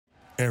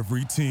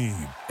Every team,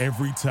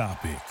 every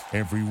topic,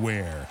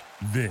 everywhere.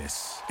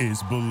 This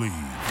is Believe.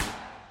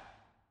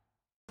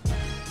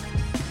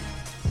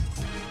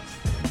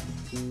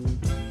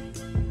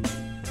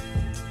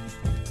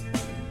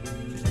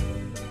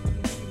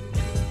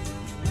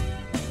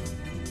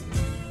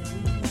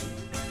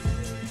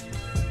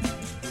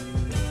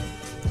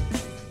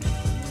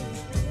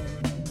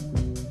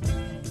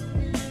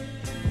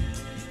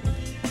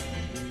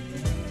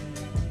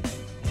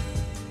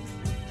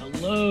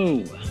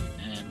 Hello,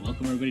 and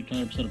welcome everybody to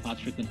another episode of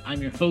Strickland.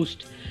 I'm your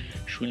host,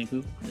 Shwin and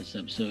Stacy. This is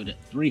episode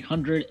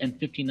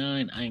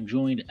 359. I am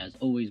joined, as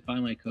always, by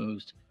my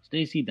co-host,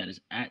 Stacy. That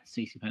is at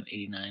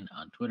StacyPound89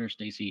 on Twitter.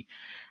 Stacy,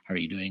 how are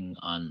you doing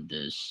on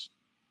this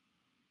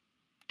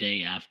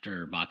day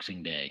after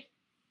Boxing Day?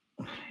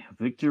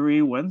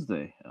 Victory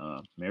Wednesday.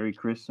 Merry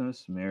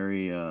Christmas.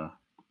 Merry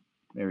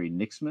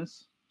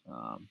Knicksmas.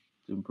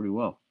 Doing pretty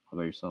well. How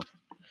about yourself?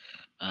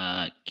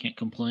 Can't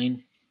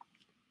complain.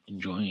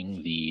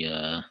 Enjoying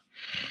the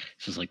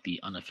this is like the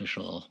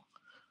unofficial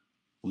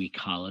week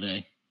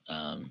holiday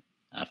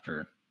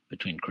after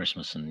between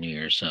Christmas and New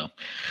Year's, so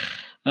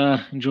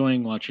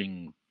enjoying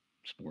watching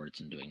sports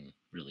and doing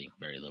really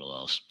very little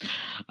else.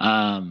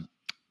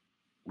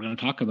 We're going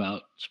to talk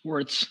about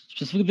sports,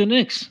 specifically the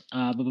Knicks,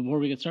 but before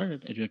we get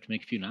started, I do have to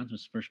make a few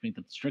announcements. First being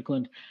that the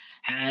Strickland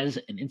has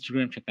an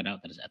Instagram. Check that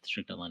out. That is at the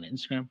Strickland on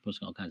Instagram,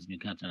 posting all kinds of new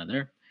content out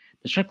there.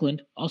 The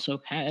Strickland also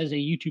has a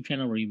YouTube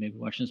channel where you may be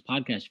watching this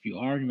podcast. If you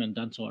are and you haven't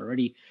done so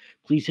already,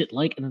 please hit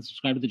like and then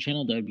subscribe to the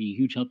channel. That would be a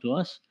huge help to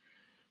us.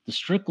 The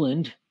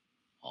Strickland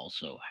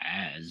also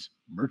has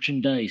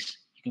merchandise.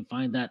 You can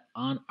find that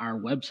on our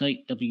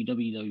website,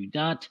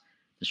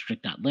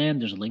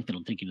 www.thestrict.land. There's a link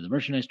that'll take you to the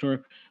merchandise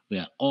store. We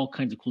got all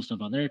kinds of cool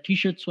stuff on there.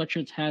 T-shirts,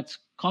 sweatshirts, hats,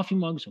 coffee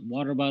mugs,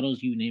 water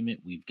bottles, you name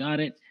it, we've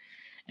got it.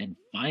 And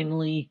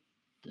finally,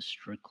 the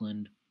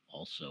Strickland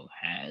also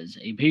has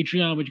a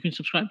Patreon, which you can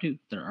subscribe to.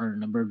 There are a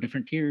number of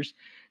different tiers.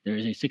 There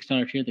is a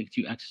 $6 tier that gets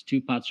you access to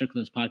Pod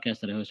Strickland's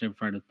podcast that I host every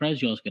Friday with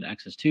Prez. You also get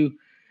access to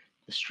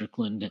the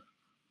Strickland's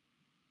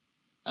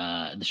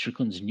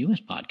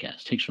newest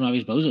podcast, Takes from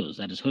Obvious Bozos,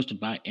 that is hosted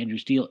by Andrew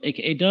Steele,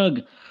 aka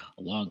Doug,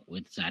 along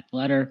with Zach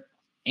Blatter.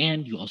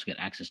 And you also get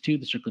access to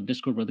the Strickland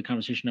Discord, where the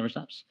conversation never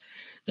stops.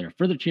 There are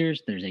further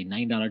tiers. There's a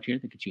 $9 tier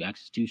that gets you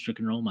access to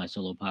Strickland Roll, my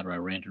solo pod where I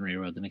rant and rave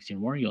about the Knicks team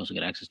more. You also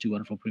get access to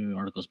wonderful premium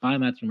articles by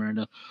Matthew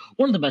Miranda,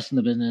 one of the best in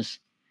the business.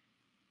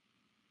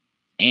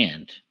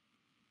 And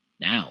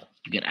now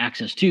you get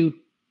access to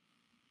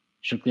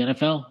Strictly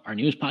NFL, our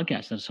newest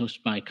podcast that is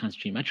hosted by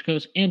Constantine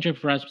Metricos and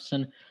Jeff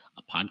Rasmussen,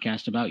 a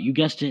podcast about, you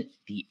guessed it,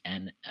 the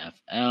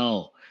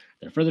NFL.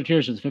 There are further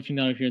tiers. There's a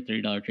 $15 tier,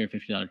 $30 tier,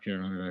 $50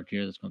 tier, and $100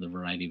 tier. That's called a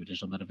variety of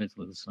additional benefits,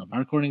 like listen to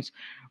our recordings,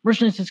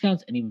 merchandise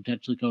discounts, and even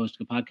potentially co-host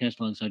a podcast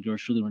alongside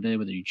yours truly one day.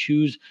 Whether you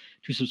choose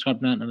to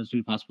subscribe or not, none of this would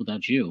be possible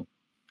without you.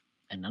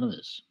 And none of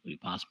this would be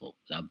possible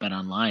without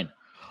BetOnline.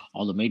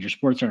 All the major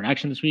sports are in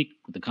action this week,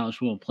 with the college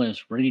football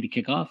playoffs ready to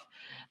kick off.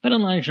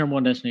 BetOnline is your number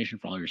one destination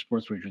for all your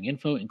sports wagering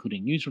info,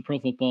 including news for pro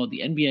football,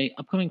 the NBA,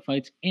 upcoming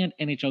fights, and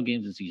NHL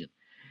games this season.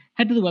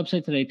 Head to the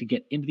website today to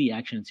get into the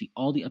action and see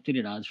all the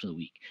updated odds for the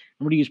week.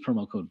 Remember to use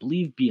promo code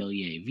BELIEVE,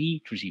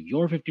 BLEAV, to receive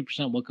your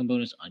 50% welcome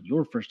bonus on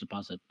your first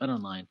deposit.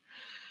 BetOnline,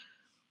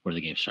 where the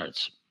game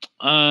starts.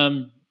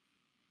 So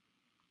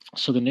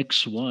the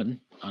Knicks won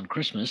on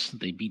Christmas.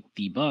 They beat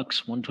the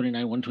Bucks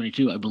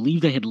 129-122. I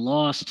believe they had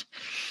lost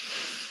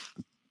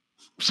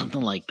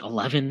something like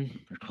 11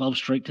 or 12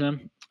 straight to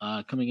them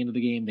coming into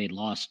the game. They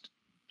lost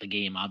the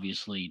game,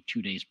 obviously,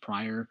 2 days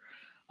prior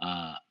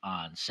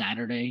on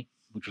Saturday,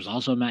 which was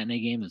also a matinee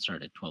game that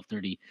started at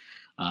 12:30.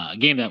 A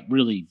game that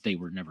really they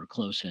were never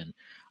close in.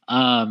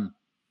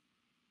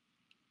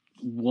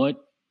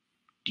 What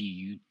do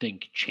you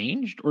think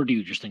changed, or do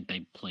you just think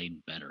they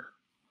played better?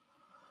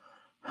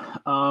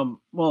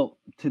 Well,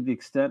 to the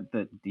extent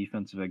that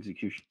defensive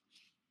execution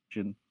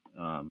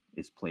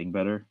is playing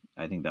better,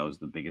 I think that was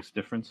the biggest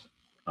difference.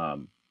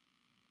 So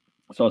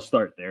I'll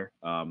start there.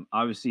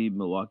 Obviously,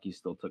 Milwaukee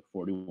still took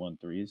 41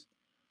 threes.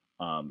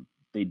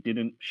 They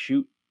didn't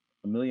shoot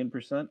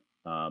 1,000,000%.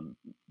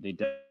 They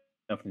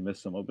definitely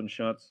missed some open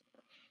shots,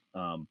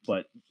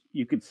 but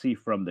you could see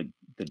from the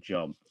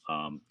jump,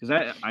 because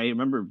I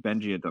remember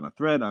Benji had done a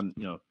thread on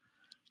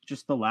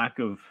just the lack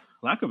of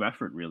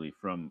effort really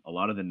from a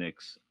lot of the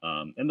Knicks,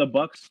 and the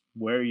Bucks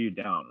wear you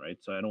down,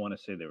 right? So I don't want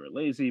to say they were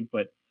lazy,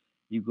 but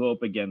you go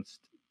up against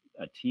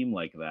a team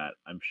like that,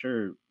 I'm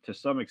sure to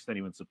some extent,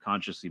 even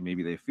subconsciously,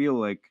 maybe they feel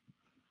like,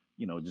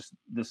 just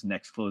this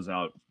next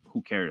closeout,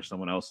 who cares?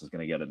 Someone else is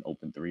going to get an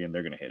open three and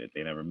they're going to hit it.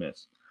 They never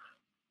miss.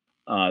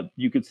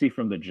 You could see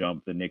from the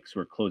jump, the Knicks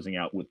were closing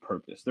out with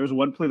purpose. There's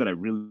one play that I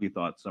really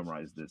thought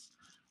summarized this.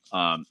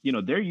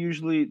 They're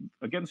usually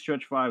against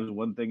stretch fives.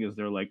 One thing is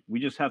they're like, we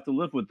just have to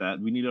live with that.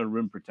 We need our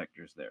rim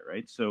protectors there,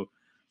 right? So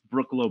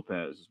Brook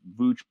Lopez,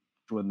 Vooch,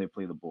 when they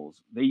play the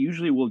Bulls, they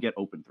usually will get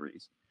open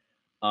threes.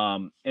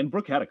 And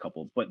Brook had a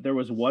couple, but there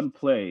was one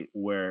play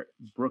where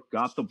Brook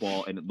got the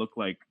ball and it looked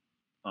like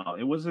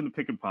it wasn't a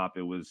pick and pop.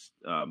 It was,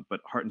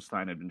 but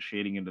Hartenstein had been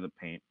shading into the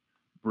paint.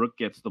 Brook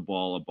gets the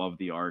ball above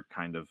the arc,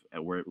 kind of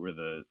at where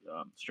the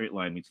straight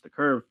line meets the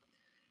curve,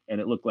 and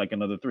it looked like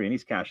another three, and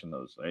he's cashing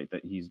those. Right,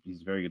 that he's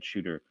a very good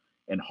shooter.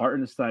 And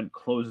Hartenstein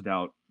closed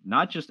out,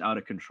 not just out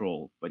of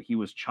control, but he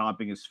was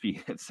chopping his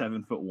feet at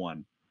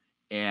 7'1",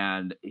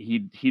 and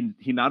he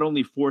not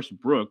only forced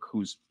Brook,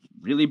 who's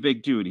really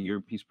big dude,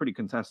 he's pretty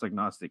contest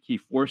agnostic. He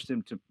forced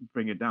him to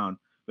bring it down,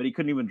 but he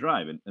couldn't even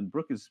drive. And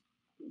Brook is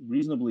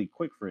reasonably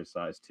quick for his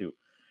size too.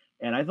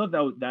 And I thought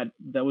that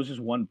was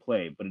just one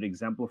play, but it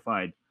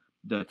exemplified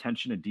the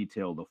attention to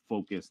detail, the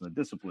focus, and the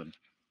discipline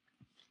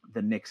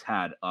the Knicks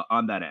had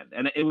on that end.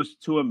 And it was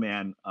to a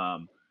man.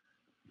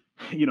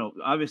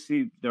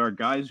 Obviously there are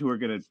guys who are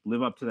going to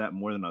live up to that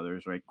more than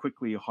others, right?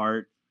 Quickley,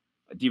 Hart,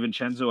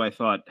 DiVincenzo, I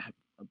thought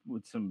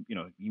with some,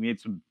 he made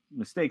some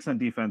mistakes on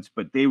defense,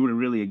 but they were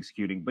really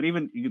executing. But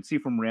even you could see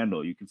from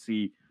Randall, you could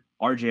see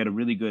RJ had a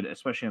really good,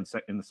 especially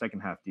in the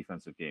second half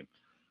defensive game.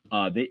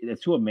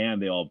 To a man,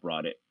 they all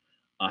brought it.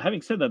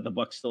 Having said that, the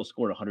Bucks still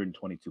scored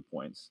 122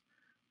 points.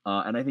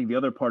 And I think the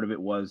other part of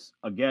it was,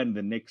 again,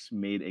 the Knicks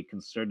made a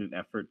concerted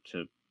effort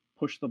to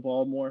push the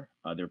ball more.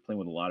 They're playing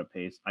with a lot of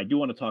pace. I do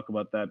want to talk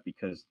about that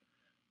because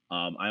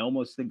I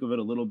almost think of it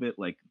a little bit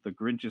like the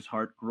Grinch's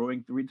heart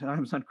growing 3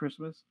 times on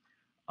Christmas.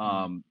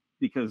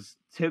 Because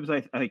Tibbs,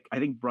 I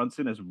think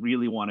Brunson has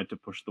really wanted to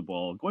push the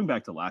ball going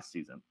back to last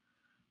season.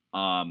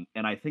 And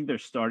I think they're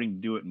starting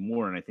to do it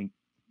more. And I think,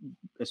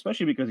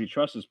 especially because he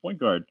trusts his point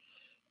guard,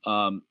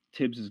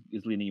 Tibbs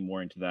is leaning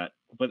more into that.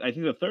 But I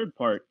think the third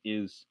part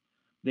is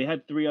they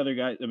had 3 other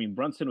guys. I mean,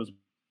 Brunson was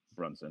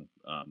Brunson.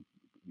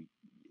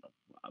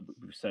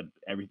 We've said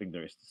everything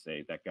there is to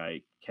say. That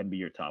guy can be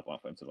your top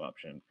offensive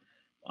option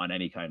on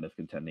any kind of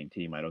contending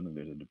team. I don't think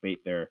there's a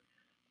debate there.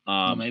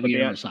 Maybe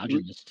you're a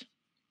misogynist.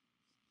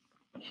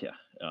 Yeah.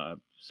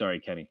 Sorry,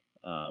 Kenny.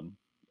 I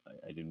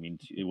didn't mean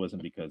to. It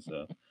wasn't because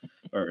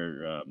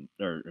or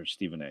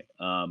Stephen A.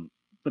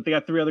 But they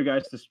got 3 other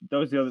guys. That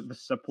was the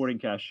supporting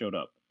cast showed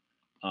up.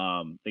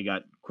 They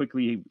got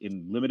Quickley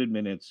in limited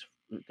minutes,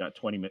 got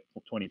 20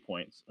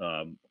 points.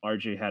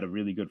 RJ had a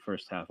really good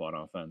first half on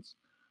offense.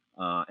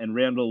 And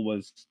Randall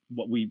was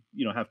what we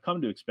have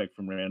come to expect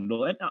from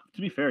Randall. And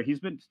to be fair, he's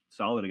been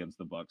solid against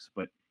the Bucks,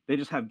 but they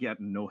just have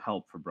gotten no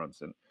help for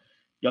Brunson.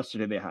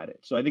 Yesterday they had it.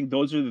 So I think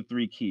those are the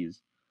 3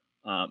 keys.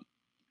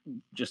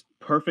 Just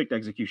perfect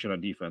execution on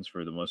defense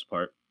for the most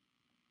part.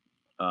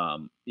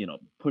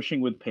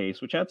 Pushing with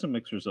pace, which had some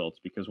mixed results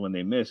because when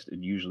they missed, it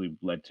usually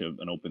led to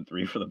an open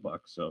 3 for the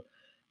Bucks. So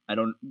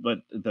but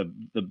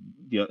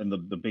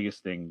the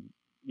biggest thing,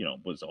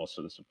 was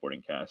also the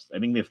supporting cast. I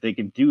think if they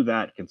can do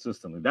that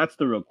consistently, that's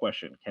the real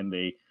question. Can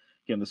the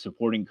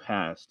supporting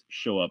cast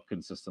show up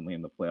consistently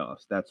in the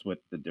playoffs? That's what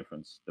the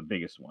difference, the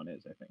biggest one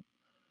is, I think.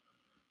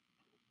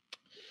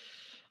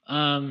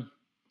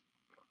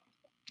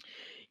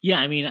 Yeah,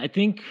 I mean, I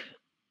think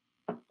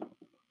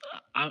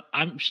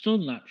I'm still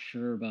not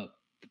sure about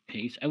the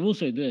pace. I will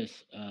say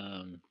this: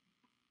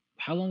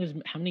 how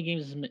many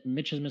games has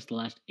Mitch has missed? The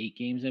last 8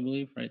 games, I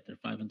believe. Right, they're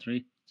 5-3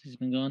 since he's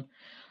been gone.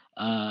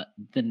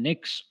 The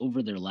Knicks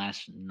over their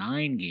last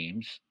 9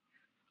 games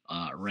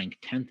rank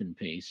 10th in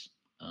pace.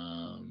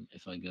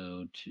 If I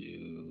go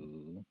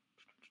to,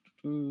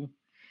 so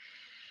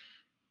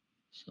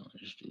I'll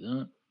just do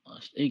that.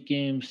 Last 8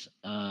 games,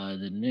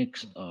 the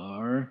Knicks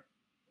are.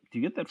 Do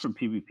you get that from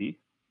PvP?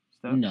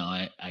 No,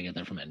 I get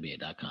that from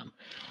NBA.com.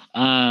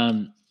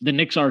 The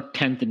Knicks are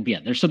 10th in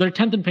they're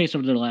 10th in pace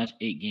over their last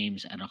 8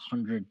 games at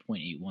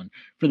 100.81.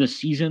 For the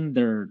season,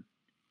 they're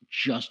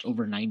just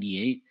over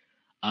 98.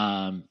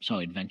 So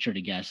I'd venture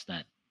to guess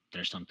that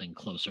there's something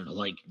closer to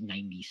like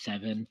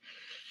 97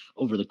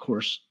 over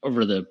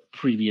the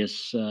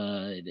previous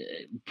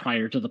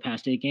prior to the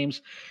past 8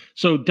 games.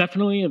 So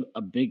definitely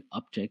a big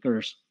uptick,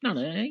 or not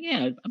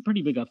a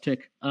pretty big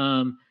uptick.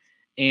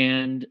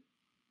 And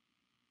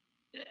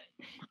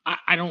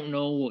I don't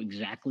know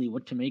exactly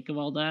what to make of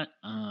all that.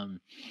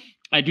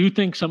 I do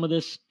think some of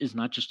this is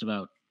not just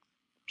about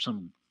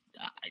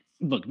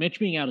look, Mitch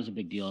being out is a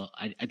big deal.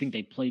 I think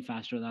they play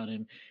faster without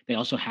him. They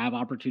also have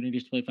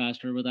opportunities to play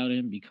faster without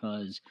him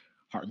because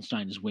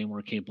Hartenstein is way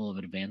more capable of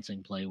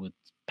advancing play with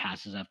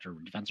passes after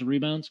defensive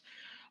rebounds.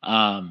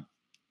 And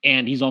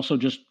he's also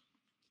just.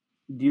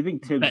 Do you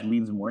think Tibbs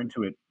leans more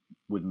into it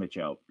with Mitch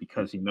out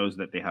because he knows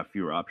that they have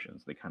fewer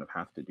options? They kind of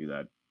have to do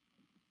that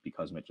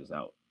because Mitch is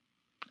out.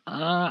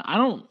 I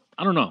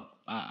don't know.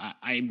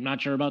 I'm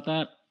not sure about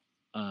that.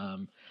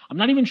 I'm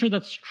not even sure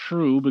that's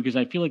true because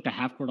I feel like the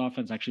half court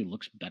offense actually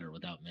looks better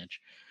without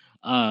Mitch.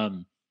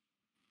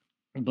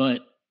 But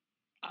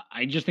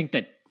I just think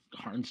that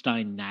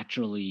Hartenstein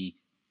naturally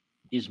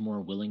is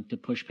more willing to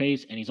push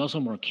pace, and he's also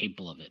more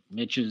capable of it.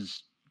 Mitch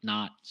is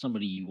not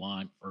somebody you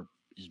want or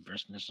is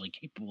necessarily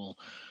capable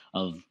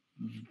of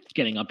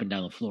getting up and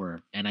down the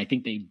floor, and I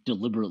think they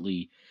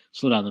deliberately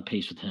slow down the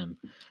pace with him.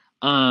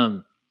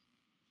 I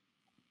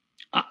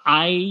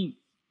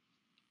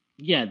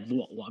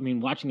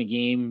mean, watching the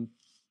game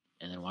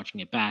and then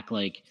watching it back,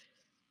 like,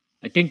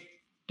 I think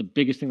the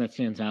biggest thing that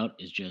stands out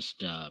is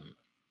just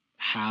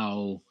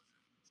how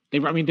they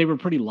were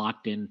pretty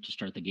locked in to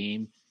start the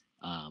game.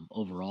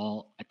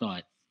 Overall, I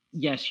thought,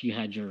 yes, you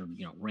had your,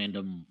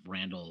 random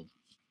Randall,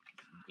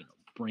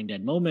 brain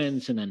dead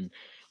moments, and then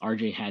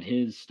RJ had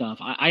his stuff.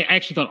 I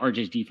actually thought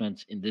RJ's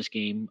defense in this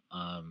game,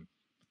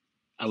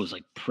 I was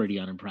like pretty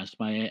unimpressed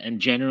by it. And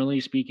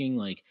generally speaking,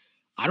 like,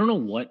 I don't know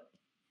what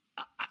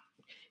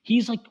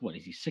he's like. What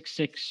is he?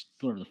 6'6",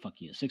 whatever the fuck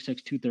he is,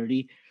 6'6",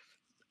 230.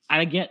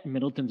 I get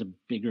Middleton's a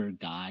bigger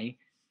guy,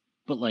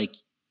 but like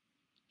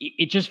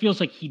it just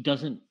feels like he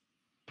doesn't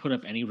put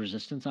up any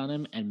resistance on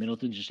him, and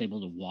Middleton's just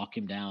able to walk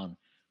him down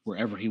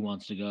wherever he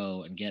wants to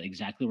go and get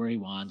exactly where he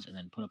wants, and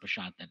then put up a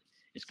shot that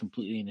is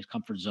completely in his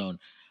comfort zone.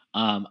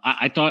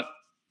 I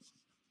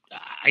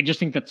just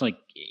think that's like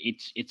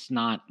it's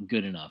not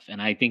good enough,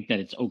 and I think that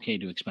it's okay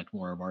to expect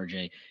more of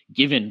RJ,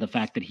 given the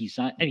fact that he's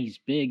and he's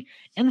big,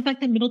 and the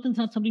fact that Middleton's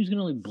not somebody who's going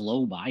to like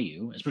blow by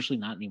you, especially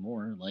not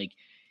anymore. Like,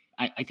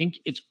 I think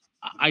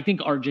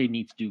RJ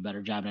needs to do a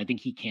better job, and I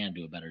think he can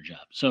do a better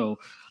job. So,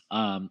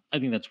 I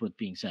think that's worth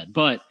being said.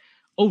 But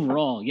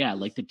overall, yeah,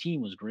 like the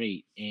team was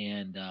great,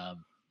 and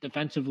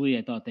defensively,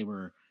 I thought they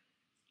were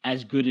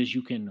as good as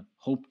you can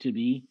hope to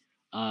be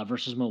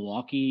versus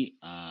Milwaukee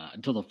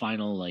until the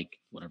final, like,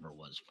 whatever it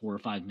was, 4 or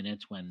 5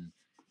 minutes when,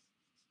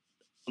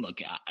 look,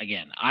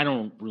 again, I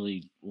don't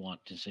really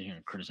want to sit here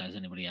and criticize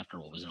anybody after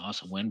what was an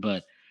awesome win,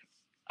 but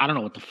I don't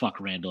know what the fuck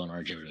Randall and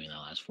RJ were doing in the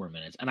last 4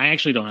 minutes. And I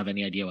actually don't have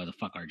any idea why the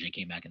fuck RJ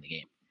came back in the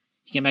game.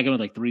 He came back in with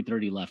like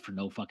 3:30 left for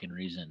no fucking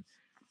reason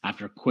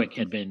after Quick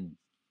had been,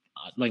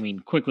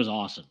 Quick was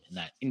awesome in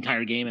that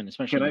entire game, and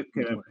especially.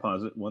 Can I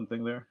posit one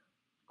thing there?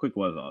 Quick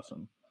was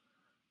awesome.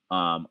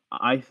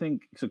 I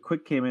think so.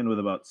 Quick came in with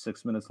about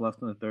 6 minutes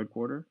left in the third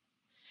quarter.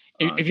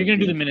 If you're gonna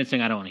do the minutes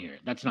thing, I don't want to hear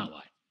it. That's not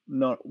why.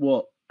 No,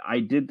 well, I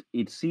did.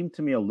 It seemed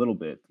to me a little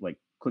bit like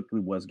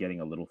Quickly was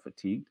getting a little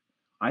fatigued.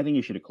 I think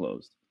he should have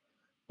closed.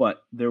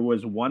 But there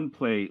was one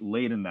play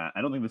late in that.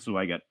 I don't think this is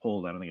why I got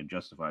pulled. I don't think it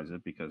justifies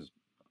it because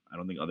I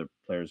don't think other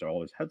players are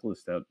always held to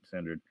the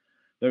standard.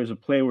 There was a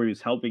play where he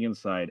was helping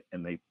inside,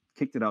 and they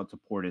kicked it out to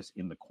Portis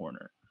in the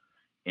corner.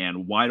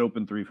 And wide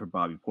open three for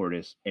Bobby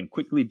Portis, and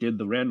Quickly did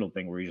the Randall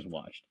thing where he just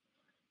watched.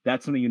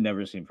 That's something you've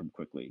never seen from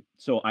Quickly.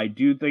 So I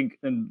do think,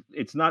 and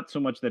it's not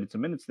so much that it's a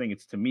minutes thing.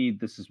 It's, to me,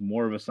 this is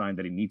more of a sign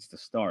that he needs to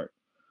start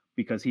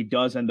because he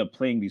does end up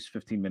playing these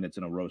 15 minutes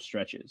in a row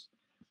stretches.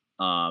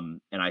 And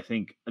I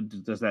think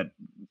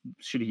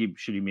should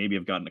he maybe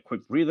have gotten a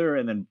quick breather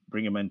and then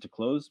bring him in to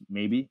close?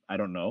 Maybe, I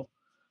don't know.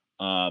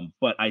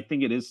 But I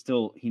think it is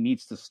still, he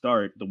needs to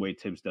start the way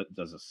Tibbs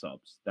does his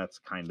subs. That's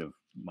kind of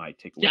my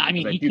takeaway. Yeah, I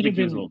mean, he could have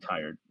been a little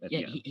tired.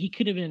 Yeah, he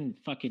could have been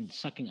fucking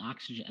sucking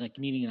oxygen, like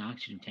needing an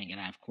oxygen tank at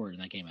half court in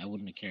that game. I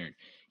wouldn't have cared.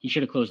 He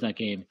should have closed that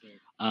game.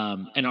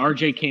 And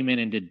RJ came in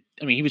and did.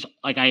 I mean, he was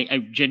like, I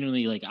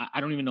genuinely, like, I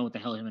don't even know what the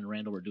hell him and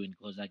Randall were doing to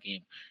close that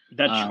game.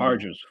 That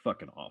charge was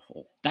fucking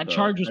awful. That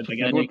charge was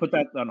pathetic. Everyone put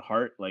that on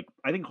Hart. Like,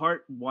 I think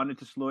Hart wanted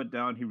to slow it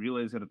down. He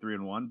realized at a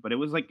 3-and-1, but it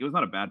was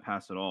not a bad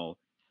pass at all.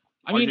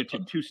 I mean, RJ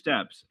took 2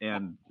 steps,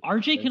 and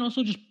RJ can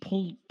also just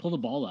pull the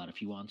ball out if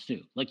he wants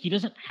to. Like, he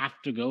doesn't have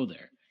to go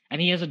there. And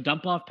he has a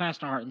dump off pass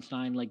to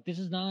Hartenstein. Like, this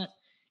is not,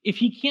 if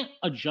he can't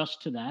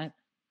adjust to that,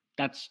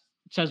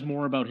 says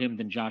more about him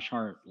than Josh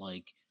Hart.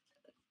 Like,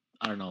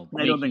 I don't know.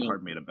 I don't think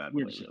Hart made a bad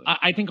play. Really.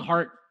 I think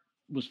Hart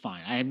was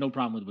fine. I have no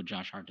problem with what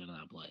Josh Hart did on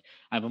that play.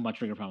 I have a much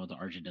bigger problem with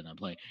what RJ did on that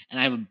play. And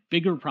I have a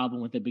bigger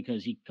problem with it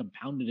because he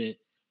compounded it.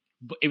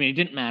 But I mean, it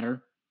didn't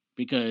matter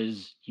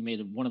because he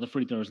made one of the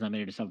free throws and that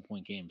made it a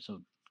 7-point game.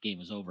 So game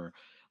was over.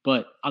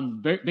 But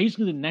on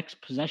basically the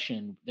next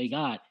possession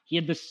he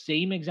had the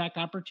same exact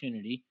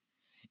opportunity.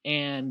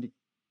 And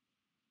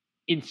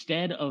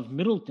instead of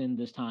Middleton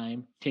this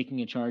time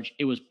taking a charge,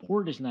 it was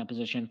Portis in that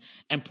position,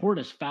 and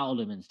Portis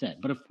fouled him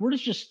instead. But if Portis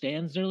just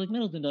stands there like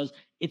Middleton does,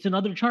 it's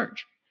another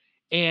charge.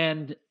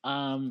 And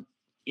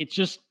it's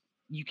just,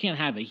 you can't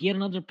have it. He had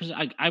another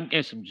possession. I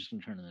guess I'm just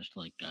going to turn this to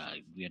like,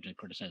 we had to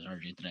criticize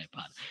RJ today,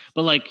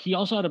 but like, he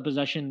also had a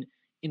possession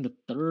in the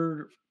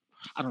third,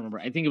 I don't remember.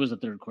 I think it was the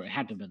third quarter. It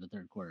had to have been the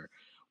third quarter,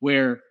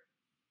 where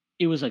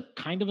it was a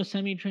kind of a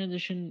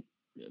semi-transition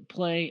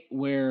play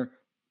where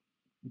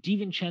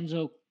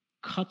DiVincenzo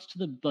cuts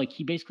to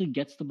he basically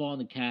gets the ball in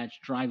the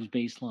catch, drives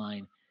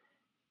baseline,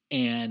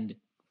 and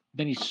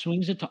then he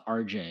swings it to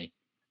RJ.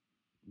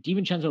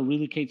 DiVincenzo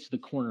relocates to the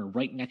corner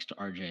right next to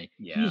RJ.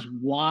 Yeah. He's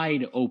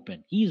wide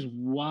open.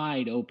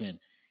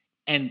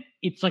 And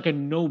it's like a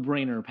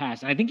no-brainer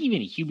pass. And I think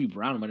even Hubie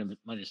Brown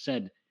might have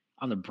said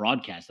on the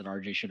broadcast that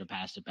RJ should have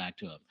passed it back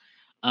to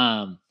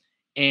him.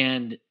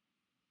 And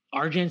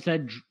RJ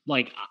instead,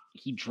 like,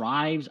 he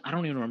drives. I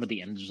don't even remember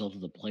the end result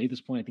of the play at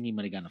this point. I think he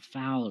might have gotten a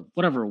foul or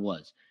whatever it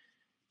was.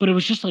 But it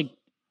was just like,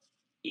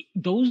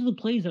 those are the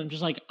plays that I'm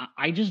just like,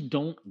 I just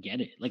don't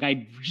get it. Like,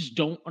 I just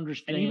don't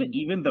understand. And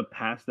even the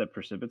pass that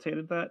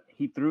precipitated that,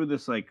 he threw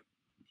this like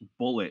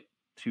bullet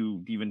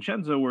to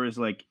DiVincenzo, where his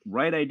like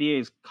right idea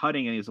is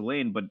cutting in his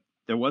lane, but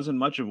there wasn't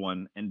much of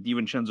one, and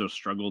DiVincenzo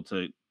struggled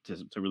to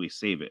really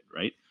save it.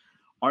 Right,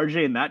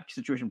 RJ in that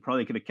situation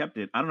probably could have kept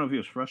it. I don't know if he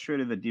was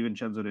frustrated that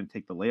DiVincenzo didn't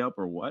take the layup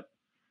or what,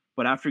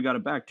 but after he got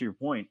it back, to your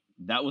point,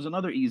 that was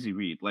another easy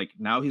read. Like,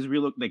 now he's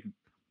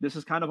this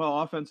is kind of how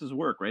offenses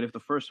work, right? If the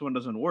first one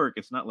doesn't work,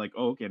 it's not like,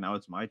 oh, okay, now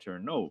it's my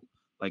turn. No,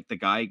 like the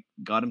guy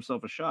got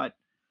himself a shot.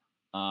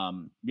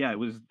 Yeah, it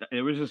was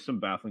just some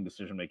baffling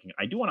decision making.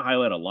 I do want to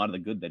highlight a lot of the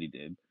good that he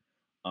did.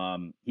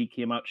 He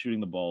came out shooting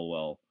the ball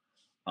well.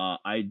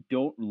 I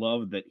don't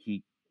love that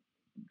he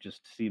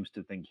just seems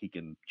to think he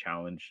can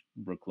challenge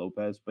Brook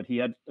Lopez, but he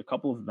had a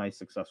couple of nice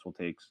successful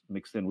takes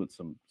mixed in with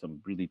some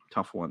really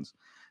tough ones.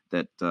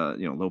 That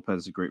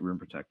Lopez is a great rim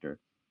protector.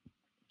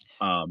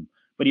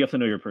 But you have to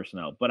know your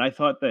personnel. But I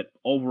thought that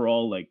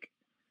overall, like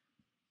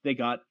they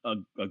got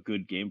a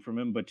good game from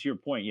him. But to your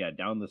point, yeah,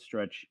 down the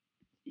stretch,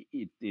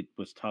 it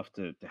was tough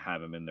to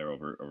have him in there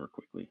over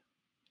Quickley.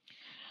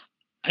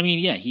 I mean,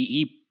 yeah,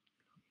 he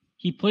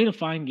played a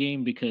fine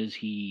game because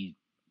he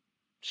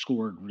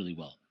scored really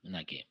well in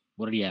that game.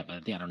 What did he have? I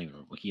don't even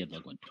remember. He had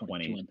like what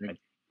 20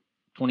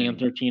 on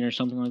 13 or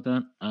something like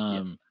that.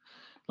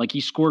 Like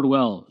he scored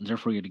well, and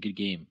therefore he had a good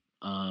game.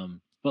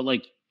 But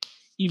like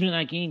even in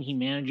that game, he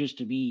manages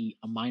to be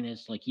a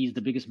minus. Like he's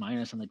the biggest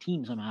minus on the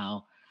team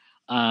somehow.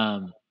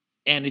 And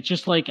it's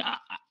just like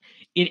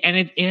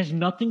it has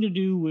nothing to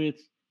do with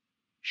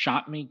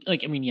shot making.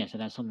 Like I mean, yes,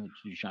 it has something to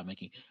do with shot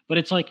making, but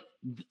it's like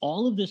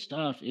all of this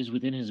stuff is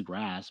within his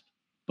grasp.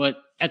 But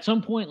at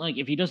some point, like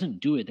if he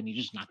doesn't do it, then he's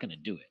just not going to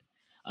do it.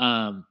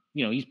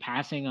 He's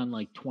passing on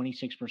like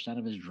 26%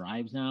 of his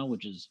drives now,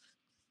 which is,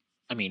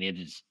 I mean,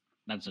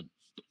 that's an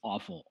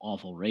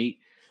awful rate.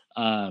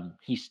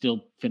 He's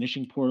still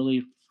finishing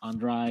poorly on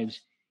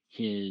drives.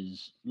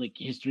 His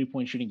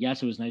 3-point shooting,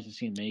 yes, it was nice to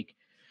see him make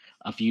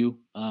a few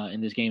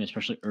in this game,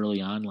 especially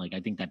early on. Like I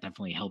think that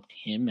definitely helped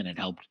him and it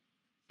helped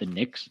the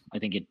Knicks. I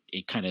think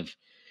it kind of,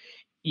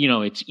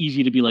 it's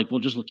easy to be like, well,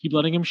 just keep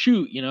letting him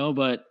shoot,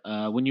 but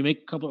when you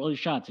make a couple early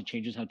shots, it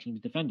changes how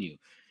teams defend you.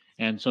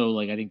 And so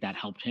like I think that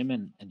helped him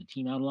and the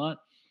team out a lot.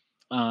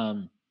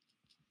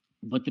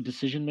 But the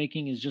decision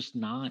making is just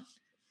not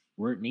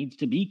where it needs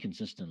to be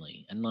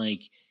consistently. And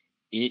like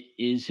it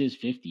is his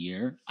 5th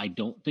year. I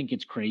don't think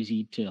it's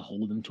crazy to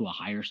hold him to a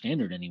higher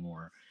standard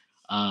anymore.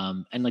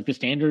 And like the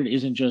standard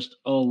isn't just,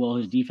 oh, well,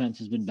 his defense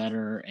has been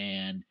better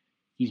and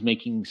he's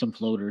making some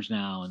floaters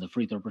now and the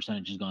free throw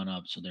percentage has gone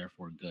up, so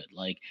therefore good.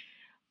 Like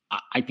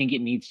I think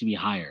it needs to be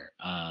higher.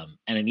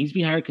 And it needs to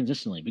be higher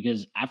consistently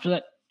because after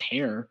that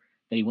tear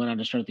that he went on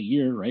to start the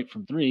year, right,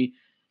 from 3,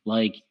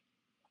 like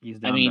he's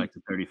down back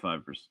to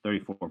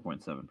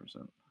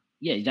 34.7%.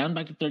 Yeah, he's down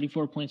back to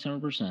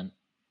 34.7%.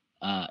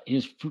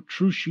 His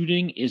true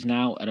shooting is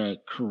now at a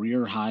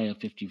career high of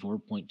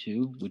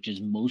 54.2, which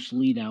is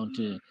mostly down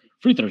to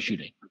free throw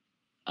shooting.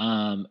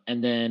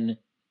 And then,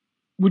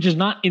 which is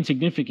not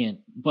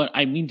insignificant, but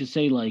I mean to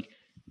say, like,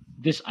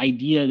 this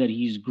idea that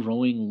he's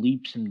growing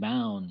leaps and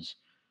bounds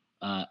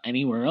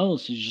anywhere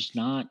else is just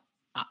not,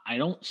 I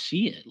don't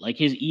see it. Like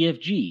his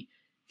EFG,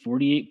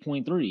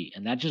 48.3,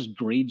 and that just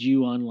grades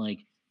you on, like,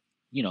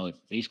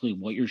 basically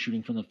what you're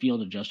shooting from the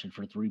field adjusted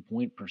for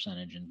 3-point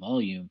percentage and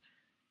volume.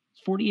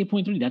 It's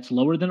 48.3. That's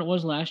lower than it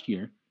was last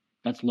year.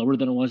 That's lower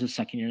than it was his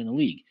second year in the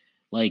league.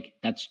 Like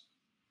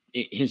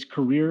his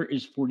career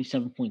is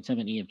 47.7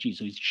 EFG.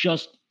 So he's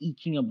just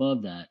eking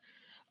above that.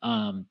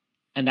 And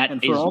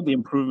for all the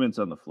improvements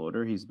on the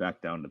floater, he's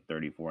back down to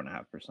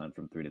 34.5%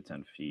 from 3 to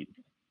 10 feet,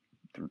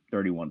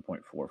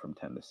 31.4 from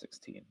 10 to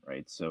 16.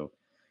 Right. So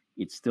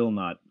it's still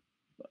not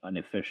an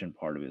efficient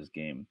part of his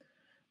game.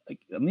 Like,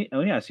 let me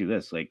ask you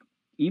this, like,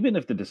 even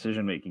if the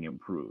decision-making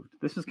improved,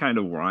 this is kind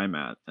of where I'm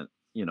at. And,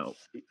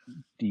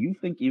 do you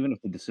think even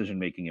if the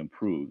decision-making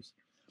improves,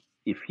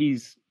 if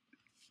he's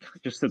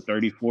just a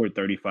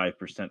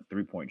 35%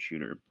 3-point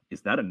shooter,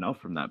 is that enough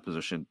from that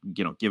position,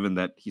 given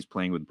that he's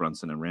playing with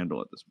Brunson and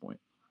Randall at this point?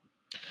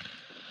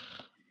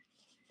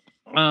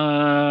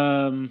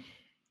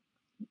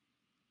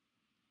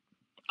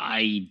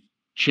 I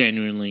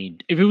genuinely,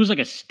 if it was like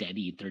a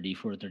steady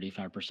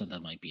 34-35%,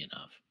 that might be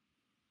enough.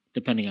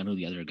 Depending on who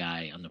the other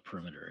guy on the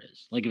perimeter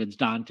is. Like if it's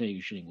Dante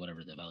who's shooting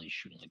whatever the Valley's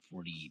shooting, like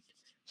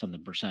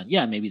 40-something%,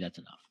 yeah, maybe that's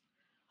enough.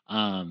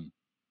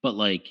 But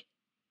like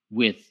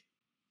with,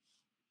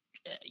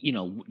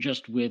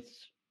 just with,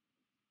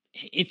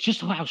 it's just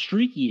how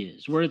streaky he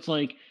is, where it's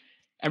like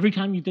every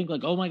time you think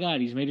like, oh my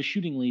God, he's made a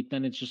shooting leap,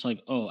 then it's just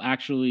like, oh,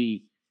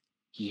 actually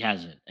he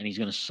hasn't, and he's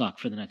going to suck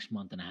for the next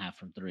month and a half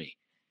from 3.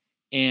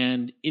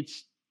 And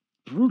it's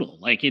brutal.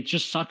 Like it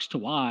just sucks to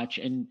watch.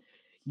 And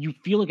you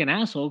feel like an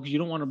asshole because you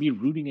don't want to be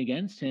rooting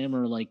against him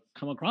or like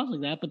come across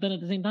like that. But then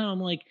at the same time, I'm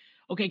like,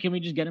 okay, can we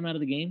just get him out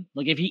of the game?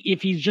 Like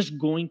if he's just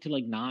going to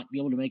like not be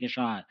able to make a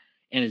shot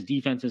and his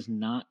defense is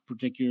not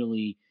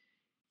particularly,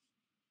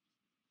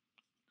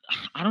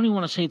 I don't even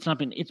want to say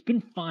it's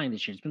been fine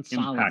this year. It's been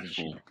solid this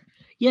year.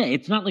 Yeah,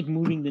 it's not like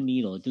moving the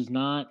needle. It's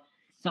not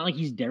like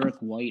he's Derek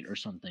White or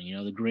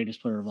something, the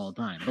greatest player of all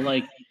time. But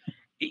like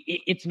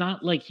it's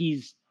not like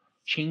he's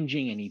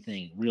changing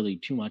anything really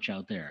too much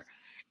out there.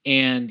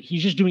 And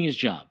he's just doing his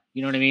job.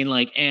 You know what I mean?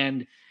 Like,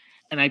 and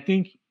I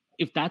think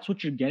if that's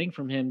what you're getting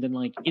from him, then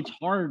like, it's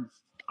hard,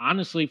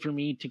 honestly, for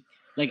me to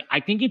like,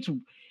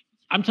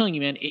 I'm telling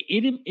you, man,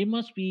 it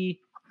must be,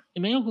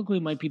 Immanuel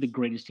Quickley might be the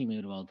greatest teammate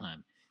of all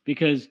time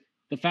because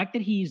the fact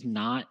that he's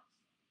not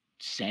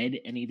said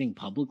anything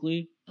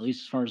publicly, at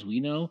least as far as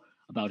we know,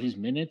 about his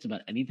minutes,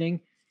 about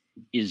anything,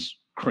 is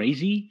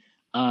crazy.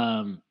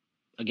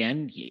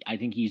 Again, I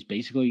think he's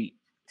basically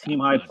team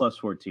high plus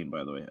 14,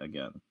 by the way,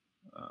 again.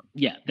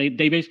 Yeah, they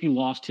basically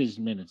lost his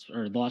minutes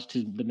or lost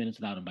the minutes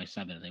without him by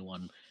 7. And they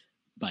won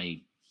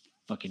by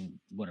fucking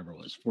whatever it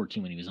was,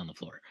 14 when he was on the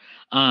floor.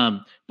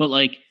 But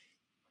like,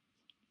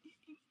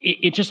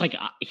 it's just like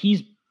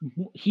he's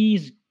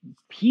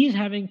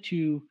having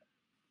to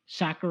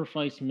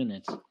sacrifice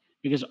minutes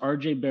because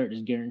RJ Barrett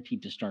is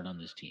guaranteed to start on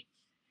this team.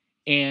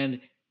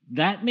 And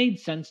that made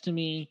sense to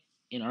me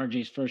in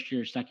RJ's first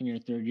year, second year,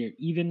 third year,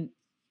 even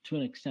to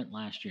an extent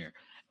last year.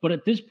 But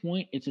at this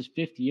point, it's his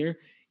 5th year.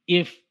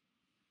 If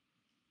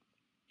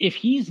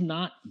he's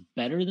not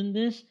better than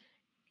this,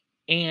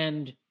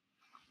 and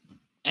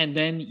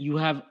then you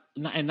have,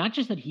 and not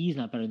just that he's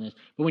not better than this,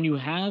 but when you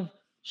have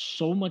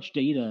so much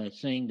data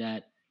saying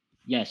that,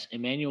 yes,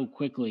 Immanuel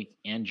Quickley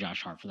and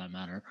Josh Hart, for that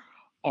matter,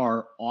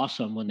 are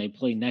awesome when they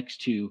play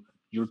next to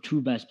your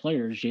 2 best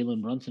players,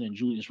 Jalen Brunson and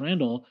Julius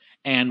Randle.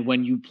 And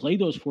when you play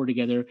those 4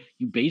 together,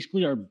 you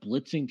basically are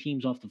blitzing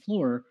teams off the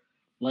floor.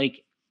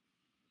 Like,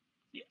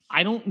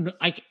 I don't know.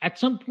 Like, at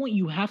some point,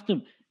 you have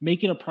to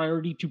make it a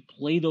priority to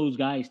play those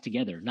guys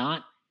together,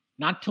 not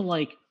to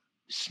like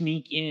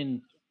sneak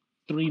in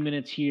 3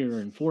 minutes here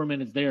and 4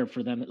 minutes there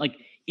for them. Like,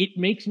 it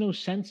makes no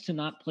sense to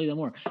not play them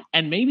more.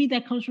 And maybe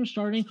that comes from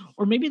starting,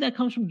 or maybe that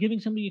comes from giving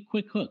somebody a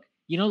quick hook.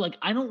 You know, like,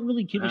 I don't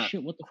really give a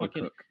shit what the fuck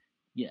it is.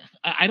 Yeah.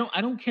 I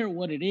don't care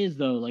what it is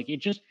though. Like,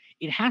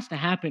 it has to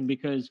happen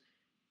because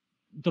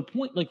the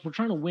point, like, we're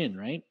trying to win,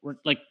 right?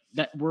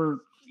 That's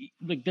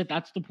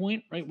the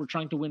point, right? We're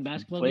trying to win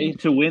basketball games.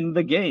 Play to win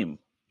the game.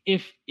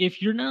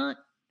 If you're not,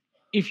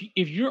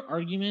 if your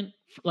argument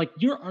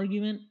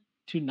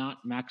to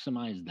not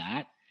maximize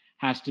that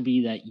has to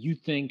be that you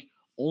think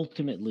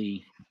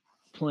ultimately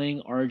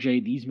playing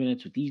RJ these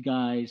minutes with these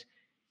guys,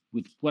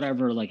 with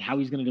whatever, like how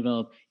he's going to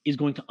develop, is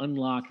going to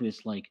unlock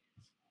this like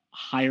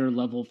higher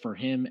level for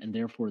him and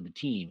therefore the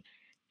team.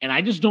 And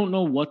I just don't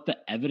know what the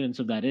evidence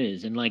of that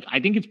is. And like, I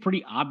think it's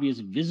pretty obvious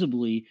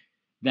visibly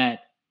that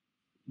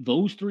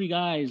those 3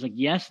 guys, like,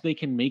 yes, they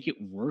can make it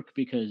work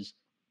because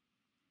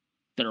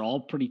they're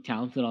all pretty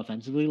talented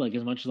offensively. Like,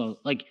 as much as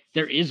like,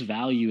 there is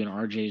value in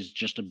RJ's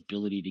just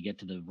ability to get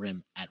to the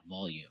rim at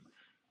volume.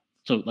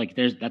 So like,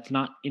 that's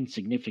not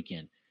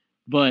insignificant,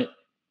 but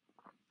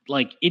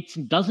like,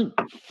 it doesn't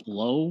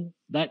flow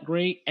that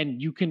great.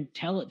 And you can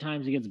tell at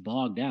times it gets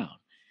bogged down.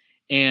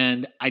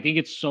 And I think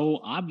it's so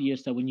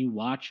obvious that when you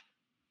watch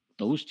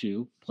those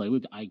 2 play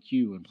with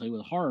IQ and play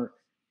with heart,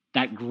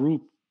 that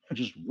group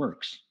just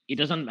works. It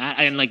doesn't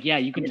matter. And like, yeah,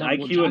 you can tell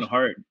IQ and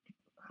heart.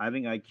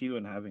 Having IQ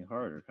and having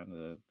heart are kind of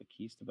the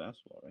keys to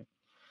basketball,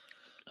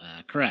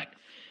 right? Correct.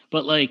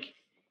 But like,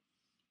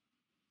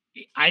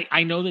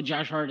 I know that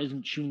Josh Hart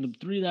isn't shooting the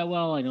 3 that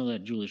well. I know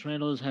that Julius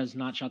Randle has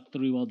not shot the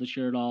 3 well this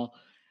year at all.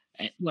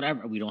 And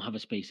whatever, we don't have a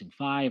spacing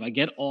 5. I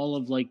get all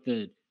of like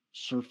the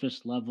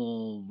surface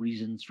level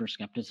reasons for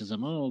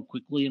skepticism. Oh,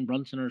 Quickley and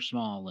Brunson are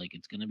small. Like,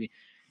 it's going to be,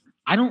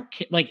 I don't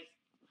care. Like,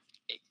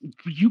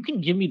 you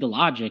can give me the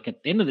logic.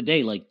 At the end of the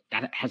day, like,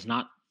 that has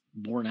not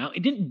borne out.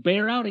 It didn't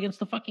bear out against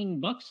the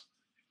fucking Bucks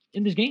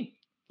in this game.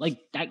 Like,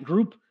 that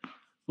group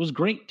was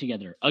great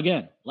together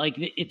again. Like,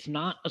 it's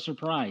not a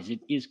surprise. It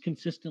is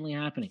consistently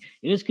happening.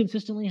 It has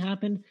consistently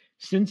happened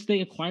since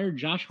they acquired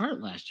Josh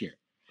Hart last year.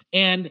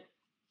 And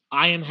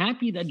I am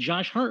happy that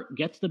Josh Hart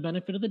gets the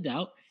benefit of the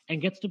doubt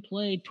and gets to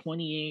play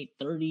 28,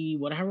 30,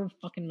 whatever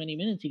fucking many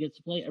minutes he gets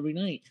to play every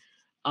night.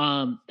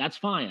 That's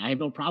fine. I have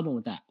no problem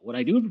with that. What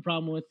I do have a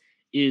problem with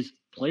is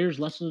players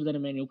lesser than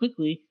Immanuel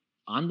Quickley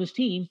on this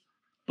team,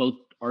 both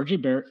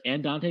RJ Barrett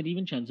and Dante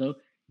DiVincenzo,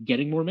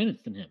 getting more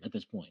minutes than him at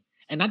this point.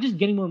 And not just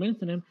getting more minutes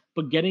than him,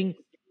 but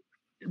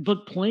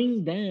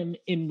playing them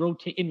in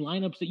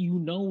lineups that you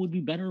know would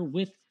be better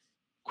with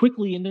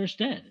Quickley in their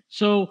stead.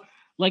 So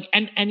like,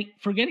 and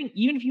forgetting,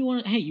 even if you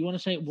want to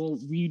say, well,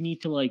 we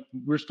need to, like,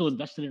 we're still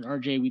invested in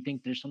RJ. We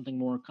think there's something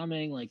more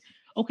coming. Like,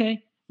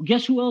 okay, well,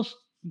 guess who else?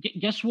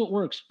 Guess what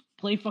works?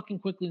 Play fucking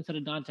Quickley instead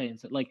of Dante.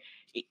 Instead, like,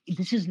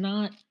 this is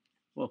not.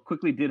 Well,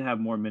 Quickley did have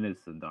more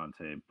minutes than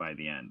Dante by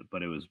the end,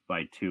 but it was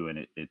by 2.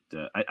 And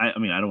I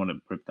mean, I don't want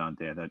to rip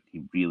Dante. I thought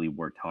he really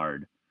worked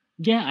hard.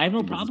 Yeah, I have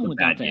no problem with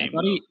Dante.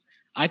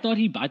 I thought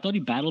he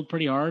battled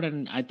pretty hard,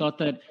 and I thought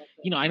that,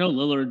 I know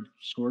Lillard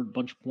scored a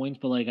bunch of points,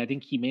 but like, I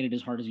think he made it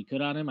as hard as he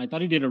could on him. I thought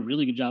he did a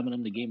really good job on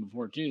him the game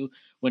before too,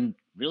 when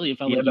really it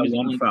felt like he had that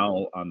one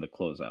foul on the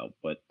closeout,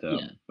 but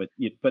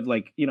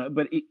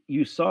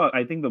you saw,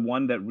 I think the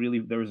one that really,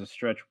 there was a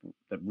stretch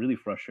that really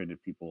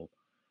frustrated people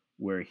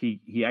where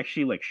he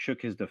actually like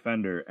shook his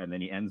defender, and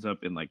then he ends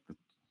up in like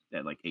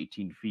at like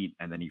 18 feet,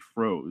 and then he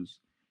froze.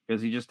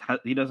 Because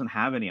he doesn't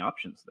have any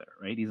options there,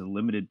 right? He's a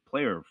limited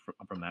player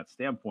from that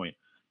standpoint,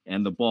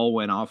 and the ball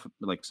went off,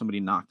 like somebody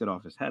knocked it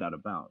off his head out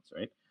of bounds,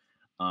 right?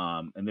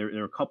 And there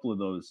are a couple of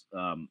those.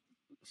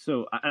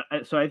 So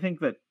I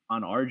think that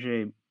on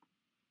RJ,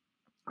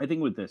 I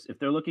think with this, if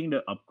they're looking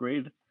to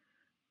upgrade,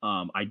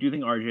 I do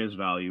think RJ has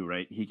value,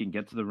 right? He can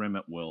get to the rim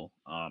at will.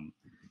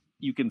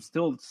 You can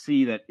still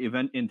see that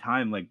event in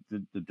time, like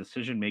the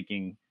decision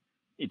making,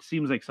 it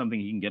seems like something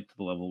he can get to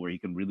the level where he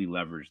can really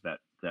leverage that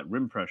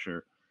rim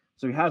pressure.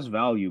 So he has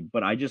value,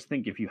 but I just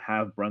think if you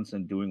have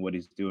Brunson doing what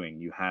he's doing,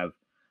 you have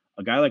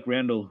a guy like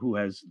Randall who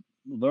has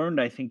learned,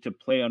 I think, to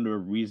play under a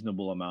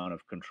reasonable amount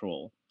of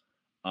control,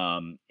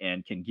 and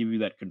can give you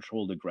that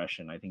controlled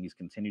aggression. I think he's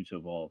continued to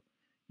evolve.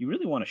 You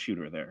really want a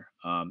shooter there.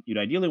 You'd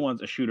ideally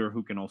want a shooter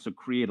who can also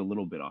create a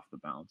little bit off the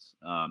bounce.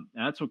 And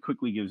that's what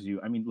Quickly gives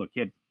you. I mean, look, he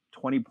had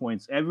 20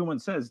 points. Everyone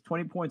says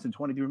 20 points in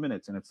 23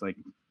 minutes. And it's like,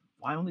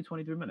 why only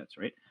 23 minutes,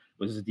 right?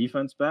 Was his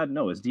defense bad?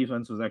 No, his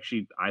defense was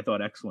actually, I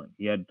thought, excellent.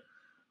 He had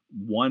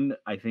one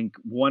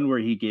where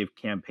he gave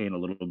Campaign a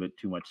little bit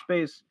too much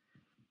space.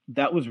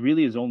 That was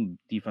really his own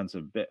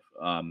defensive bit.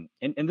 And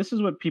this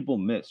is what people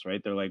miss,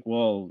 right? They're like,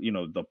 well,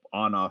 the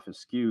on off is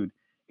skewed.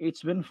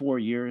 It's been 4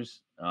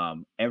 years.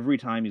 Every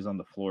time he's on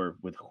the floor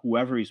with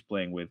whoever he's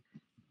playing with,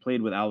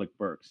 played with Alec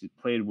Burks, he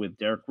played with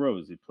Derrick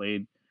Rose, he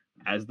played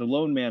as the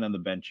lone man on the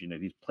bench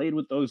unit. He's played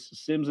with those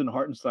Sims and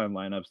Hartenstein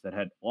lineups that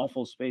had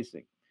awful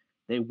spacing.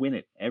 They win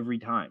it every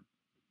time.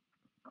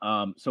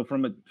 So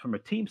from a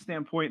team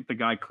standpoint, the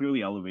guy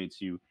clearly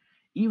elevates you.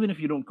 Even if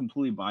you don't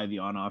completely buy the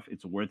on off,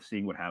 it's worth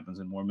seeing what happens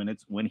in more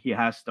minutes when he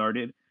has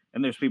started.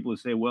 And there's people who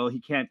say, well,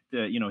 he can't,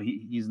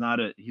 he's not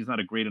a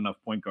great enough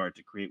point guard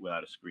to create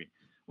without a screen.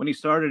 When he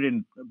started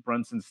in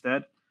Brunson's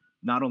stead,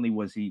 not only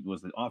was the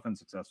offense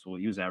successful,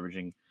 he was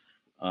averaging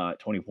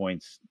 20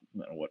 points,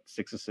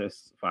 6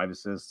 assists, 5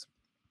 assists,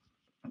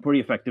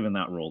 pretty effective in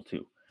that role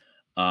too.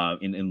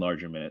 In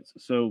larger minutes.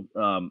 So,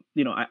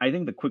 I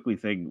think the Quickly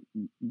thing,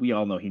 we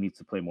all know he needs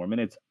to play more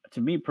minutes. To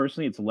me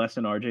personally, it's less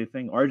an RJ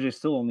thing. RJ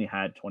still only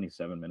had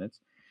 27 minutes.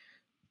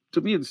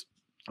 To me, it's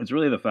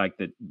really the fact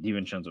that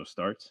DiVincenzo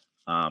starts.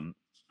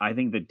 I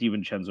think that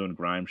DiVincenzo and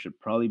Grimes should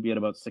probably be at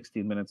about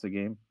 16 minutes a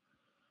game.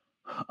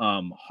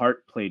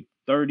 Hart played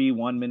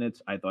 31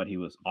 minutes. I thought he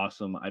was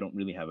awesome. I don't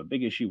really have a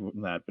big issue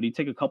with that, but you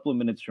take a couple of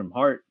minutes from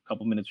Hart, a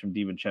couple of minutes from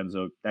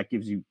DiVincenzo, that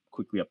gives you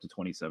Quickly up to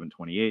 27,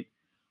 28.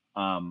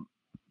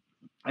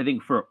 I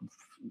think for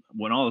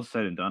when all is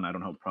said and done, I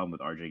don't have a problem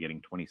with RJ getting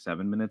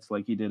 27 minutes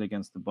like he did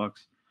against the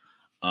Bucks.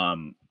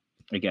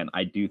 Again,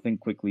 I do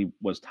think Quickly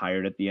was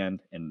tired at the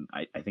end, and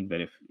I think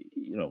that if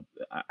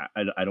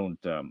I don't,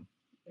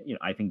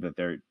 I think that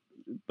they're,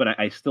 but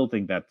I still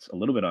think that's a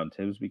little bit on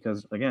Tibbs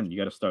because again, you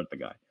got to start the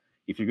guy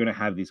if you're going to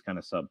have these kind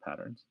of sub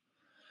patterns.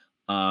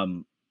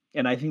 And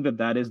I think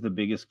that is the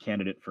biggest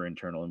candidate for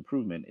internal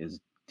improvement is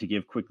to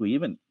give Quickly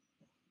even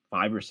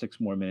 5 or 6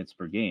 more minutes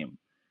per game.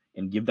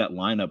 And give that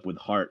lineup with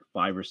Hart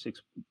 5 or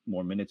 6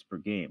 more minutes per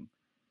game.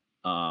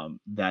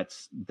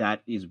 That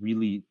is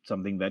really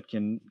something that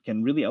can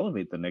really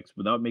elevate the Knicks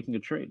without making a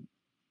trade.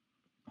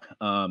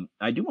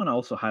 I do want to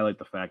also highlight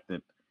the fact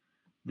that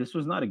this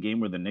was not a game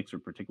where the Knicks were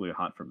particularly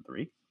hot from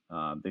 3.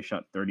 They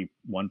shot 31%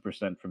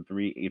 from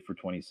 3, 8 for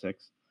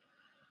 26.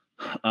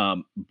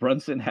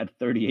 Brunson had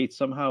 38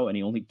 somehow, and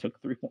he only took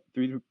three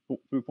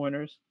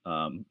pointers,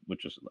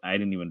 which is I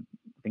didn't even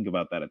think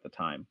about that at the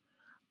time.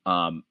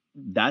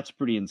 That's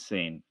pretty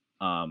insane.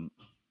 But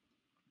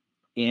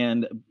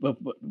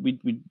we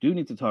do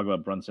need to talk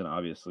about Brunson,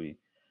 obviously.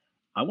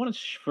 I want to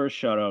first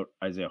shout out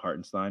Isaiah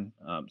Hartenstein.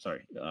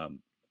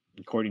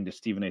 According to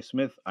Stephen A.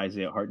 Smith,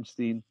 Isaiah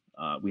Hartenstein.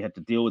 We had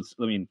to deal with.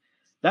 I mean,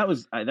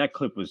 that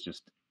clip was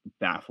just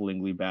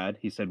bafflingly bad.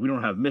 He said, "We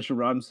don't have Mitchell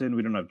Robinson.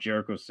 We don't have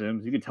Jericho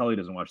Sims." You could tell he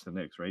doesn't watch the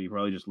Knicks, right? He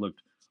probably just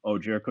looked. Oh,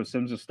 Jericho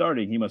Sims is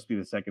starting. He must be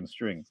the second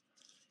string.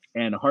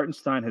 And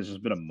Hartenstein has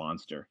just been a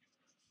monster.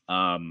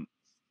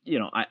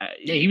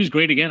 He was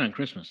great again on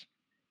Christmas.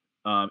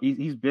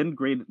 He's been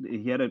great.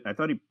 I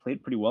thought he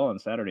played pretty well on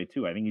Saturday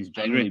too. I think he's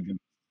generally been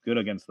good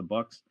against the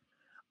Bucks.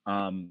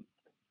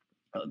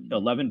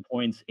 11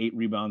 points, 8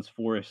 rebounds,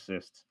 4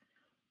 assists.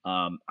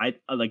 I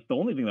like the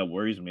only thing that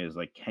worries me is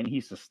like, can he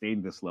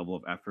sustain this level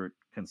of effort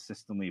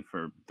consistently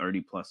for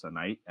 30 plus a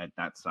night at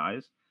that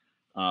size?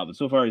 But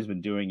so far he's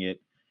been doing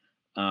it.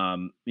 Tell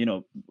me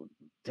a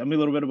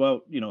little bit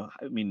about,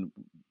 I mean,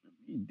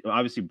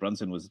 obviously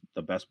Brunson was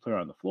the best player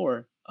on the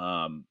floor.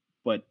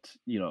 But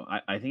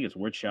I think it's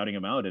worth shouting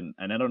him out, and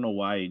I don't know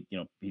why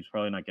he's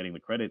probably not getting the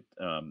credit.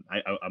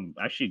 I'm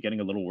actually getting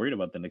a little worried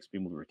about the Knicks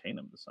being able to retain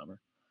him this summer.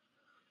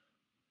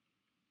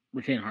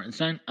 Retain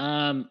Hartenstein?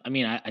 I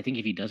mean, I think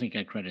if he doesn't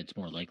get credit, it's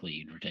more likely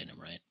you'd retain him,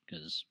 right?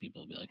 Because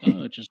people will be like,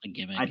 "Oh, it's just a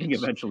gimmick." I think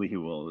eventually he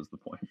will. Is the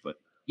point, but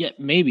yeah,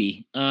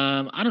 maybe.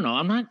 I don't know.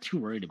 I'm not too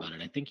worried about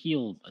it. I think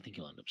he'll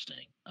end up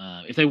staying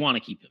if they want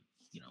to keep him.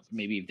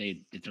 Maybe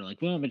if they're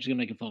like, well, I'm just gonna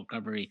make a full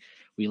recovery.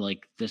 We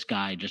like this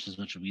guy just as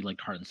much as we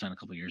liked Hartenstein a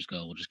couple years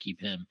ago. We'll just keep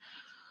him.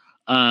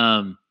 Yeah,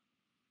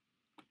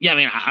 I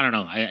mean, I don't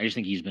know. I just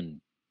think he's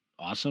been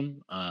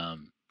awesome.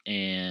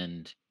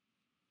 And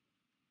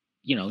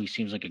he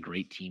seems like a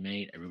great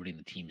teammate. Everybody in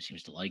the team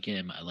seems to like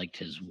him. I liked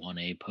his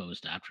 1A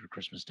post after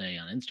Christmas Day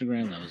on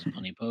Instagram. That was a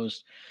funny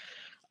post.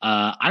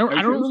 I don't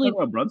really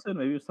talking about Brunson.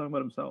 Maybe he was talking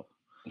about himself.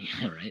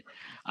 Yeah, right.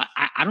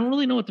 I don't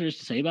really know what there is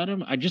to say about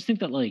him. I just think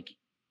that like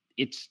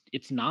it's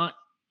not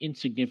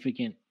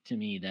insignificant to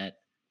me that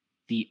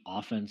the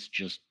offense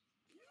just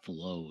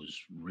flows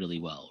really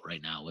well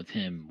right now with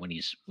him when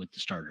he's with the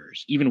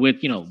starters. Even with,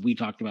 we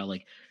talked about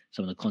like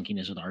some of the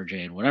clunkiness with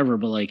RJ and whatever,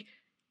 but like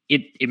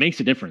it makes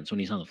a difference when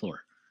he's on the floor,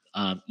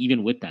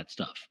 even with that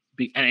stuff.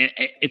 And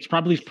it's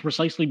probably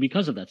precisely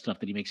because of that stuff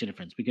that he makes a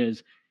difference,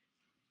 because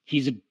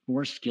he's a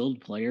more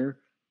skilled player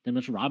than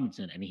Mitchell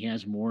Robinson, and he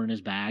has more in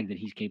his bag that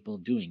he's capable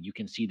of doing. You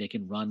can see they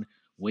can run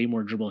way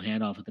more dribble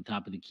handoff at the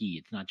top of the key.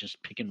 It's not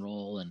just pick and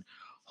roll and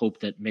hope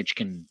that Mitch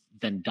can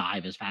then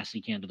dive as fast as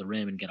he can to the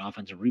rim and get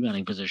offensive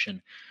rebounding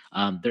position.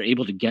 They're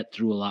able to get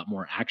through a lot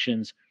more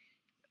actions.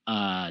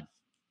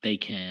 They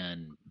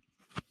can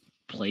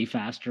play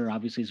faster,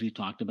 obviously, as we've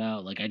talked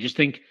about. Like, I just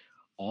think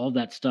all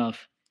that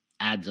stuff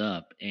adds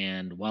up.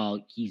 And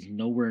while he's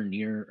nowhere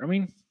near, I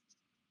mean,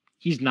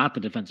 he's not the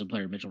defensive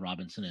player Mitchell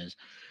Robinson is,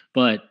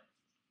 but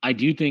I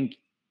do think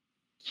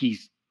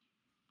he's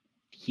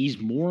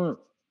more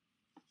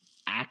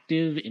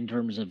active in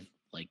terms of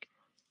like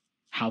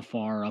how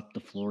far up the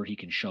floor he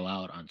can show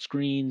out on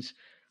screens.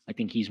 I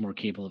think he's more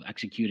capable of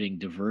executing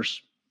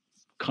diverse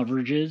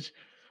coverages.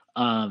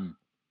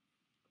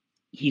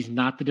 He's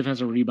not the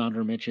defensive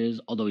rebounder Mitch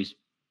is, although he's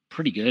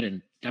pretty good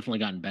and definitely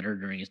gotten better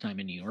during his time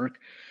in New York.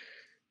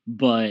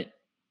 But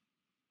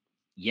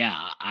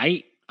yeah,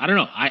 I don't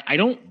know. I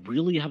don't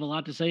really have a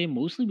lot to say,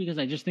 mostly because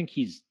I just think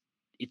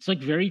it's like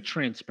very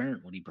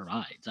transparent what he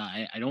provides.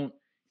 I don't,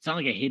 it's not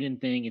like a hidden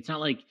thing. It's not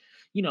like,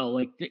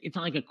 like it's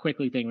not like a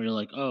Quickly thing where you're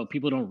like, oh,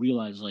 people don't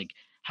realize like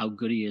how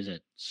good he is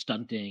at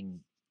stunting,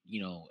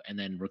 and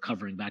then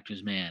recovering back to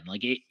his man.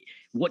 Like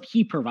what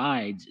he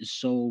provides is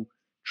so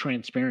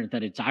transparent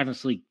that it's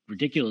honestly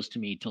ridiculous to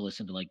me to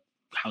listen to like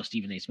how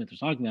Stephen A. Smith was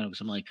talking about it,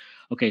 because I'm like,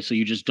 okay, so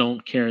you just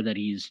don't care that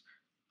he's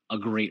a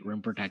great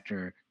rim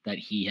protector, that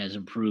he has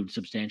improved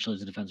substantially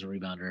as a defensive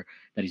rebounder,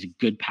 that he's a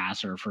good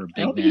passer for a big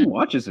I don't man. think he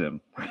watches him.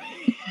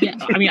 Yeah,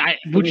 I mean,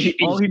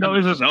 all he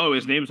knows is,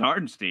 his name's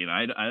Hartenstein.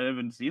 I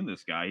haven't seen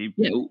this guy.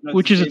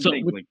 Which is its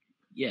own,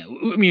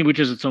 which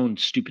is its own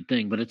stupid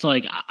thing. But it's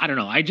like, I don't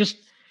know. I just,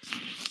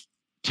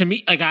 to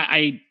me, like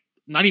I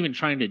not even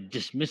trying to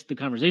dismiss the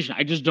conversation.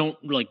 I just don't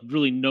like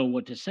really know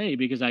what to say,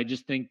 because I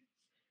just think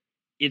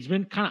it's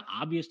been kind of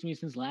obvious to me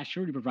since last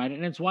year to provide it.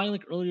 And it's why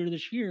like earlier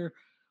this year,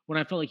 when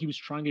I felt like he was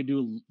trying to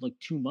do like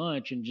too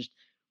much and just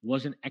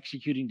wasn't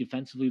executing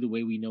defensively the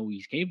way we know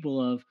he's capable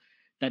of,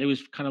 that it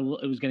was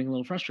getting a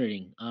little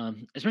frustrating.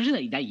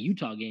 Especially that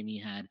Utah game he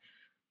had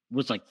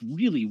was like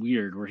really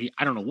weird, where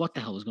I don't know what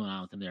the hell was going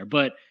on with him there.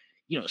 But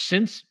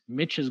since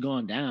Mitch has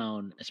gone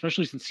down,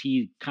 especially since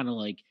he kind of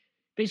like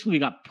basically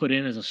got put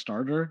in as a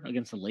starter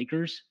against the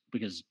Lakers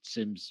because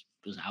Sims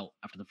was out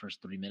after the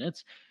first 3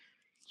 minutes.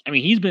 I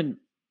mean,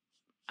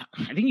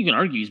 I think you can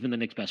argue he's been the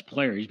Knicks' best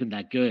player. He's been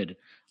that good.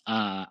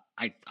 I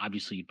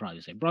obviously you'd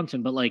probably say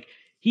Brunson, but like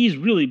he's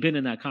really been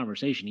in that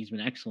conversation. He's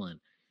been excellent,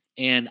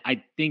 and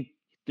I think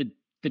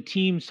the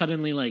team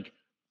suddenly like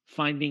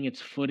finding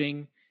its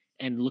footing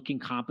and looking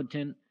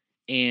competent,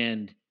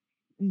 and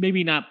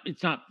maybe not.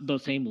 It's not the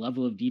same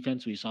level of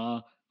defense we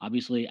saw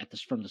obviously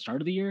from the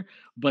start of the year,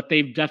 but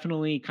they've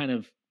definitely kind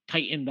of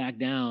tightened back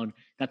down.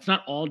 That's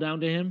not all down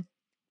to him,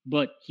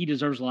 but he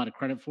deserves a lot of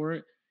credit for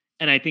it.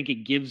 And I think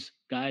it gives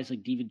guys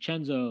like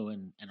DiVincenzo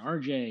and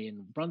RJ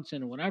and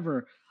Brunson and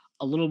whatever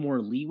a little more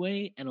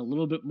leeway and a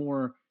little bit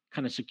more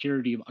kind of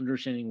security of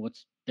understanding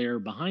what's there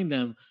behind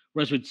them.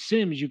 Whereas with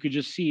Sims, you could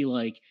just see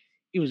like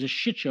it was a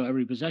shit show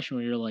every possession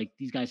where you're like,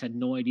 these guys had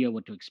no idea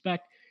what to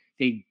expect.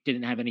 They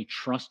didn't have any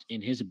trust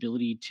in his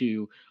ability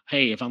to,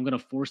 hey, if I'm going to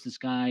force this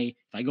guy,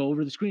 if I go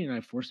over the screen and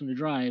I force him to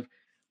drive,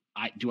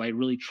 do I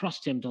really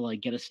trust him to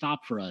like get a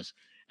stop for us?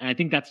 And I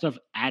think that stuff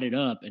added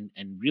up and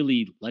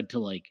really led to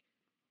like,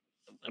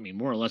 I mean,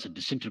 more or less a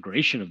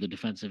disintegration of the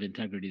defensive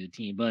integrity of the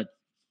team. But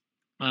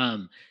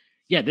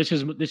yeah, this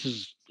is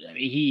I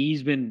mean,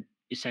 he's been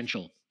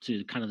essential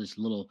to kind of this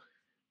little,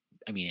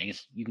 I mean, I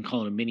guess you can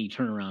call it a mini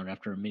turnaround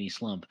after a mini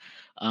slump.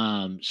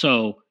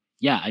 So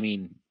yeah, I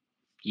mean,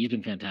 he's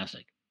been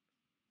fantastic.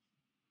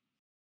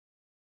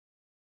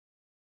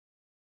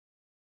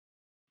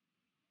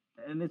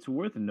 And it's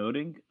worth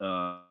noting,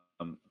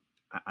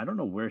 I don't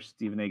know where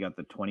Stephen A. got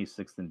the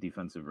 26th in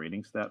defensive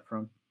rating stat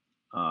from.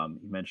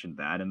 He mentioned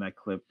that in that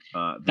clip.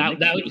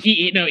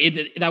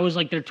 That was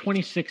like their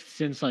 26th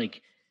since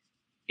like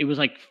it was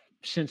like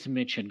since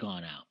Mitch had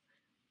gone out,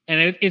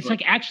 and it's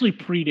like actually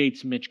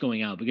predates Mitch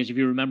going out, because if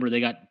you remember, they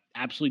got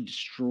absolutely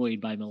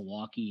destroyed by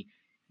Milwaukee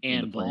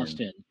and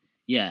Boston.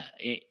 Yeah,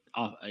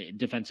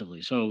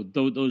 defensively. So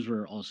those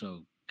were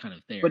also kind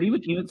of there. But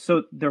even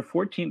so, they're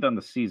 14th on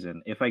the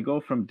season. If I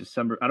go from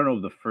December, I don't know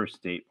the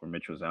first date where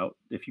Mitch was out.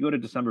 If you go to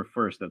December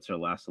 1st, that's their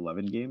last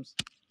 11 games.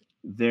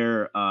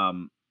 They're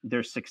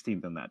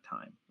 16th in that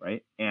time,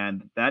 right?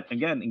 And that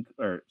again,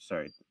 so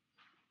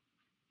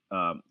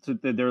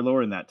they're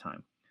lower in that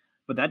time,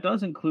 but that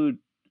does include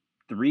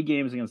 3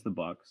 games against the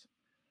Bucks.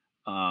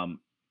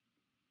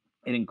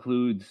 It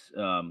includes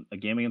a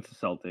game against the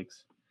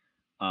Celtics.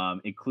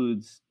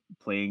 Includes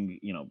playing,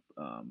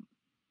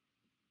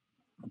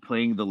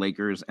 playing the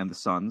Lakers and the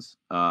Suns.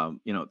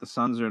 The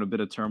Suns are in a bit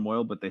of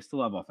turmoil, but they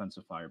still have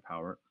offensive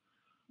firepower.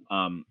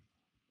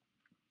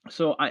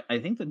 So I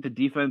think that the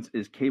defense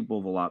is capable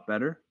of a lot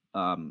better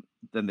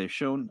than they've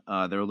shown.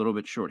 They're a little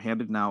bit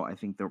shorthanded now. I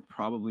think they'll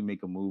probably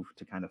make a move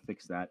to kind of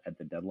fix that at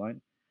the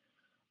deadline.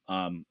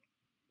 Um,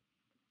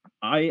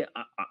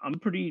 I'm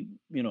pretty,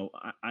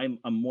 I'm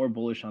more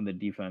bullish on the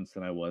defense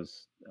than I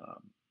was,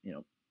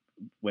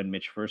 when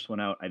Mitch first went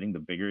out. I think the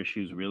bigger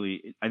issue is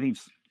really, I think,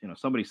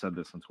 somebody said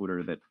this on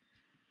Twitter that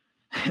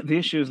the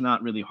issue is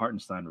not really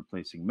Hartenstein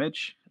replacing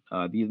Mitch.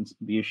 The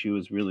issue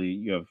is really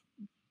you have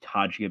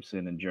Taj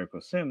Gibson and Jericho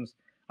Sims.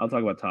 I'll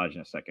talk about Taj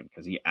in a second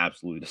because he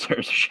absolutely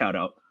deserves a shout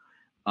out.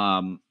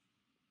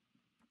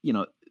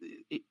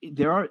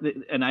 There are,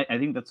 and I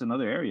think that's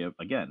another area.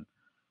 Again,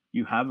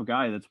 you have a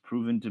guy that's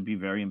proven to be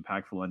very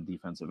impactful on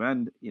defensive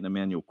end in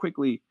Immanuel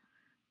Quickley.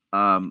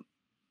 You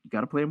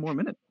got to play him more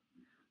minutes.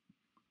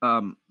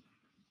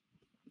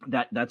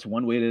 That's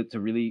one way to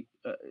really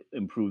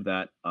improve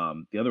that.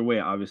 The other way,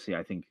 obviously,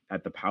 I think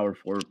at the power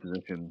forward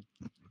position,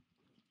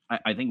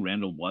 I think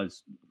Randall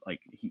was like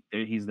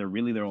he's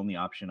really their only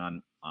option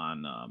on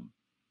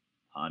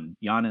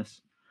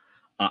Giannis.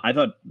 I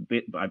thought,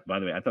 by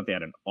the way, I thought they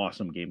had an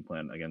awesome game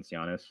plan against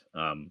Giannis.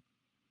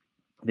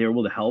 They were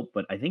able to help,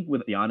 but I think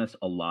with Giannis,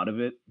 a lot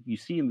of it you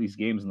see in these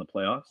games in the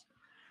playoffs.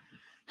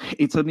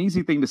 It's an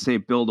easy thing to say,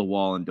 build a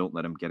wall and don't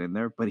let him get in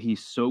there, but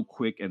he's so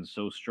quick and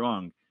so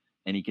strong,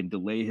 and he can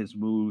delay his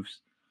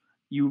moves.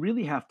 You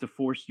really have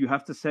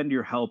to send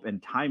your help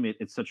and time it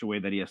in such a way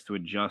that he has to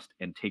adjust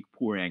and take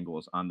poor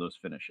angles on those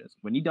finishes.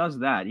 When he does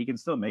that, he can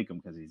still make them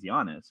because he's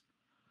Giannis,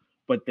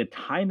 but the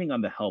timing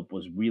on the help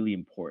was really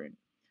important.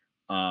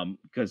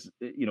 Because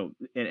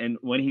and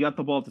when he got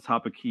the ball at the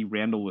top of key,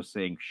 Randall was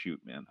saying,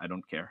 "Shoot, man, I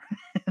don't care."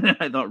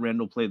 I thought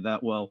Randall played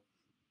that well.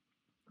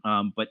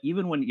 But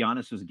even when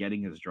Giannis was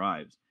getting his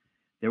drives,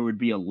 there would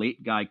be a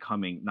late guy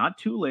coming, not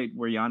too late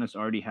where Giannis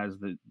already has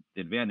the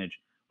advantage,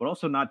 but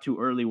also not too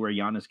early where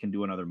Giannis can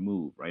do another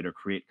move, right, or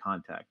create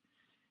contact.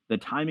 The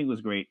timing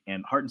was great,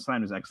 and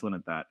Hartenstein was excellent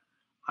at that.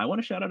 I want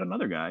to shout out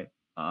another guy,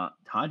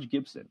 Taj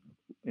Gibson.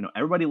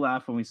 Everybody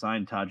laughed when we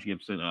signed Taj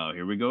Gibson. Oh,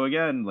 here we go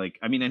again. The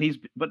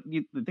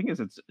thing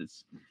is,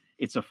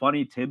 it's a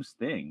funny Tibbs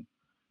thing.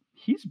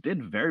 He's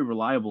been very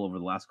reliable over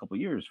the last couple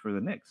of years for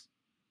the Knicks.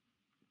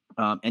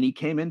 And he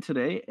came in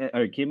today,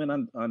 or came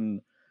in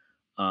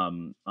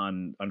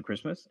on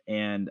Christmas,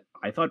 and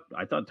I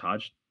thought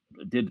Taj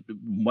did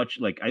much.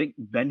 Like, I think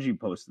Benji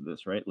posted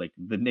this, right? Like,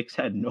 the Knicks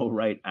had no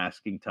right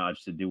asking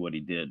Taj to do what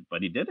he did,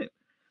 but he did it.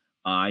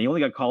 He only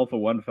got called for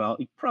one foul.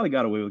 He probably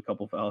got away with a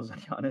couple fouls, to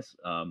be honest.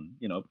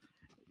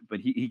 But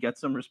he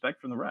gets some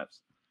respect from the refs,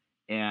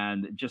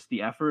 and just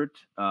the effort,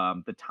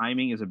 the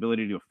timing, his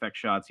ability to affect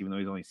shots, even though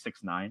he's only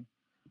 6'9".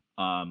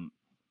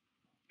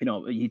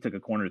 He took a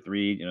corner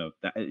three.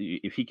 That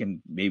if he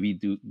can maybe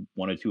do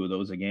one or two of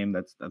those a game,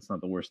 that's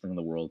not the worst thing in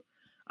the world.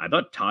 I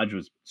thought Taj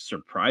was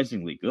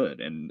surprisingly good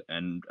and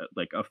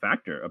like a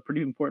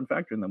pretty important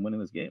factor in them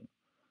winning this game.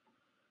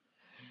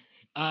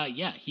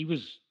 Yeah, he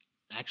was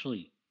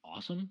actually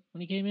awesome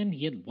when he came in.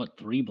 He had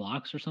 3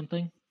 blocks or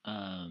something.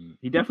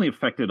 He definitely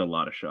affected a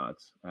lot of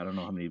shots. I don't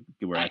know how many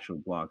were actual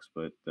blocks,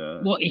 but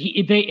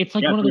it's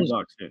like one of those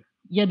blocks too.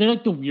 Yeah, they're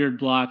like the weird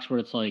blocks where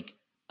it's like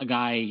a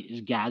guy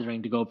is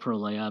gathering to go for a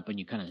layup and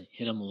you kind of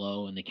hit him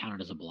low and they count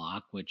it as a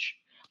block, which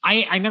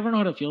I never know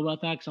how to feel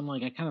about that because I'm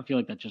like, I kind of feel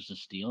like that's just a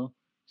steal.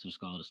 So just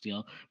call it a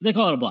steal. But they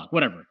call it a block,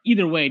 whatever.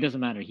 Either way, it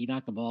doesn't matter. He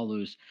knocked the ball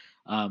loose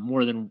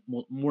more than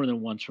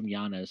once from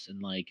Giannis,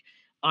 and like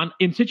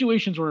in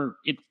situations where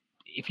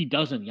if he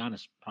doesn't,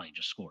 Giannis probably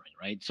just scoring,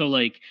 right? So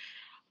like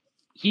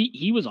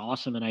he was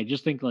awesome, and I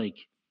just think like,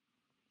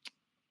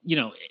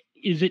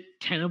 is it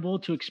tenable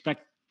to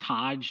expect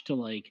Taj to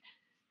like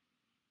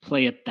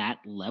play at that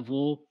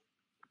level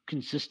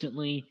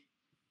consistently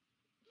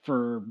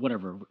for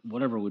whatever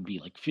would be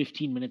like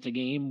 15 minutes a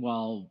game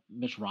while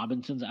Mitch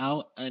Robinson's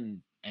out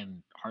and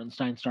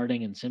Hartenstein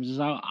starting and Sims is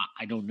out?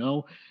 I don't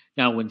know.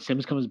 Now, when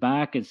Sims comes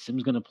back, is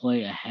Sims going to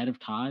play ahead of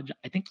Taj?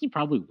 I think he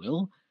probably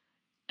will.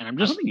 And I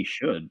don't think he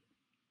should.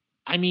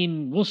 I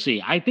mean, we'll see.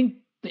 I think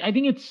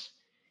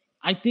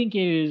it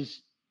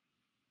is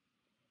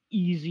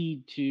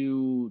easy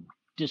to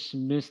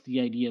dismiss the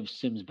idea of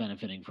Sims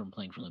benefiting from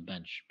playing from the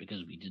bench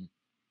because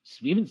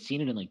we haven't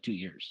seen it in like 2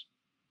 years.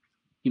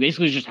 He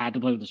basically just had to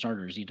play with the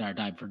starters the entire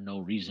time for no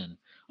reason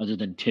other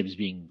than Tibbs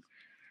being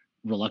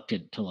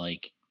reluctant to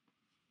like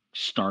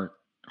start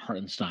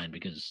Hartenstein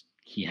because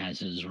he has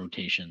his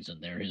rotations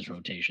and they're his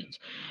rotations.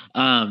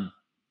 But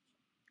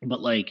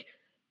like,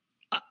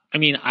 I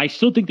mean, I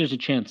still think there's a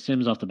chance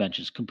Sims off the bench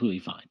is completely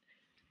fine.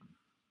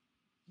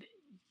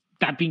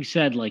 That being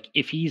said, like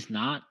if he's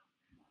not,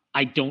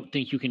 I don't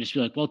think you can just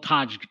be like, well,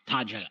 Taj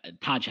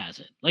has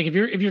it. Like if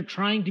you're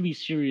trying to be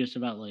serious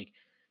about like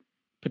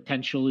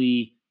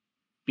potentially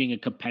being a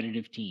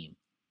competitive team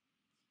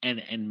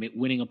and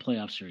winning a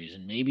playoff series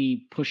and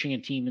maybe pushing a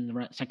team in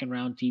the second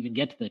round to even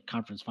get to the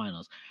conference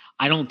finals,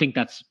 I don't think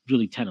that's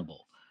really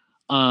tenable.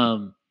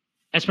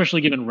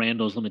 Especially given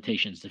Randall's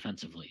limitations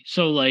defensively.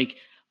 So like,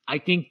 I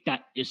think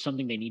that is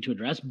something they need to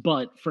address.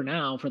 But for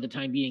now, for the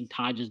time being,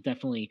 Taj has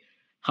definitely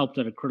helped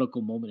at a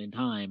critical moment in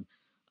time.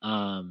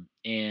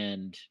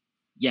 And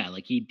yeah,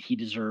 like he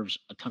deserves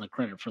a ton of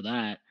credit for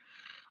that.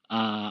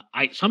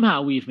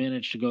 We've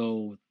managed to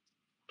go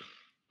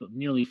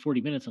nearly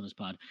 40 minutes on this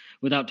pod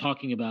without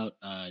talking about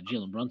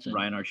Jalen Brunson.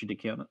 Ryan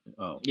Arcidiacono.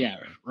 Oh, yeah,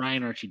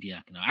 Ryan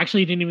Arcidiacono.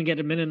 Actually, he didn't even get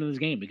a minute in this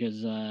game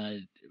because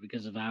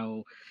of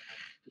how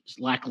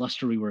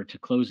lackluster we were to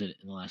close it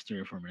in the last 3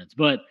 or 4 minutes.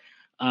 But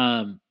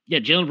yeah,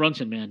 Jalen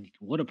Brunson, man,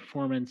 what a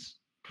performance!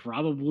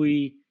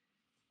 Probably,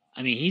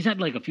 I mean, he's had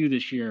like a few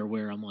this year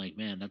where I'm like,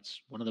 man,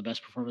 that's one of the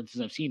best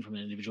performances I've seen from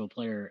an individual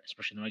player,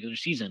 especially in the regular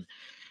season.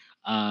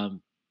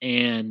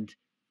 And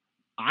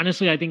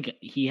honestly, I think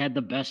he had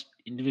the best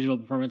individual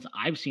performance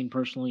I've seen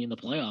personally in the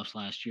playoffs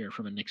last year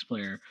from a Knicks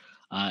player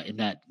in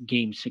that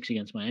Game 6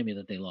 against Miami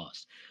that they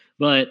lost.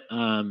 But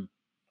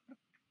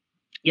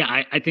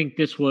yeah, I think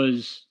this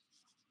was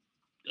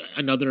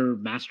another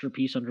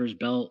masterpiece under his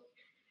belt.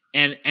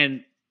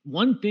 And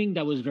one thing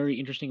that was very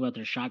interesting about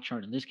their shot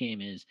chart in this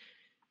game is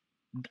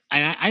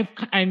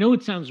I know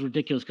it sounds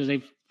ridiculous because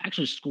they've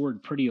actually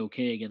scored pretty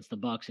okay against the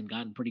Bucks and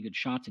gotten pretty good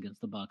shots against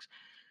the Bucks.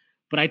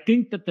 But I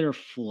think that their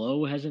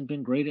flow hasn't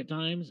been great at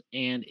times,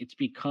 and it's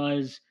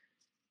because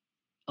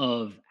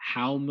of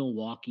how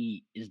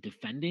Milwaukee is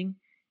defending.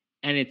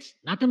 And it's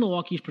not that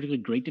Milwaukee is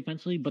particularly great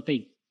defensively, but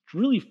they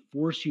really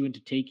force you into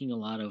taking a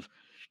lot of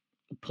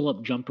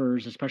pull-up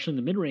jumpers, especially in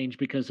the mid-range,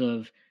 because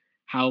of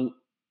how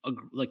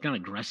not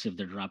aggressive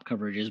their drop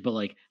coverage is, but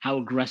like how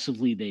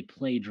aggressively they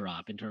play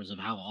drop in terms of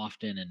how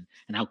often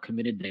and how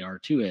committed they are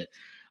to it.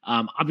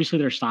 Obviously,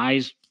 their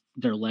size,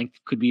 their length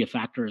could be a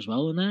factor as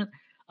well in that.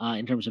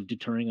 In terms of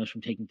deterring us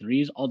from taking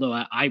threes, although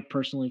I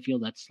personally feel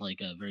that's like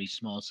a very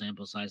small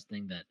sample size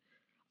thing that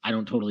I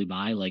don't totally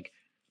buy. Like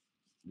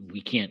we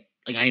can't,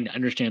 like I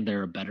understand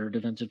they're a better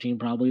defensive team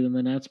probably than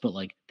the Nets, but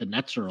like the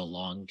Nets are a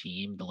long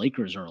team, the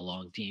Lakers are a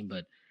long team,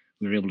 but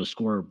we were able to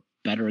score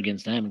better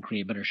against them and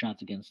create better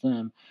shots against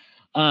them.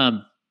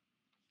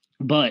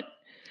 But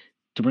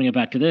to bring it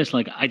back to this,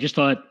 like I just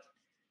thought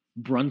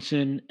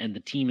Brunson and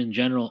the team in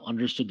general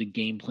understood the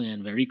game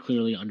plan very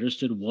clearly,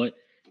 understood what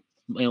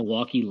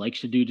Milwaukee likes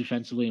to do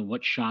defensively and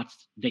what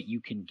shots that you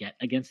can get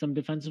against them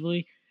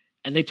defensively,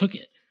 and they took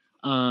it.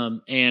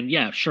 And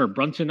yeah, sure,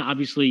 Brunson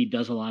obviously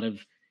does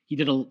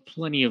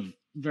plenty of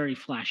very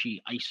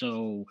flashy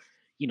ISO,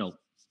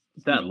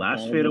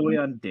 last fadeaway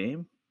on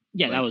Dame.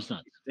 Yeah, that was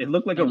nuts. It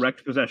looked like a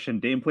wrecked possession.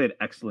 Dame played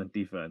excellent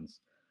defense,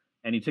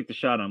 and he took the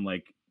shot. I'm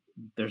like,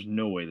 there's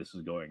no way this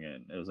is going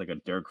in. It was like a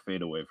Dirk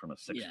fadeaway from a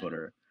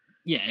 6-footer.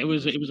 Yeah, it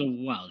was a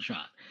wild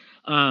shot.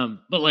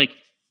 But like,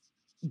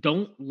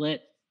 don't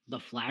let the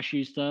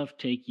flashy stuff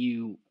take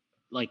you.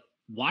 Like,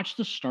 watch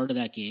the start of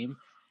that game,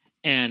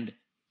 and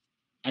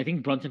I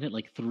think Brunson hit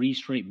like 3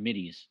 straight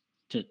middies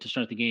to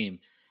start the game.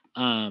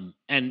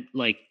 And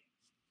like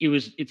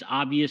it's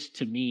obvious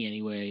to me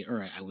anyway,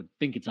 or I would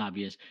think it's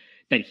obvious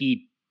that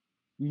he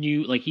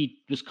knew, like he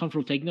was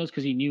comfortable taking those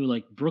because he knew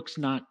like Brooks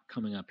not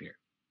coming up here.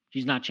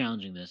 He's not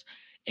challenging this.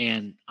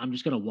 And I'm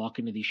just gonna walk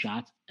into these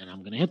shots and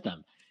I'm gonna hit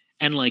them.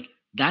 And like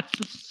that's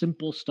the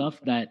simple stuff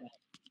that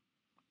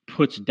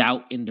puts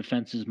doubt in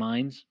defenses'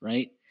 minds,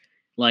 right?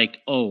 Like,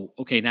 oh,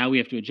 okay, now we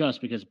have to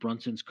adjust because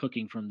Brunson's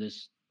cooking from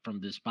this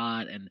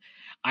spot. And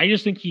I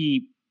just think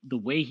the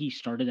way he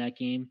started that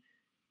game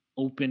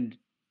opened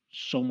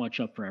so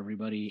much up for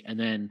everybody. And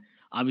then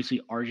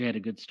obviously RJ had a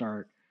good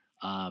start.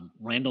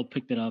 Randall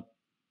picked it up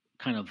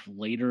kind of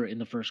later in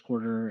the first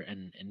quarter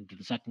and into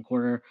the second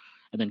quarter,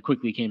 and then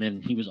Quickley came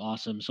in. He was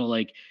awesome. So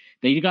like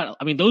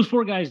those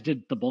 4 guys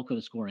did the bulk of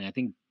the scoring. I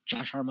think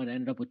Josh Hart might have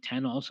ended up with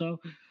 10 also,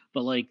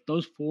 but like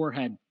those 4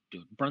 had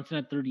Brunson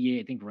had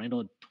 38. I think Randall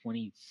had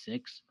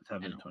 26.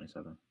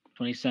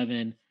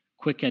 27.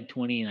 Quick had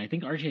 20, and I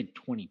think RJ had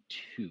 22.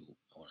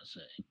 I want to say,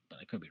 but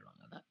I could be wrong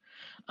on that.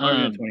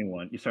 RJ had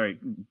 21. Sorry,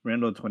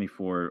 Randall had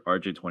 24.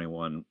 RJ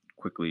 21.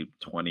 Quickly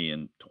 20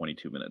 and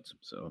 22 minutes.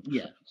 So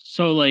yeah.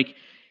 So like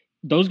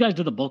those guys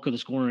did the bulk of the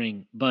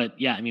scoring, but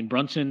yeah, I mean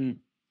Brunson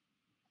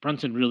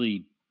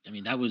really. I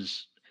mean that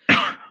was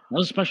a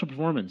special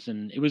performance,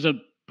 and it was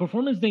a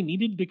performance they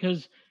needed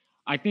because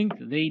I think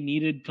they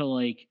needed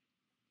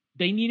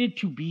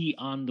to be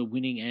on the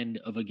winning end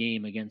of a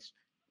game against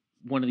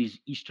one of these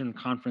Eastern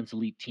Conference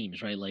elite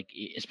teams, right? Like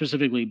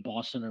specifically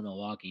Boston or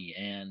Milwaukee.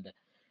 And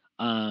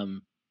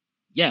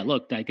yeah,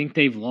 look, I think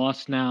they've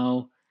lost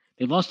now.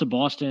 They've lost to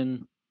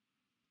Boston.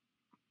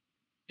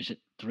 Is it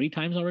 3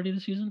 times already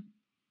this season?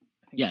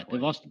 Yeah,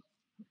 they've lost.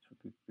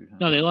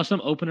 No, they lost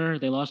them opener.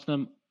 They lost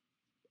them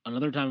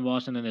another time in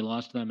Boston, and they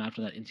lost them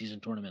after that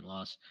in-season tournament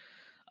loss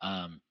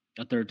a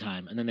 3rd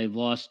time. And then they've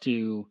lost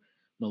to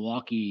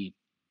Milwaukee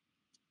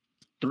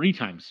 3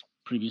 times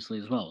previously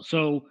as well.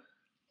 So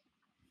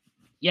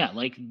yeah,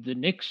 like the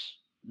Knicks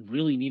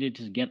really needed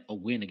to get a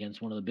win against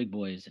one of the big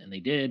boys, and they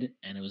did,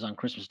 and it was on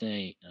Christmas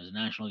Day. It was a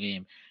national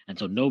game, and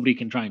so nobody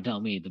can try and tell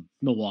me the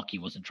Milwaukee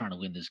wasn't trying to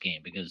win this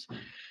game because,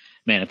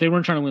 man, if they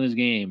weren't trying to win this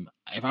game,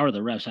 if I were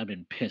the refs, I'd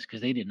been pissed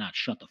because they did not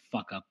shut the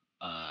fuck up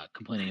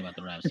complaining about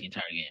the refs the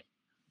entire game.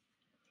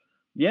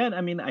 Yeah, and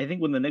I mean, I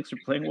think when the Knicks are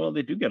playing well,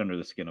 they do get under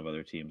the skin of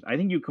other teams. I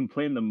think you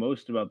complain the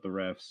most about the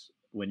refs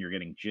when you're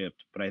getting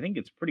gypped, but I think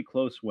it's pretty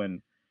close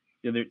when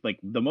they're like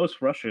the most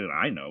frustrated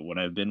I know when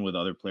I've been with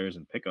other players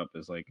in pickup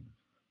is like,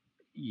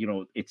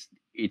 it's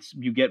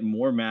you get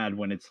more mad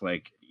when it's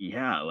like,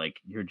 yeah, like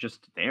you're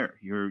just there,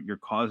 you're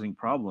causing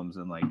problems,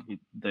 and like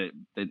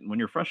when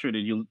you're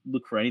frustrated, you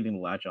look for anything to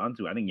latch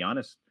onto. I think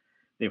Giannis,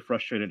 they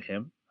frustrated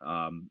him.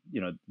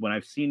 When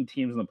I've seen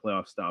teams in the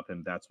playoffs stop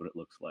him, that's what it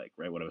looks like,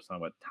 right? What I was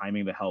talking about,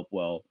 timing the help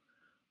well,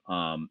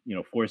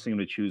 forcing him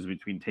to choose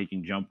between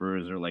taking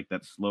jumpers or like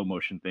that slow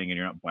motion thing, and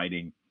you're not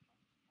biting,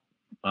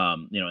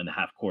 in the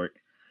half court.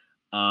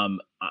 So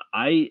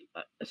I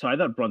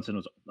thought Brunson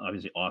was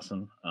obviously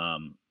awesome.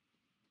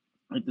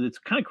 It's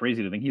kind of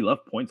crazy to think he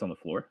left points on the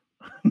floor.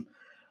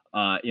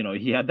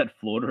 He had that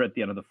floater at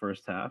the end of the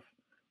first half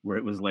where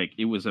it was like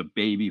it was a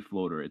baby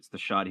floater. It's the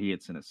shot he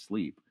hits in his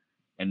sleep,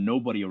 and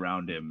nobody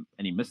around him,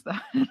 and he missed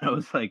that. And I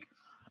was like,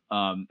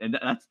 and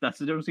that's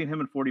the difference between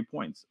him and 40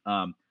 points.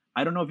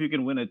 I don't know if you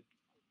can win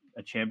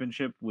a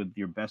championship with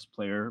your best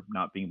player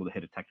not being able to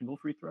hit a technical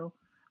free throw.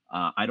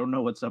 I don't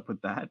know what's up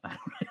with that.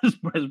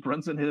 Has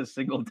Brunson hit a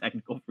single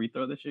technical free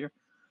throw this year?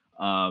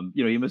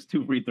 He missed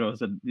 2 free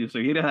throws, and so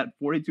he'd have had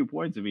 42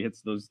 points if he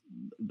hits those.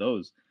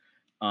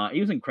 He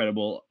was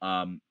incredible.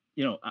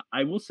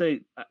 I will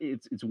say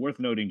it's worth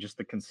noting just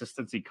the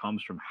consistency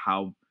comes from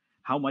how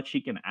much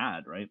he can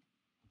add. Right.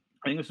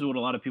 I think this is what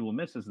a lot of people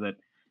miss is that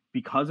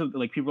because of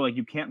like people are like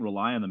you can't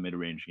rely on the mid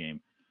range game,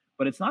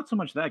 but it's not so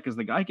much that because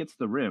the guy gets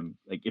the rim.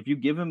 Like if you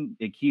give him,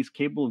 like he's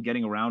capable of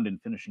getting around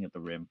and finishing at the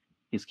rim.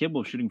 He's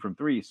capable of shooting from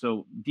 3.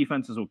 So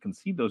defenses will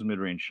concede those mid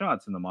range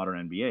shots in the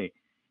modern NBA,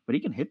 but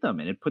he can hit them,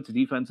 and it puts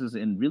defenses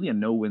in really a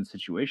no-win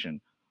situation.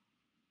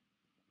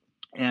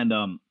 And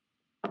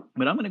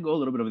but I'm going to go a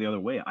little bit of the other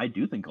way. I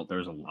do think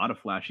there's a lot of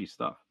flashy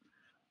stuff.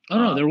 Oh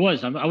no, there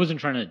was. I wasn't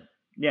trying to.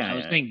 Yeah, I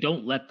was saying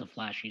don't let the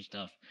flashy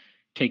stuff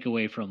take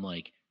away from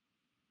like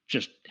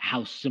just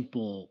how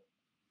simple,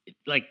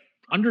 like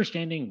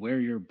understanding where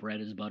your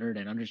bread is buttered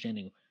and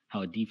understanding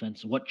how a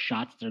defense, what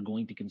shots they're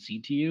going to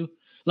concede to you.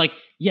 Like,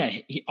 yeah,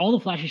 all the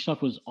flashy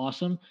stuff was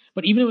awesome,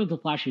 but even with the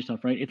flashy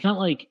stuff, right? It's not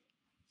like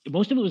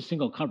most of it was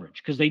single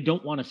coverage because they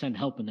don't want to send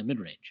help in the mid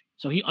range.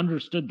 So he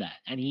understood that,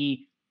 and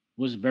he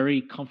was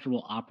very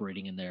comfortable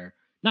operating in there.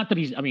 Not that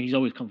he's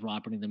always comfortable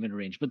operating in the mid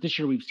range, but this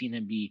year we've seen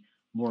him be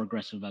more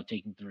aggressive about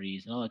taking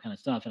threes and all that kind of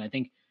stuff. And I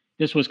think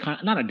this was kind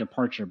of not a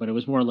departure, but it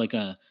was more like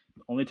a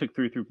only took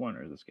 3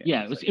 3-pointers this game.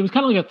 Yeah, it was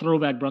kind of like a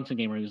throwback Brunson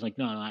game where he was like,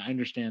 no, I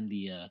understand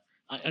the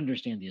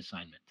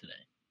assignment today.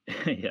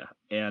 Yeah,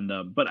 and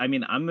but I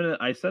mean, I'm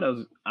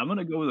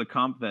gonna go with a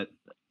comp that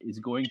is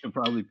going to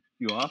probably piss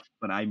you off,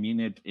 but I mean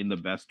it in the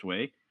best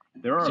way.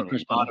 There are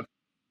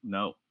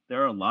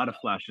a lot of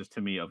flashes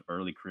to me of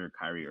early career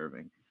Kyrie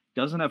Irving.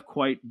 Doesn't have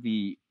quite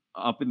the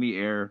up in the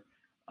air,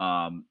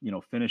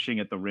 finishing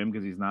at the rim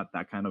because he's not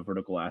that kind of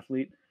vertical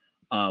athlete.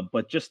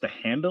 But just the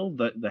handle,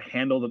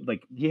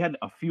 like he had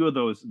a few of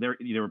those.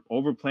 They were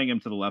overplaying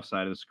him to the left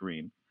side of the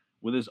screen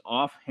with his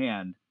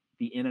offhand.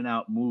 The in and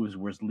out moves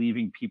was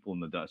leaving people in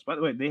the dust. By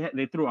the way,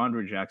 they threw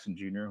Andre Jackson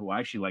Jr., who I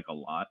actually like a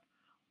lot,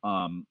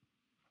 on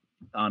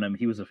him.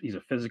 He's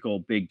a physical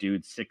big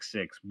dude,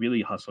 6'6",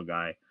 really hustle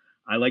guy.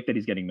 I like that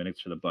he's getting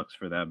minutes for the Bucks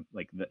for them.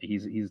 Like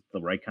he's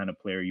the right kind of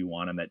player you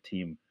want on that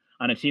team,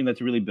 on a team that's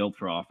really built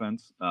for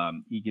offense.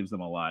 He gives them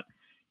a lot.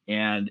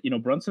 And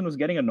Brunson was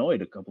getting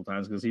annoyed a couple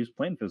times because he was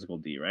playing physical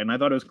D, right? And I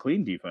thought it was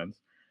clean defense.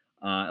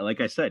 Like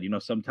I said,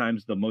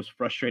 sometimes the most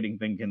frustrating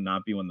thing can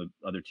not be when the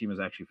other team is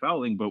actually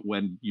fouling, but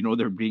when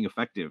they're being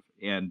effective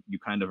and you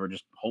kind of are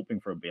just hoping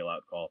for a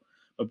bailout call.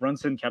 But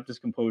Brunson kept his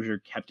composure,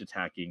 kept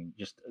attacking.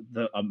 Just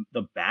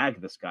the bag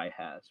this guy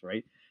has,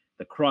 right?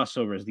 The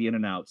crossovers, the in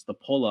and outs, the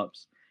pull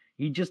ups.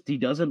 He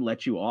doesn't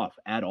let you off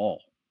at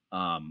all.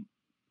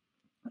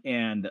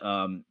 And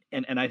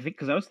I think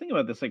because I was thinking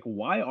about this, like,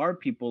 why are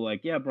people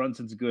like, yeah,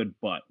 Brunson's good,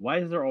 but why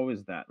is there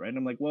always that, right? And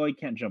I'm like, well, he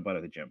can't jump out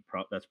of the gym.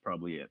 That's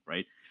probably it,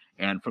 right?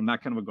 And from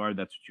that kind of a guard,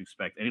 that's what you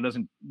expect. And he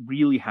doesn't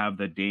really have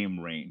the Dame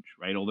range,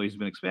 right? Although he's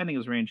been expanding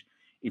his range,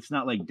 it's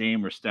not like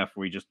Dame or Steph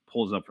where he just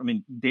pulls up. I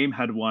mean, Dame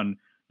had one.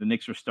 The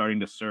Knicks were starting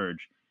to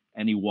surge,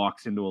 and he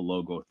walks into a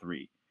logo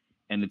 3,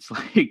 and it's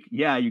like,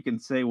 yeah, you can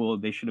say, well,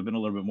 they should have been a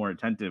little bit more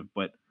attentive,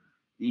 but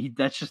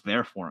that's just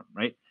there for him,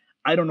 right?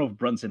 I don't know if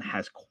Brunson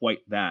has quite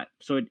that.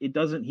 So it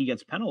doesn't, he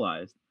gets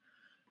penalized,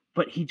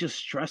 but he just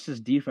stresses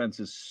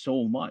defenses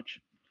so much.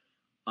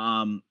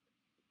 And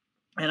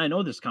I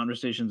know this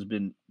conversation's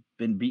been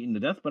beaten to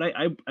death, but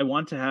I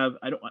want to have,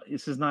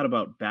 this is not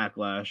about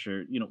backlash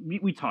or,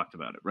 we talked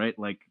about it, right?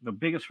 Like the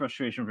biggest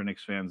frustration for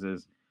Knicks fans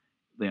is,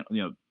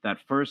 that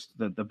first,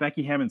 the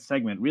Becky Hammond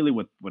segment, really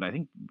what I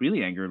think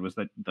really angered was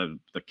that the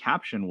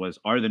caption was,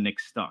 are the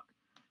Knicks stuck?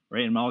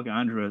 Right. And Malik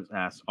Andrews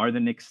asked, are the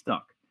Knicks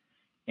stuck?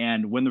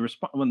 And when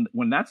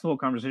when that's the whole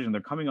conversation,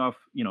 they're coming off,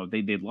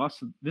 they'd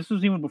lost. This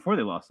was even before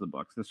they lost to the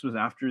Bucks. This was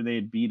after they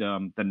had beat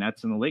the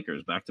Nets and the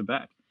Lakers back to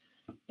back,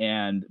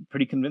 and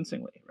pretty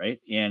convincingly, right?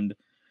 And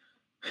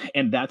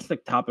that's the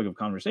topic of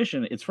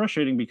conversation. It's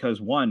frustrating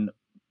because one,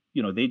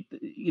 they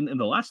in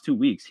the last 2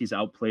 weeks he's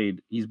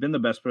outplayed. He's been the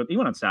best player.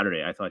 Even on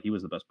Saturday, I thought he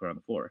was the best player on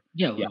the floor.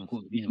 Yeah, well,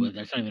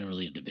 that's not even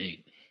really a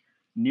debate.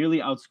 Nearly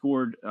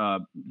outscored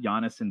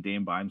Giannis and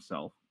Dame by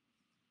himself.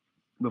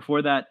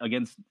 Before that,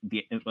 against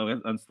the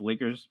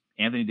Lakers,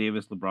 Anthony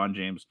Davis, LeBron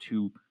James,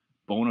 two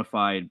bona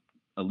fide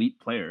elite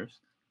players,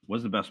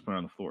 was the best player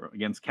on the floor.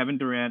 Against Kevin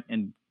Durant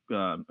and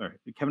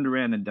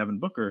Devin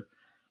Booker,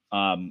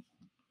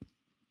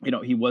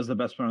 he was the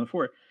best player on the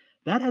floor.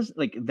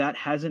 That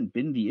hasn't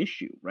been the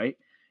issue, right?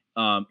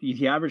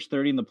 He averaged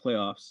 30 in the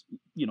playoffs.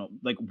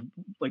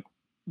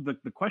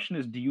 The question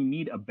is, do you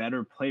need a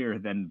better player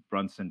than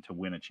Brunson to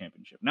win a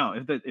championship? Now,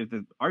 if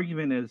the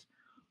argument is,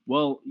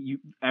 well,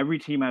 every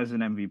team has an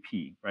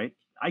MVP, right?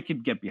 I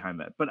could get behind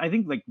that, but I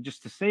think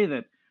just to say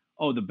that,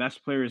 oh, the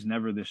best player is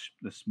never the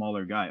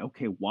smaller guy.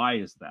 Okay, why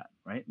is that,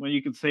 right? Well,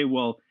 you could say,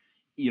 well,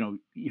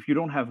 if you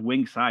don't have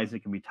wing size, it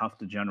can be tough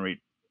to generate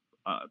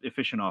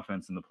efficient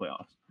offense in the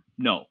playoffs.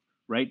 No,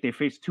 right? They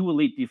faced two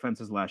elite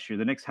defenses last year.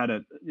 The Knicks had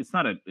it's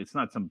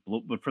not some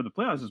blow, but for the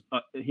playoffs,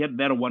 they had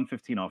a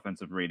 115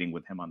 offensive rating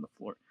with him on the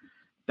floor.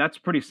 That's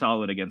pretty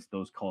solid against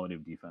those quality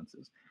of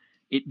defenses.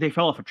 They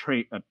fell off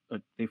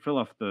they fell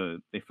off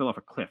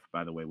a cliff,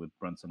 by the way, with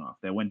Brunson off.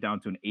 They went down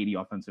to an 80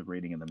 offensive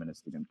rating in the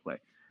minutes they didn't play.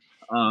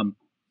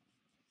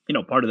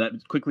 Part of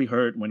that Quickley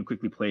hurt. When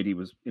Quickley played, he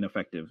was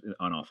ineffective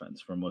on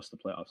offense for most of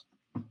the playoffs.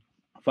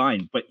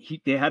 Fine, but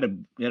they had a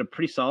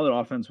pretty solid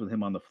offense with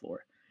him on the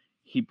floor.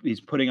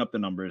 He's putting up the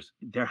numbers.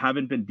 There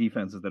haven't been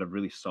defenses that have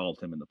really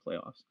solved him in the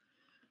playoffs.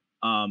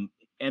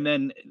 And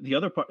then the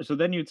other part, so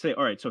then you'd say,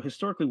 all right, so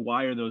historically,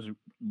 why are those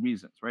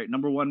reasons, right?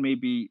 Number one, I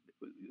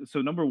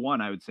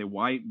would say,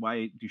 why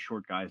do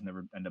short guys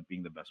never end up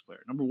being the best player?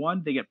 Number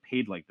one, they get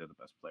paid like they're the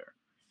best player.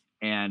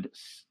 And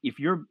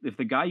if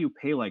the guy you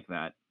pay like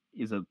that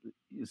is a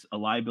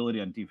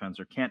liability on defense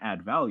or can't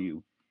add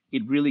value,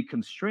 it really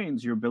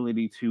constrains your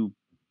ability to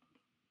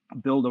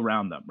build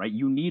around them, right?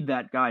 You need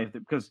that guy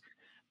because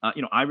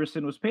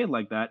Iverson was paid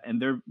like that,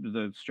 and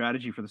the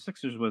strategy for the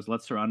Sixers was,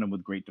 let's surround them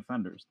with great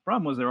defenders. The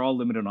problem was they're all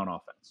limited on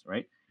offense,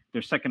 right?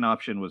 Their second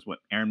option was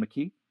Aaron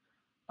McKee.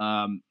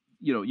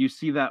 You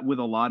see that with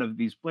a lot of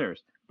these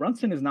players.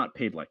 Brunson is not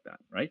paid like that,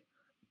 right?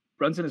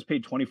 Brunson is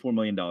paid $24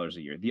 million a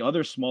year. The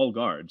other small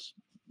guards,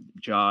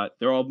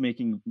 they're all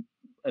making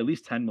at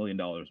least $10 million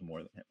more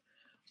than him.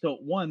 So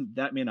one,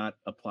 that may not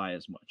apply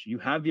as much. You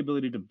have the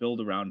ability to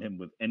build around him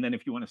and then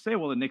if you want to say,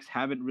 well, the Knicks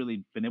haven't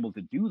really been able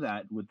to do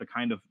that with the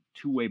kind of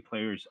two-way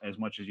players as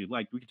much as you'd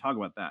like, we could talk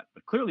about that.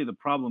 But clearly the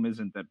problem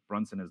isn't that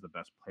Brunson is the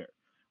best player,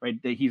 right?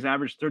 He's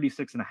averaged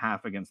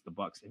 36.5 against the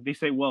Bucks. If they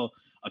say, well,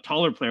 a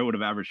taller player would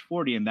have averaged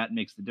 40 and that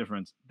makes the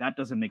difference, that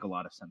doesn't make a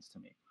lot of sense to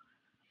me.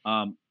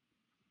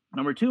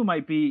 Number two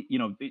might be,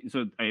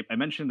 so I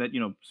mentioned that,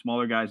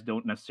 smaller guys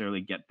don't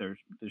necessarily get their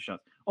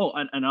shots. Oh,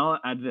 and I'll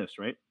add this,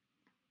 right?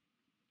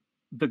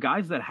 The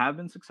guys that have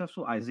been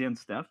successful, Isaiah and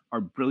Steph,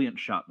 are brilliant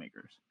shot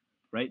makers,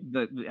 right?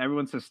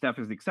 Everyone says Steph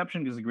is the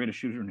exception because he's the greatest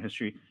shooter in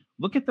history.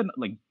 Look at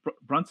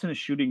Brunson is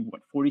shooting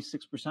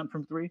 46%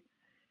 from three.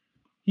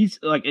 He's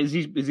is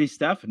he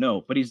Steph?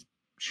 No, but he's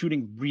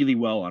shooting really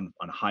well on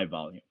high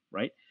volume,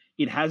 right?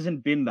 It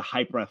hasn't been the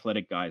hyper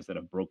athletic guys that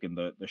have broken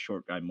the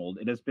short guy mold.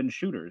 It has been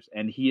shooters,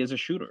 and he is a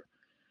shooter.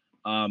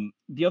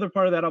 The other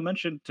part of that I'll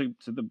mention to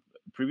the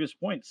previous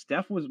point,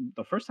 Steph was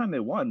the first time they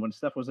won when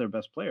Steph was their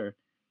best player.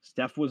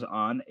 Steph was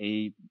on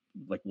a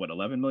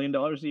 $11 million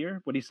a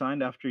year when he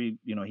signed after he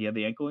had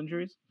the ankle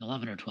injuries.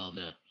 11 or 12,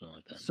 yeah, something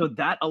like that. So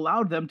that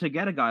allowed them to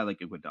get a guy like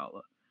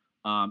Iguodala.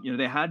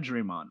 They had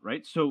Draymond,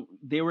 right? So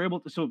they were able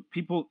to. So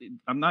people,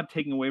 I'm not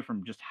taking away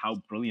from just how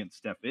brilliant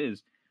Steph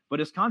is, but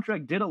his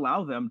contract did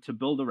allow them to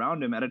build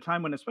around him at a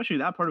time when, especially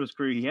that part of his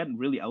career, he hadn't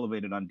really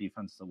elevated on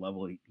defense to the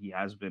level he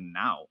has been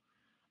now.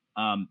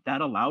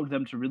 That allowed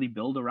them to really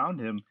build around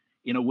him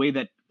in a way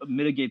that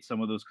mitigates some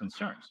of those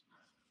concerns.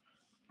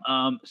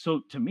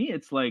 So to me,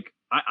 it's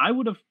I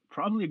would have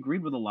probably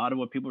agreed with a lot of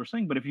what people are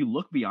saying, but if you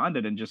look beyond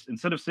it and just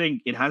instead of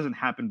saying it hasn't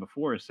happened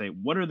before, say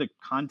what are the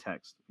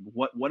context?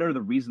 What are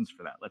the reasons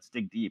for that? Let's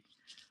dig deep.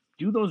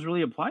 Do those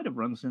really apply to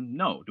Brunson?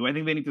 No. Do I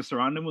think they need to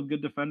surround him with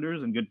good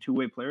defenders and good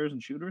two-way players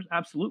and shooters?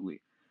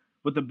 Absolutely.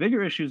 But the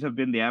bigger issues have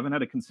been they haven't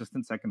had a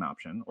consistent second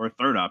option or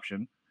third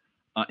option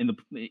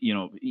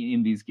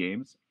in these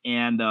games,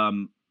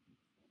 and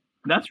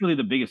that's really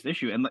the biggest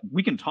issue. And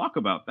we can talk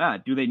about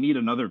that. Do they need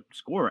another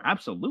scorer?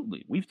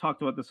 Absolutely. We've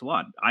talked about this a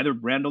lot. Either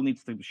Randall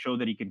needs to show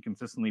that he can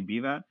consistently be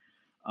that,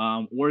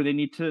 or they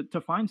need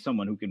to find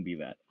someone who can be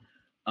that.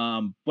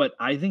 But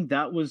I think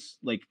that was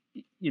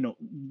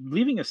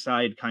leaving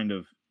aside kind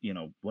of,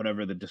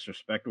 whatever the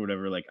disrespect or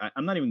whatever,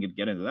 I'm not even going to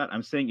get into that.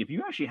 I'm saying if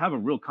you actually have a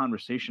real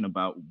conversation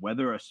about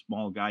whether a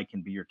small guy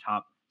can be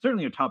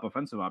certainly your top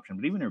offensive option,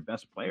 but even your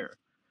best player,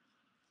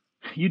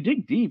 you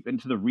dig deep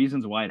into the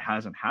reasons why it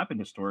hasn't happened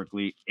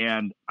historically.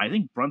 And I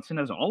think Brunson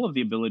has all of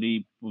the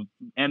ability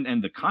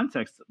and the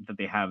context that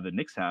the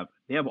Knicks have,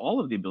 they have all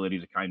of the ability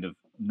to kind of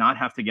not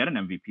have to get an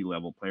MVP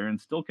level player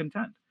and still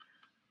contend.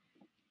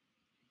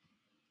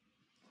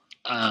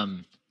 Was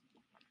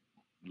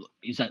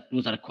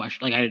that a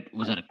question?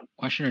 Was that a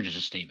Question or just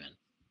a statement?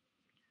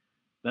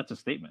 That's a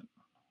statement.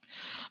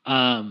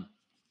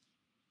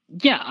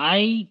 Yeah,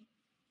 I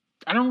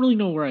don't really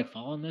know where I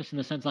fall on this in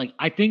the sense like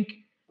I think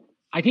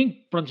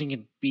Brunson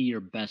can be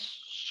your best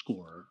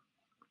scorer.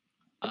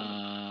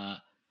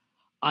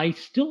 I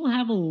still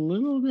have a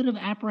little bit of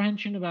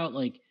apprehension about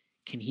like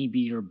can he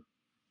be your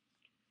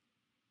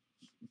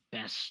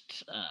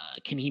best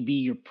can he be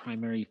your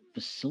primary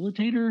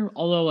facilitator?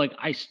 Although like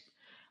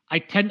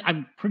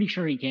I'm pretty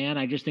sure he can.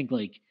 I just think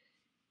like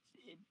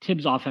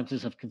Tibbs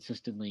offenses have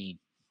consistently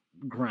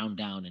ground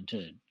down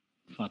into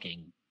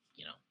fucking,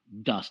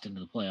 dust into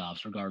the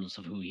playoffs, regardless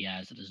of who he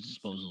has at his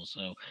disposal.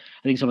 So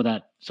I think some of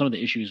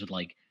the issues with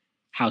like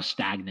how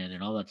stagnant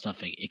and all that stuff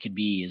it could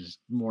be is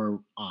more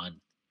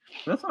on.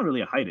 That's not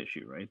really a height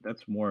issue, right?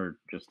 That's more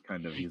just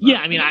kind of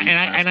Yeah, I mean,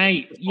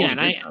 I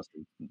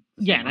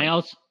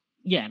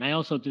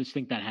also just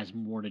think that has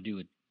more to do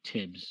with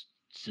Tibbs'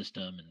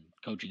 system and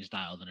coaching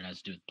style than it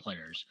has to do with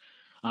players,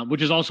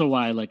 which is also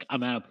why like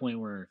I'm at a point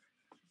where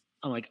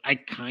I'm like I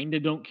kind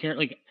of don't care.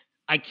 Like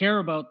I care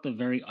about the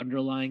very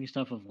underlying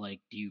stuff of like,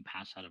 do you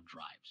pass out of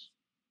drives?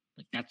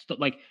 Like that's but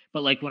like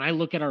when I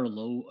look at our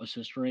low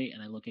assist rate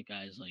and I look at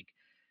guys like,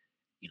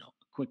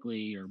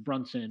 Quickley or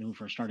Brunson, who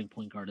for a starting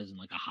point guard isn't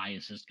like a high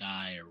assist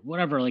guy or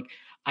whatever, like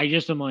I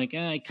just am like,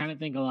 I kind of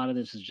think a lot of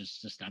this is just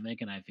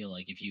systemic. And I feel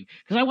like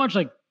because I watch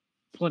like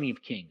plenty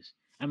of Kings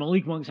and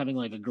Malik Monk's having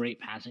like a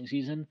great passing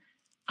season.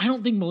 I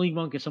don't think Malik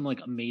Monk is some like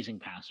amazing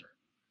passer,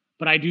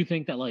 but I do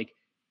think that like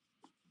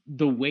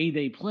the way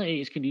they play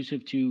is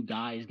conducive to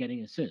guys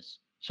getting assists.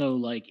 So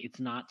like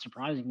it's not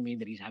surprising to me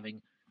that he's having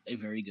a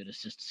very good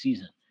assist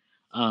season.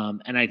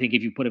 And I think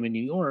if you put him in New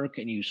York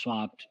and you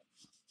swapped,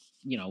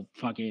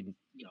 fucking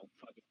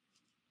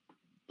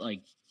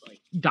like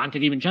Dante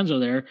DiVincenzo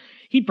there,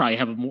 he'd probably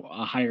have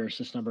a higher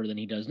assist number than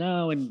he does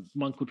now, and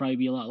Monk would probably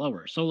be a lot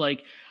lower. So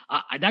like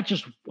that's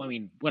just, I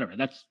mean, whatever.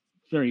 That's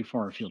very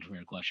far afield from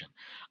your question.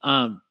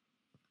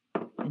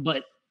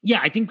 But yeah,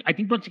 I think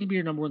Brunson can be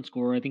your number one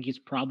scorer. I think it's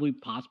probably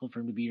possible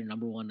for him to be your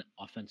number one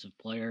offensive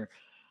player.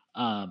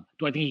 Do I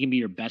think he can be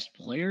your best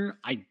player?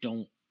 I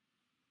don't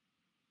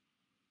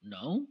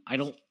know. I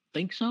don't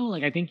think so.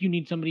 Like, I think you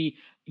need somebody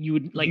you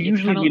would like. You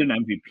usually need an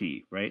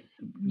MVP, right?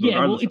 Yeah,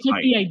 well, it's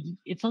like the idea.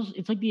 It's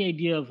like the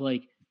idea of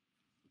like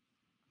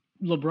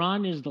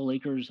LeBron is the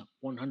Lakers'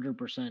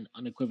 100%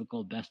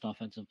 unequivocal best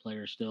offensive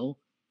player still.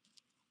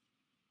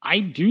 I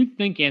do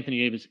think Anthony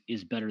Davis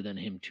is better than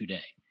him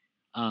today,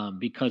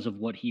 because of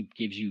what he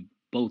gives you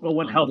both. Well,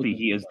 when healthy,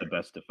 he is the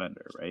best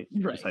defender, right?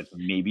 Besides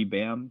maybe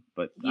Bam,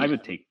 but I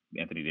would take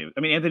Anthony Davis.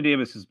 I mean, Anthony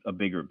Davis is a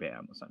bigger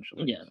Bam,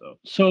 essentially. Yeah.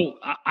 So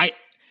I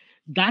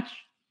that's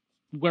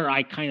where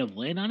I kind of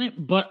land on it.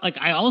 But like,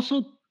 I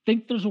also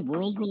think there's a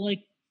world where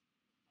like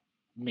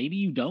maybe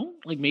you don't,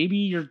 like maybe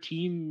your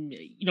team.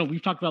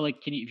 We've talked about like,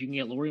 if you can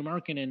get Lauri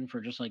Markkanen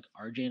for just like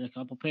RJ and a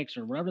couple picks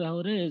or whatever the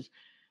hell it is,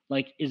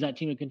 like, is that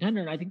team a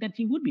contender? And I think that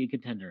team would be a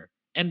contender.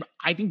 And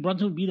I think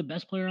Brunson would be the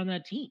best player on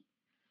that team.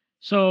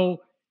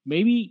 So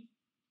maybe,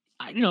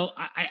 I don't know,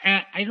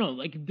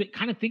 like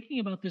kind of thinking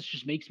about this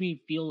just makes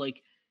me feel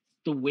like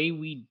the way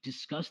we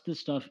discuss this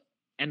stuff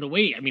and the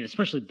way, I mean,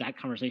 especially that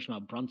conversation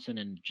about Brunson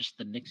and just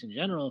the Knicks in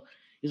general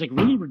is like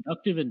really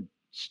reductive and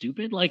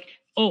stupid. Like,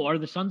 oh, are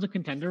the Suns a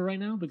contender right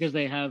now because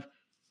they have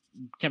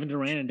Kevin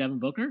Durant and Devin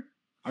Booker?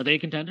 Are they a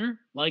contender?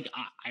 Like,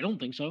 I don't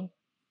think so.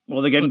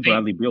 Well, they're getting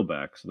Bradley Beal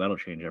back, so that'll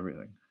change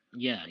everything.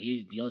 Yeah,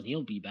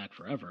 he'll be back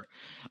forever.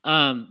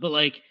 But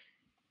like,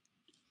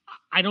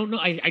 I don't know.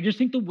 I just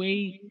think the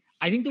way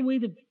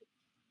that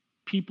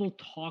people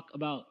talk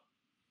about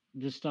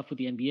this stuff with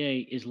the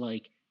NBA is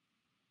like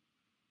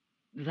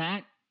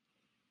that.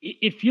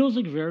 It feels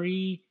like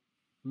very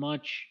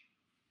much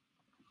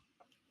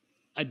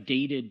a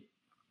dated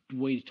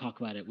way to talk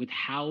about it with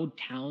how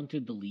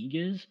talented the league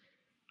is.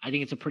 I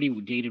think it's a pretty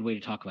dated way to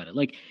talk about it.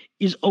 Like,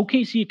 is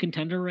OKC a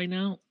contender right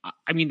now?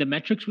 I mean, the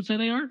metrics would say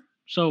they are.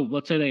 So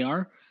let's say they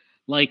are.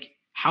 Like,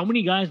 how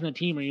many guys in that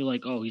team are you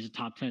like, oh, he's a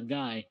top 10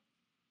 guy?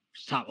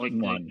 Top like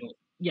one.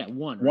 Yeah,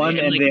 one. Right? One,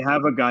 and they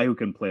have a guy who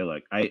can play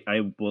like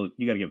well,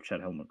 you got to give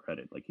Chet Holmgren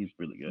credit. Like, he's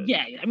really good.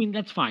 Yeah, I mean,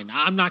 that's fine.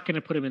 I'm not going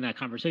to put him in that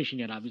conversation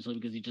yet, obviously,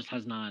 because he just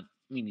has not.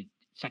 I mean,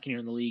 second year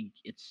in the league,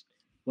 it's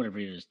whatever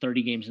it is,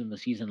 30 games in the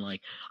season. Like,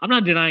 I'm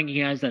not denying he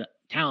has that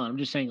talent. I'm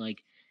just saying,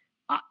 like,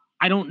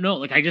 I don't know.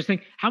 Like, I just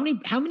think how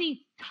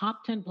many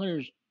top 10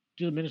 players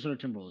do the Minnesota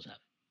Timberwolves have?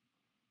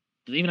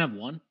 Do they even have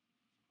one?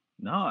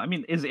 No, I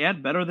mean, is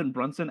Ed better than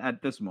Brunson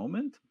at this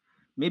moment?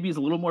 Maybe he's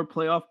a little more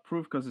playoff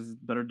proof because he's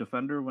a better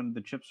defender when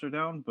the chips are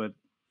down, but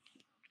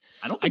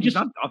I don't think he's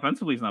not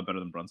offensively. He's not better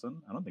than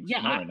Brunson. I don't think.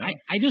 Yeah, so. Right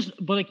now.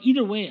 But like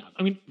either way,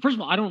 I mean, first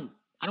of all, I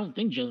don't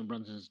think Jalen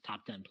Brunson is a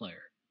top 10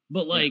 player,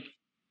 but like,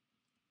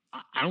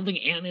 I don't think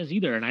Ant is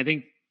either, and I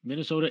think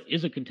Minnesota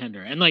is a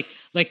contender. And like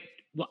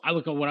what I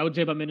would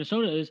say about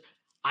Minnesota is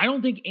I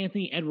don't think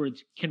Anthony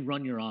Edwards can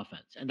run your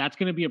offense, and that's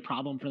going to be a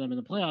problem for them in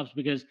the playoffs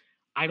because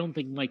I don't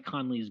think Mike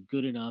Conley is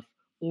good enough,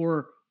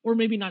 or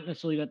maybe not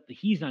necessarily that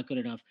he's not good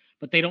enough,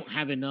 but they don't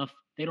have enough.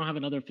 They don't have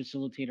another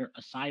facilitator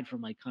aside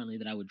from Mike Conley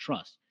that I would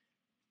trust.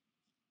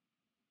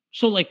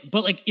 So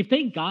but if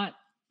they got,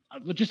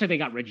 let's just say they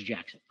got Reggie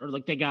Jackson, or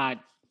like they got,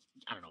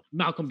 I don't know,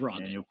 Malcolm Brogdon.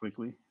 Immanuel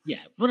Quickley. Yeah,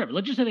 whatever.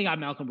 Let's just say they got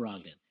Malcolm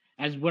Brogdon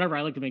as whatever.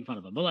 I like to make fun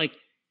of him, but like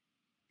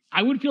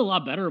I would feel a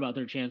lot better about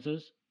their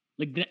chances.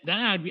 Like then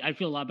I'd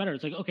feel a lot better.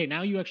 It's like, okay,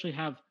 now you actually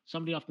have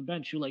somebody off the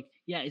bench who, like,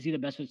 yeah, is he the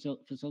best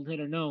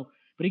facilitator? No,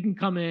 but he can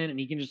come in and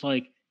he can just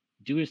like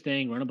do his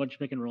thing, run a bunch of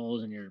pick and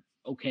rolls, and you're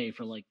okay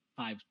for like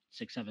 5,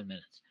 6, 7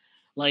 minutes.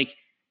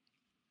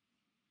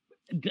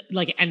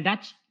 And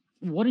that's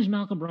what is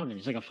Malcolm Brogdon?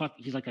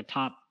 He's like a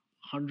top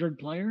 100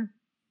 player.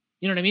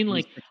 You know what I mean?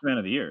 Like, Sixth man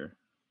of the year.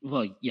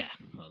 Well, yeah,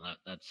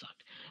 that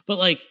sucked. But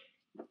like,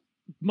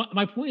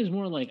 my point is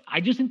more like, I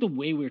just think the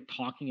way we're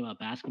talking about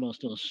basketball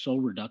still is so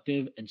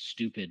reductive and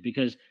stupid,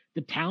 because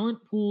the talent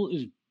pool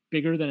is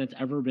bigger than it's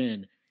ever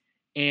been,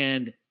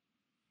 and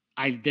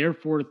I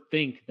therefore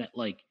think that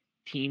like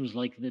teams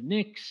like the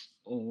Knicks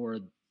or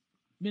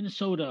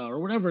Minnesota or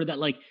whatever that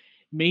like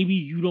maybe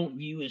you don't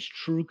view as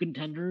true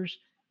contenders.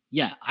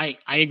 Yeah, I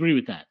agree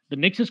with that. The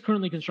Knicks is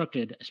currently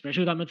constructed,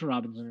 especially without Mitchell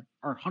Robinson,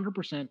 are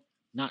 100%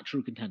 not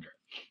true contender.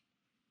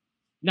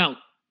 Now,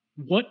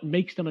 what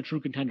makes them a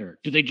true contender?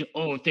 Do they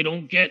if they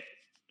don't get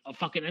a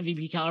fucking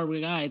MVP caliber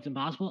guy, it's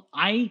impossible?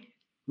 I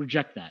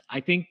reject that.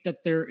 I think that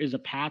there is a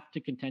path to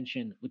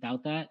contention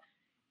without that,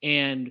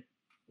 and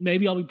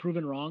maybe I'll be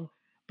proven wrong,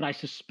 but I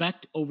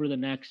suspect over the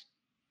next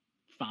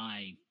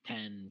 5,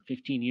 10,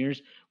 15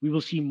 years, we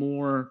will see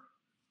more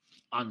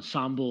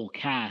ensemble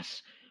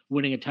casts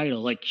winning a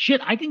title. Like,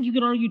 shit, I think you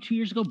could argue 2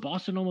 years ago,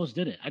 Boston almost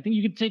did it. I think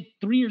you could say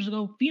 3 years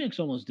ago, Phoenix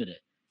almost did it.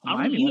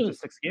 Miami went to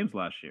 6 games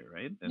last year,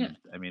 right? And yeah.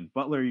 I mean,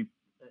 Butler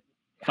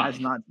has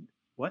not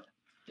what?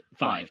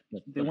 5.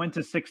 They went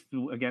to 6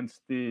 against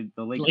the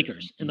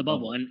Lakers in the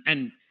bubble.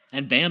 And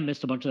Bam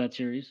missed a bunch of that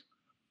series.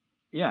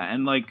 Yeah,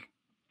 and like,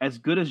 as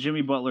good as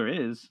Jimmy Butler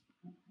is,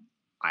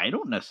 I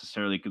don't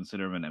necessarily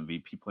consider him an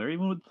MVP player,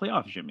 even with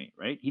playoff Jimmy,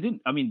 right? He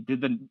didn't. I mean,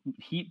 did the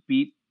Heat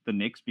beat the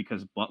Knicks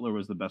because Butler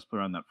was the best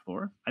player on that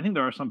floor? I think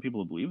there are some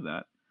people who believe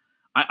that.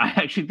 I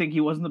actually think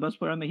he wasn't the best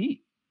player on the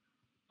Heat.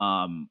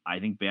 I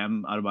think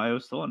Bam Adebayo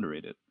is still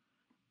underrated.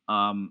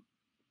 I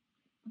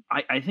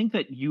think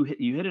that you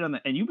hit it on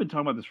the, and you've been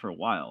talking about this for a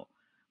while,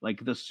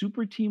 like the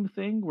super team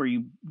thing where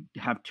you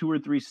have 2 or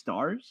 3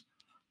 stars,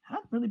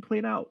 hasn't really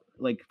played out.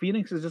 Like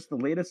Phoenix is just the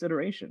latest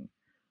iteration.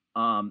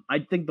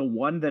 I think the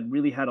one that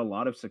really had a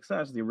lot of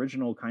success, the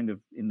original kind of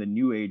in the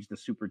new age, the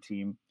super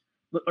team,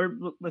 or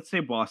let's say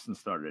Boston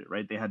started it,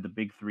 right? They had the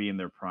big 3 in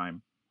their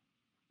prime.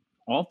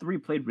 All 3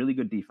 played really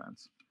good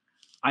defense.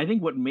 I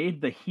think what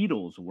made the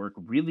Heatles work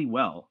really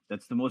well,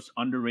 that's the most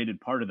underrated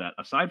part of that,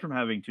 aside from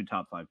having 2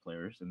 top 5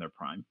 players in their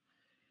prime,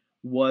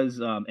 was,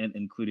 and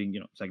including,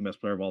 second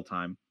best player of all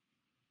time,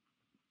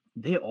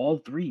 they all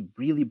 3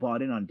 really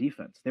bought in on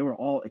defense. They were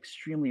all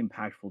extremely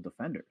impactful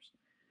defenders.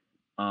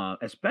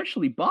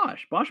 Especially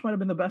Bosh. Bosh might have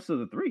been the best of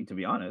the 3, to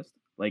be honest.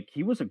 Like,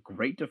 he was a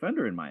great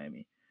defender in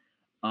Miami.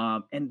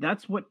 And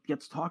that's what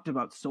gets talked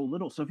about so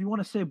little. So if you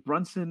want to say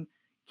Brunson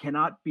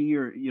cannot be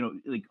your,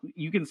 like,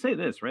 you can say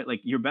this, right?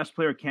 Like, your best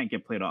player can't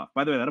get played off.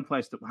 By the way, that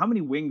applies to how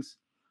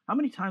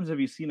many times have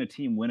you seen a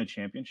team win a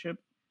championship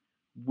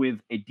with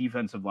a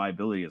defensive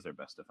liability as their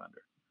best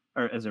defender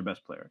or as their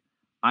best player?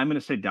 I'm going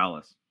to say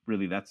Dallas.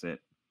 Really, that's it.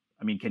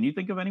 I mean, can you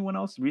think of anyone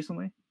else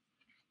recently?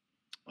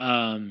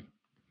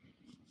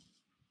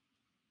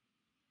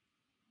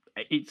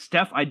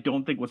 Steph, I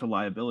don't think was a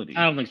liability.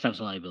 I don't think Steph's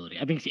a liability.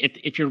 I think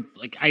if you're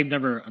like,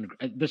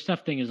 the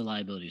Steph thing is a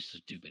liability. It's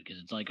stupid because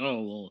it's like,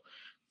 oh well,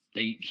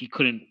 he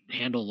couldn't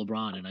handle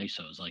LeBron and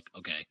ISO. It's like,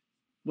 okay.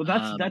 Well,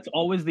 that's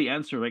always the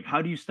answer. Like,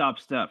 how do you stop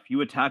Steph?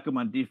 You attack him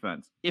on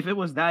defense. If it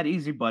was that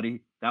easy,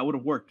 buddy, that would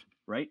have worked,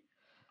 right?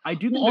 I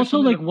do. Think also,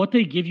 like, what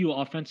they give you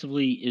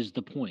offensively is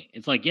the point.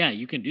 It's like, yeah,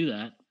 you can do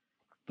that,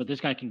 but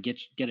this guy can get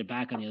it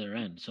back on the other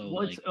end. So,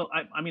 well,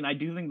 I mean, I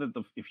do think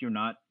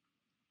that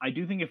I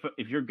do think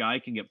if your guy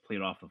can get played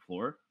off the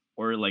floor,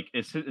 or like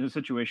it's in a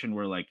situation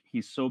where like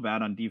he's so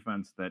bad on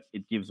defense that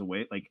it gives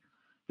away, like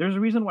there's a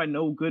reason why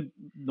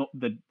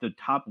the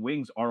top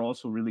wings are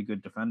also really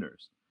good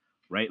defenders,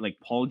 right? Like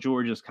Paul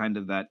George is kind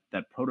of that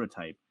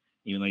prototype,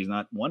 even though he's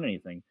not won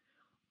anything.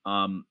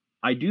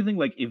 I do think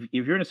like if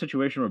you're in a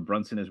situation where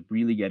Brunson is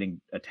really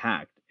getting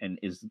attacked and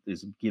is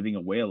giving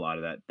away a lot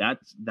of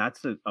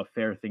that's a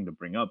fair thing to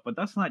bring up, but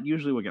that's not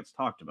usually what gets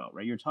talked about,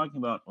 right? You're talking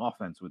about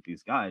offense with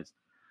these guys.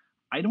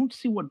 I don't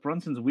see what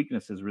Brunson's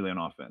weakness is really on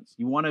offense.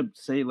 You want to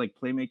say like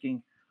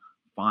playmaking,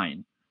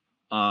 fine.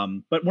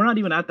 But we're not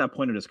even at that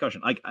point of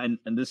discussion. Like, and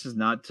this is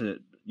not to,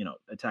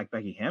 attack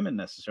Becky Hammond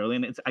necessarily.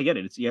 And I get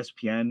it. It's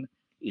ESPN.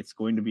 It's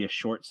going to be a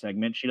short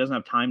segment. She doesn't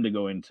have time to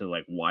go into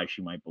like why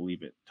she might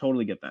believe it.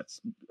 Totally get that.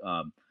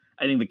 I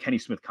think the Kenny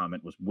Smith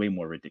comment was way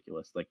more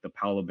ridiculous. Like the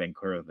Paolo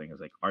Banchero thing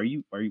is like, are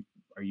you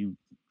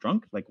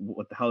drunk? Like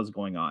what the hell is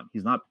going on?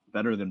 He's not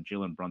better than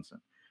Jalen Brunson.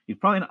 He's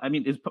probably not. I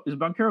mean, is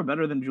Banchero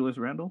better than Julius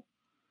Randle?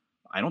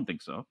 I don't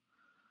think so.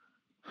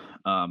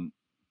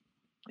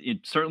 it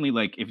certainly,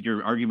 like, if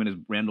your argument is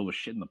Randall was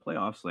shit in the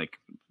playoffs, like,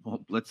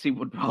 well, let's see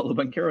what Paolo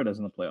Banchero does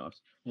in the playoffs.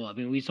 Well, I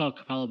mean, we saw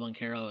Paolo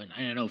Banchero, and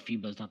I know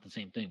FIBA is not the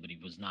same thing, but he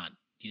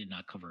did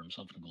not cover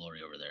himself in glory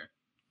over there.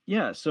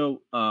 Yeah,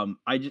 so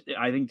I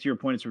think to your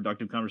point, it's a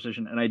reductive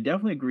conversation, and I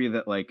definitely agree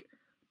that, like,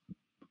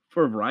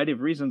 for a variety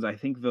of reasons, I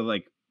think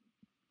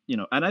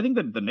and I think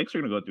that the Knicks are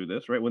going to go through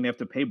this, right? When they have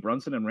to pay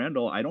Brunson and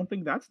Randall, I don't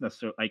think that's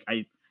necessarily like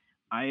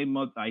I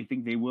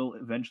think they will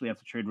eventually have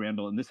to trade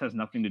Randall, and this has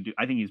nothing to do.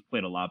 I think he's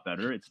played a lot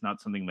better. It's not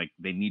something like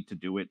they need to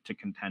do it to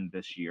contend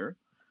this year,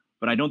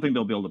 but I don't think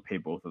they'll be able to pay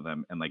both of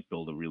them and like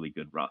build a really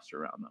good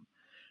roster around them.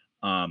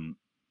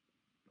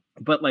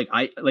 But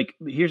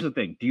here's the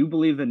thing: do you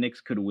believe the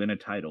Knicks could win a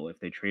title if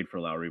they trade for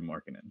Lowry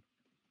Markkanen?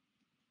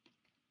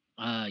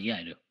 Yeah,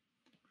 I do.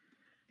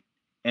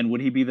 And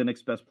would he be the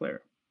Knicks' best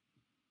player?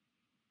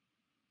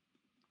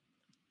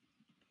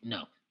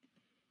 No.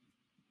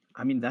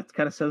 I mean, that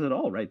kind of says it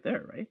all right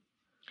there, right?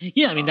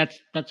 Yeah, I mean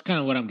that's kind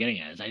of what I'm getting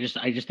at. Is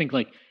I just think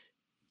like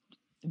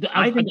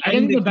I think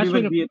the best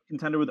way to be a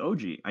contender with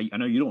OG. I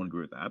know you don't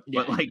agree with that,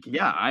 but I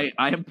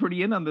am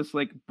pretty in on this.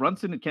 Like,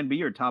 Brunson can be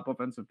your top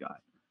offensive guy.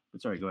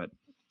 But sorry, go ahead.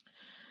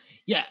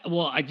 Yeah,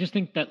 well, I just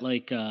think that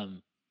like the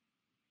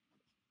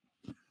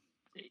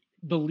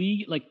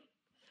league, like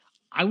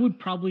I would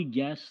probably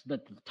guess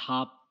that the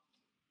top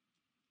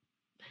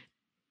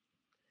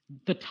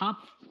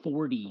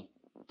 40,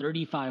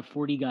 35,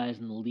 40 guys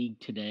in the league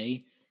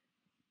today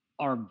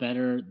are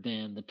better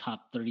than the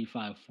top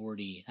 35,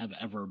 40 have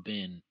ever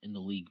been in the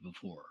league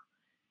before.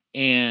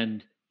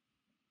 And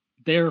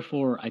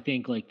therefore, I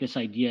think like this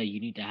idea you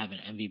need to have an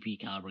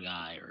MVP caliber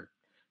guy or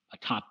a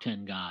top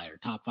 10 guy or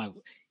top 5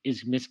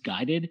 is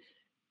misguided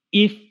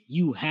if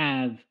you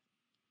have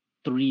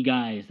 3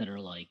 guys that are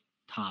like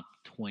top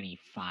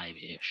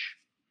 25-ish.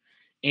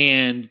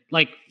 And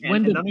like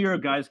none of your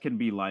guys can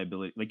be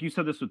liability. Like you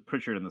said this with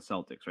Pritchard and the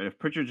Celtics, right? If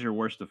Pritchard's your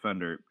worst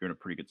defender, you're in a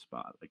pretty good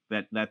spot. Like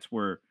that's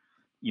where,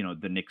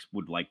 the Knicks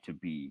would like to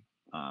be,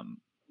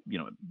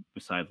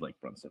 besides like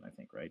Brunson, I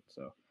think, right?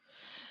 So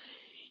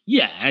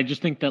yeah, I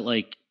just think that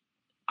like,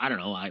 I don't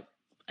know. I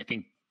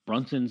think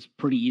Brunson's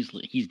pretty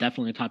easily, he's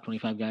definitely a top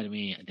 25 guy to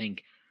me. I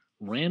think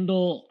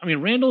Randall,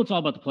 it's all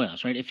about the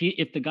playoffs, right?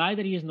 If the guy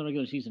that he is in the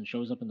regular season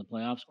shows up in the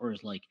playoffs or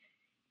is like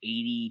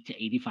 80 to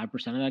 85%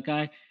 of that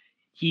guy,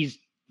 he's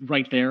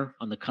right there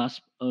on the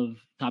cusp of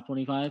top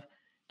 25.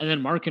 And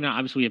then Markkanen,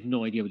 obviously we have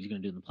no idea what he's going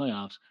to do in the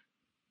playoffs.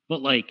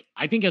 But like,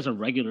 I think as a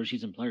regular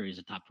season player, he's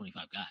a top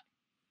 25 guy.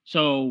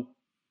 So,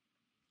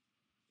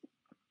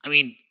 I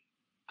mean,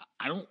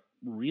 I don't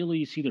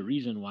really see the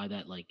reason why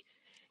that, like,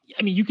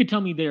 I mean, you could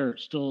tell me they're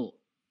still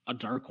a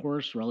dark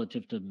horse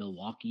relative to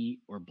Milwaukee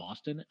or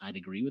Boston. I'd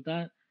agree with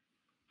that.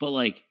 But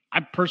like,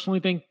 I personally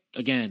think,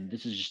 again,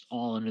 this is just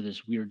all under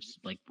this weird,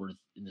 like, we're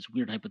in this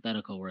weird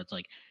hypothetical where it's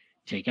like,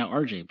 take out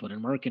RJ, put in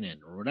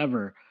Markkanen or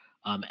whatever.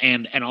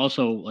 And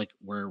also like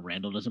where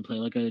Randall doesn't play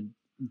like a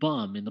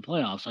bum in the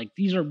playoffs. Like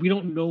we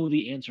don't know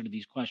the answer to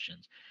these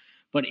questions.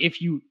 But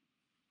if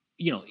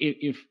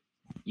if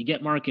you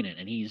get Markkanen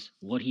and he's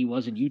what he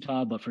was in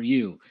Utah, but for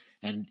you,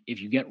 and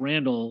if you get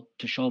Randall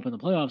to show up in the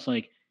playoffs,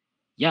 like,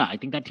 yeah, I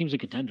think that team's a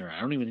contender.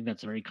 I don't even think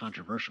that's very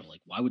controversial.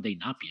 Like, why would they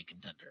not be a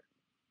contender?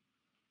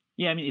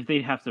 Yeah, I mean, if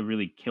they have to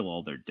really kill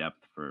all their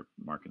depth for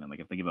Markkanen,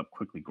 like if they give up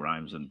Quickley,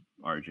 Grimes, and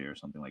RJ or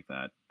something like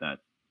that, that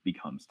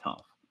becomes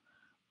tough.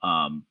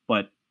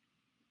 But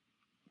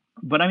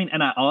I mean,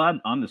 and I'll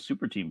add on the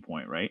super team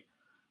point, right?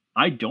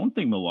 I don't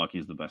think Milwaukee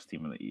is the best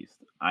team in the East.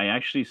 I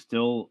actually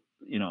still,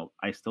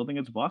 I still think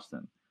it's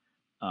Boston.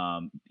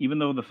 Even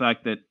though the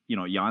fact that,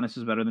 Giannis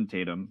is better than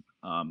Tatum,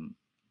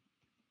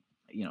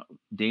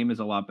 Dame is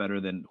a lot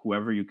better than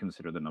whoever you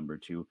consider the number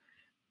 2.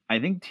 I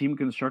think team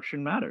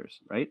construction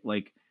matters, right?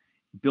 Like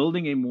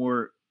building a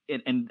more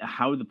and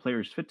how the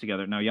players fit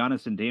together. Now,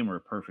 Giannis and Dame are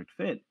a perfect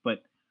fit,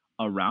 but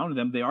around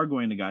them, they are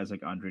going to guys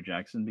like Andre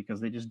Jackson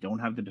because they just don't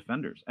have the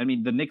defenders. I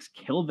mean, the Knicks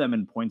killed them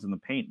in points in the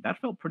paint. That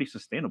felt pretty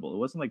sustainable. It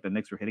wasn't like the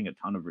Knicks were hitting a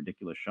ton of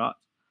ridiculous shots.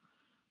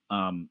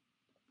 So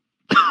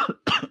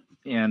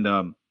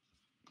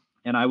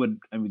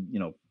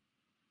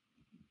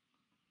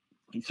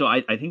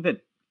I think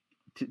that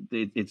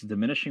it's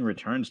diminishing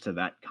returns to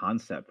that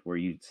concept where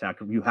you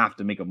have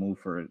to make a move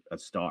for a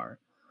star.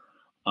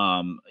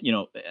 And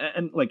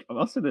like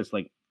I'll say this,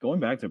 like going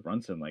back to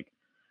Brunson, like,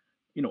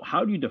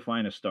 how do you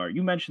define a star?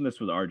 You mentioned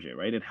this with RJ,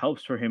 right? It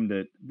helps for him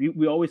to.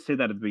 We always say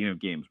that at the beginning of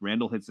games.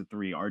 Randall hits a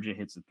 3, RJ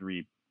hits a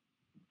 3.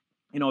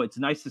 It's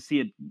nice to see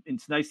it.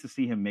 It's nice to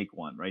see him make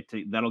one, right?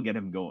 That'll get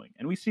him going,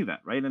 and we see that,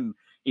 right? And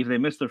if they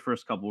miss their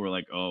first couple, we're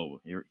like, oh,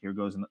 here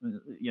goes.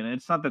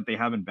 It's not that they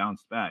haven't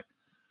bounced back.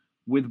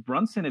 With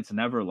Brunson, it's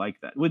never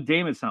like that. With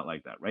Dame, it's not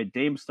like that, right?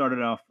 Dame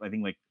started off, I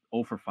think, like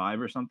 0 for 5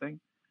 or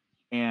something,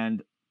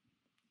 and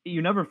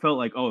you never felt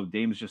like, oh,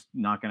 Dame's just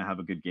not going to have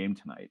a good game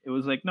tonight. It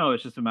was like, no,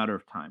 it's just a matter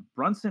of time.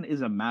 Brunson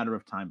is a matter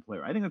of time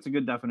player. I think that's a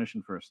good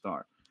definition for a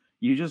star.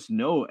 You just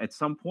know at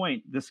some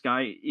point this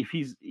guy, if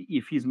he's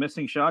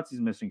missing shots, he's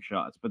missing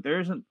shots. But there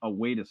isn't a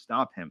way to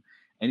stop him,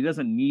 and he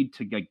doesn't need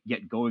to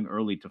get going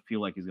early to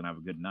feel like he's going to have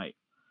a good night.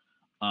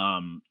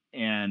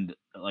 And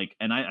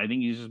I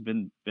think he's just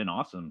been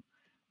awesome.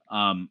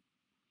 And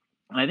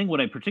I think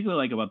what I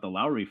particularly like about the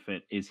Lowry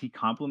fit is he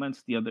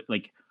complements the other,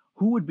 like,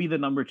 who would be the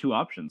number two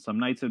option? Some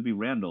nights it'd be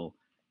Randall.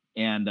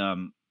 And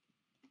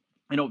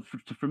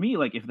for me,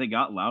 like, if they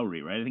got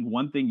Lowry, right? I think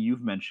one thing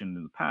you've mentioned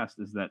in the past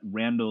is that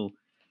Randall,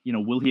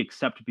 will he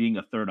accept being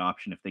a third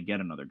option if they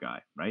get another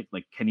guy, right?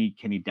 Like, can he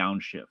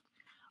downshift?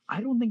 I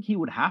don't think he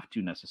would have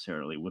to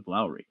necessarily with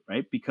Lowry,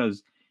 right?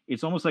 Because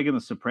it's almost like in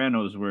The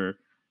Sopranos where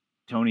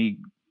Tony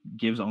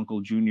gives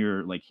Uncle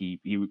Junior, like, he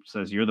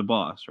says, "You're the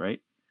boss,"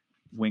 right?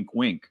 Wink,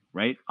 wink,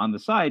 right? On the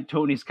side,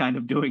 Tony's kind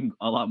of doing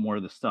a lot more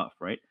of the stuff,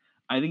 right?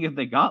 I think if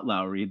they got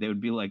Lowry, they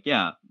would be like,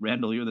 "Yeah,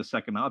 Randall, you're the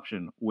second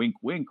option." Wink,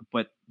 wink.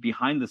 But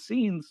behind the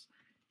scenes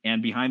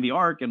and behind the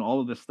arc and all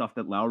of this stuff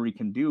that Lowry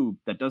can do,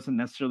 that doesn't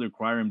necessarily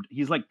require him.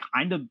 He's like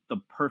kind of the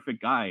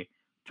perfect guy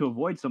to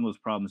avoid some of those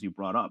problems you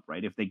brought up,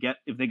 right? If they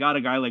got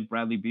a guy like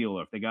Bradley Beal,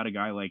 or if they got a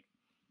guy like,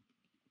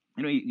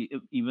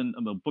 even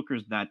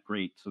Booker's that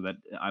great, so that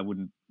I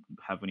wouldn't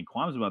have any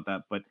qualms about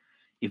that. But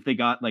if they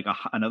got like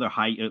another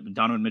high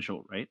Donovan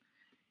Mitchell, right?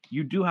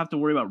 You do have to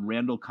worry about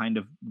Randall kind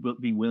of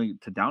being willing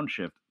to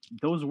downshift.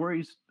 Those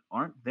worries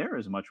aren't there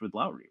as much with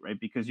Lowry, right?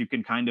 Because you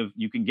can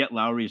get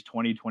Lowry's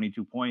 20,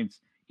 22 points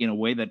in a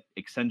way that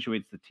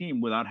accentuates the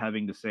team without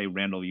having to say,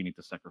 Randall, you need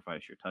to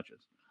sacrifice your touches.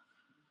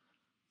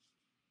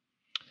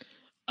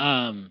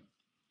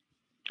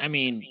 I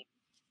mean,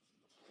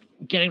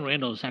 getting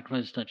Randall to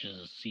sacrifice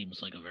touches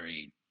seems like a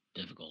very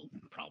difficult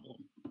problem.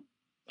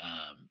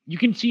 You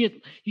can see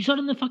it. You saw it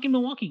in the fucking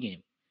Milwaukee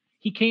game.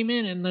 He came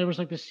in and there was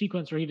like this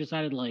sequence where he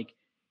decided like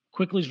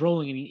Quickley's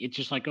rolling and it's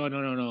just like, oh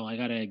no, I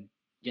gotta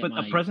get. But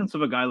the presence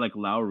of a guy like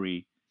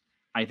Lowry,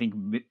 I think,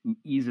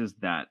 eases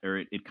that, or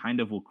it kind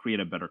of will create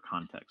a better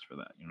context for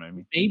that. You know what I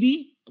mean?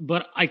 Maybe,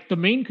 but the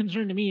main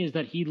concern to me is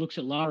that he looks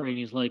at Lowry and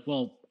he's like,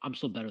 well, I'm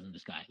still better than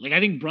this guy. Like, I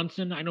think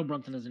Brunson, I know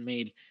Brunson hasn't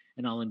made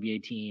an All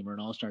NBA team or an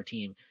All Star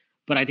team,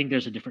 but I think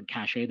there's a different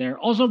cachet there.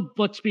 Also,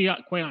 let's be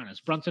quite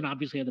honest, Brunson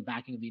obviously had the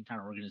backing of the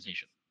entire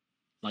organization.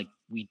 Like,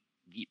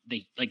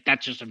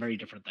 that's just a very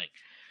different thing.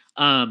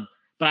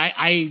 But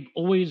I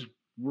always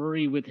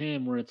worry with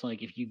him where it's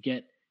like, if you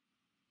get,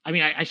 I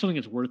mean, I still think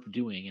it's worth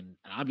doing. And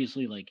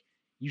obviously, like,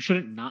 you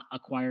shouldn't not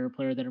acquire a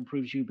player that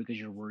improves you because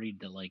you're worried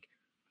that, like,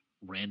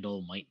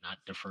 Randall might not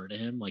defer to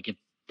him. Like, if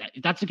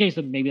that's the case,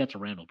 then maybe that's a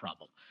Randall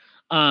problem.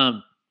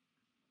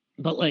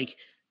 But like,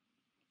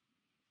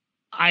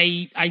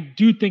 I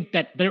do think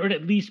that there would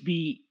at least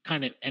be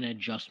kind of an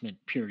adjustment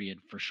period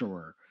for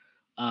sure.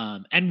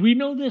 And we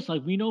know this,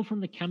 like, we know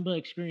from the Kemba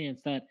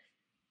experience that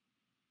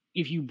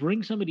if you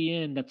bring somebody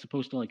in that's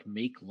supposed to like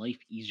make life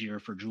easier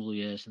for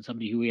Julius and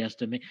somebody who he has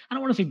to make, I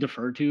don't want to say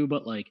defer to,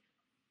 but like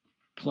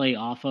play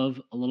off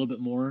of a little bit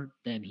more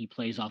than he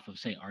plays off of,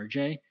 say,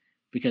 RJ,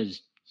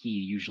 because he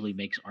usually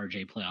makes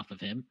RJ play off of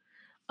him.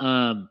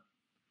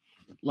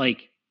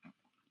 Like,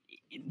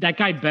 that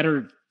guy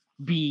better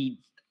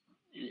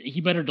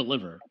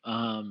deliver.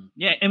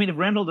 Yeah, I mean, if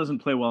Randall doesn't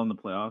play well in the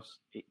playoffs,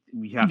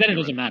 then it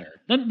doesn't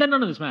matter. Then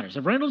none of this matters.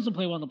 If Randall doesn't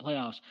play well in the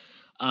playoffs,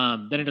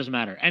 then it doesn't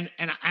matter. And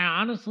I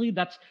honestly,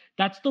 that's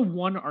the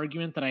one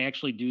argument that I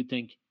actually do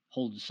think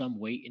holds some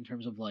weight in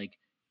terms of like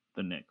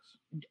the Knicks.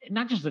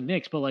 Not just the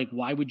Knicks, but like,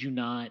 why would you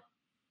not?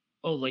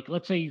 Oh, like,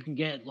 let's say you can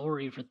get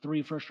Lowry for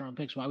 3 first-round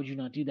picks. Why would you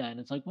not do that? And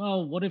it's like,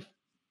 well, what if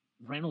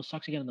Randall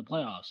sucks again in the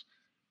playoffs?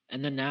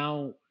 And then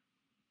now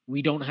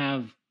we don't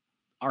have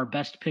our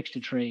best picks to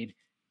trade.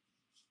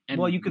 And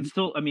well, you can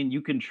still, I mean,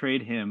 you can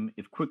trade him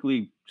if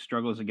Quickley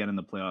struggles again in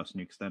the playoffs and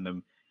you extend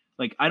him.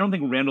 Like, I don't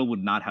think Randall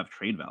would not have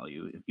trade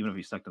value even if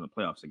he's stuck in the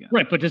playoffs again.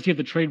 Right, but does he have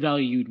the trade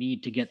value you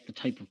need to get the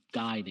type of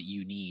guy that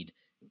you need?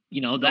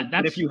 You know, that's.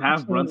 But if you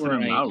have Brunson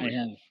and Lowry, I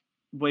have.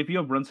 But if you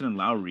have Brunson and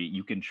Lowry,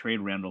 you can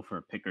trade Randall for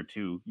a pick or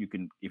two. You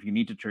can, if you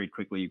need to trade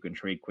Quickley, you can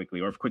trade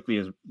Quickley. Or if Quickley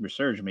is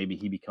resurged, maybe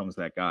he becomes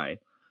that guy.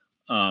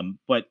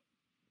 But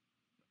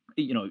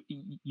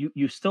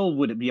you still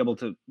would be able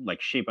to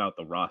like shape out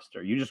the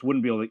roster. You just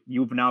wouldn't be able to.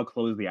 You've now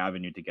closed the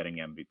avenue to getting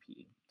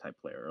MVP type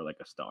player or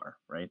like a star,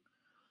 right?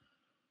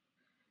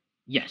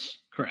 Yes,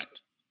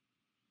 correct.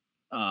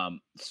 Or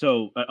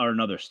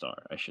another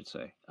star, I should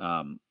say.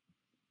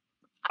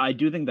 I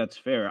do think that's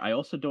fair. I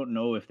also don't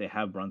know if they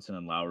have Brunson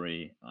and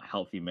Lowry, a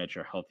healthy Mitch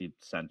or healthy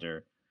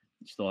center.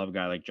 You still have a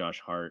guy like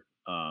Josh Hart.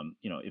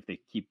 If they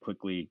keep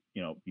Quickley,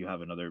 you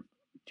have another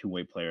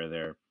two-way player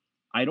there.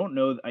 I don't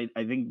know. I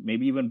think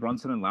maybe even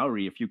Brunson and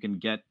Lowry, if you can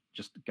get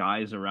just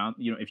guys around,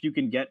 if you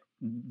can get,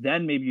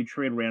 then maybe you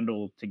trade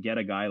Randall to get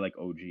a guy like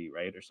OG,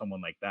 right? Or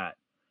someone like that.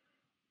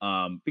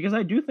 Because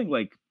I do think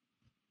like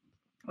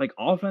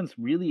offense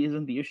really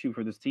isn't the issue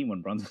for this team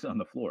when Brunson's on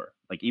the floor,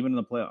 like even in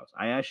the playoffs.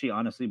 I actually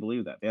honestly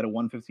believe that they had a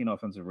 115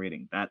 offensive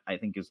rating. That I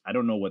think is, I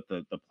don't know what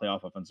the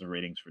playoff offensive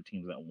ratings for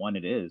teams that won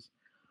it is,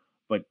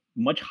 but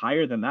much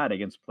higher than that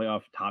against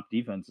playoff top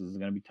defenses is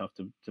going to be tough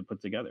to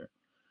put together.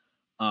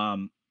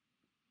 So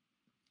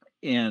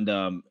here's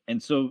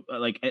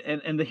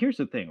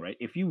the thing, right?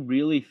 If you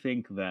really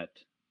think that,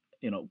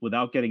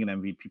 without getting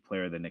an MVP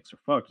player, the Knicks are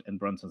fucked and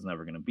Brunson's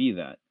never going to be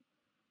that,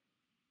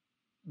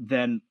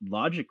 then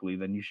logically,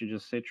 then you should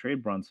just say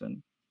trade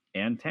Brunson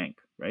and tank,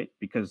 right?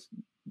 Because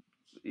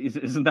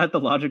isn't that the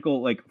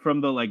logical, like,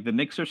 from the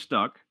Knicks are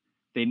stuck.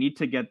 They need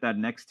to get that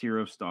next tier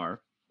of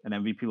star, an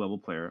MVP level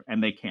player,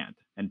 and they can't.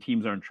 And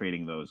teams aren't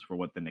trading those for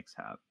what the Knicks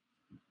have.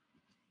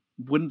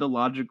 Wouldn't the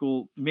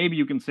logical, maybe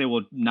you can say,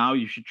 well, now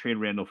you should trade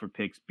Randall for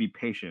picks, be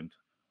patient,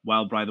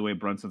 while, by the way,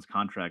 Brunson's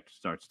contract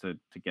starts to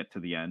get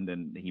to the end,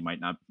 and he might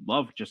not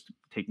love just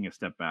taking a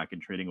step back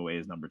and trading away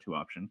his number 2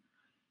 option,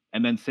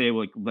 and then say,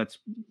 like,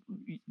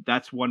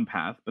 that's one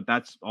path, but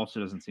that's also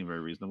doesn't seem very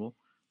reasonable.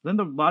 Then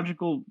the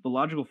logical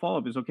follow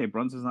up is, okay,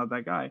 Brunson's not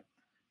that guy.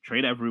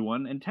 Trade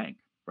everyone and tank,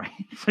 right?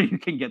 So you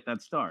can get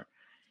that star.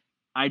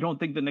 I don't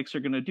think the Knicks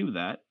are going to do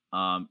that.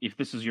 If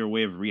this is your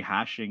way of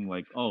rehashing,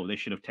 like, oh, they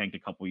should have tanked a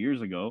couple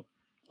years ago.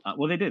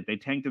 Well, they did. They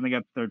tanked and they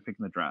got the 3rd pick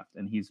in the draft,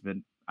 and he's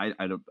been.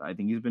 I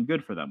think he's been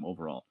good for them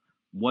overall.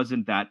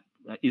 Isn't that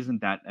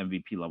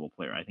MVP level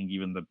player? I think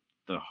even the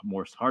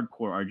most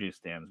hardcore RJ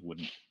stans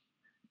wouldn't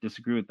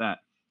disagree with that.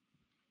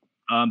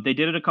 They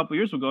did it a couple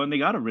years ago, and they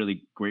got a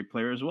really great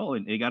player as well,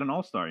 and they got an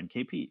all-star in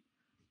KP.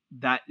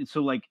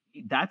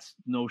 That's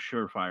no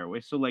surefire way.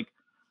 So, like,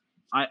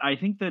 I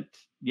think that,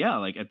 yeah,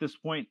 like, at this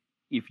point,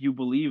 if you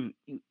believe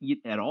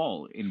at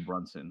all in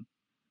Brunson,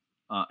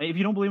 if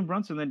you don't believe in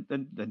Brunson,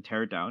 then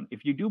tear it down.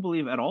 If you do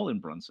believe at all in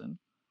Brunson,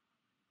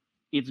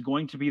 it's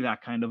going to be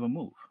that kind of a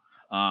move.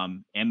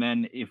 And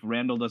then if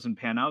Randall doesn't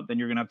pan out, then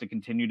you're going to have to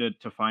continue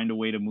to find a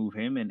way to move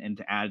him and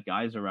to add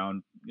guys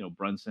around,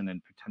 Brunson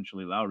and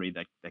potentially Lowry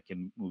that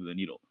can move the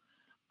needle.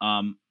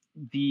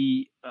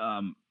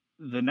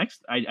 The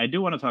next, I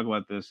do want to talk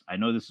about this. I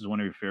know this is one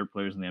of your favorite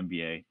players in the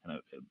NBA and a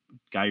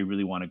guy you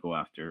really want to go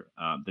after.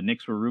 The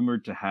Knicks were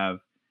rumored to have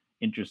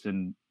interest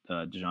in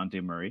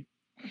DeJounte Murray.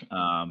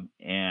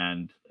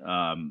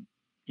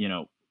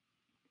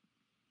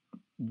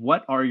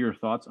 What are your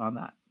thoughts on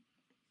that?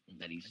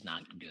 That he's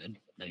not good,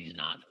 that he's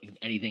not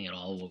anything at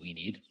all what we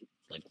need.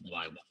 Like,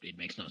 why? It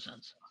makes no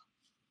sense.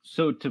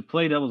 So, to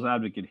play devil's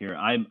advocate here,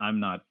 I'm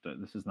not.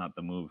 This is not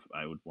the move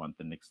I would want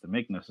the Knicks to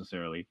make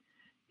necessarily.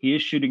 He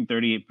is shooting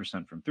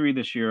 38% from 3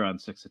 this year on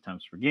 6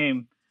 attempts per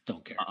game.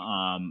 Don't care.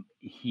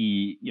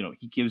 He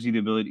gives you the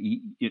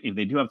ability. If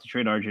they do have to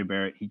trade RJ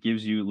Barrett, he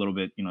gives you a little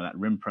bit, that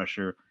rim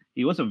pressure.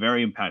 He was a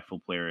very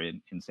impactful player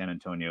in San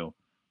Antonio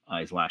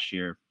his last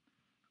year.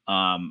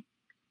 And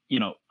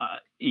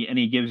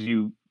he gives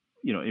you,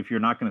 if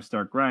you're not going to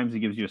start Grimes, he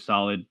gives you a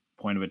solid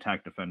point of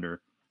attack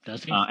defender.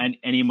 Does he? And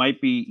he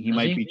might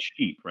be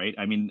cheap, right?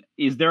 I mean,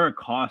 is there a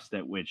cost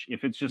at which,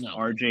 if it's just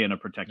RJ and a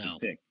protected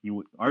pick,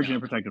 and a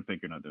protected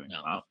pick, you're not doing?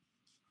 Wow.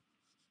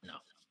 No,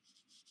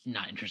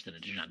 not interested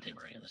in DeJounte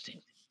Murray on this team.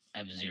 I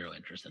have zero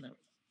interest in him.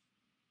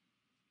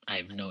 I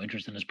have no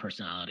interest in his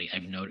personality. I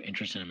have no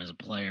interest in him as a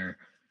player.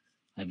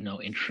 I have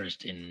no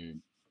interest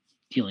in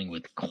dealing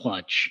with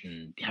clutch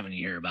and having to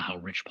hear about how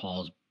Rich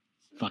Paul's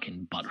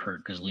fucking butt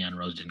hurt because Leon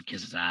Rose didn't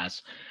kiss his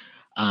ass.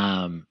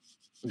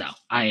 No,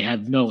 I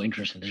have no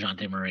interest in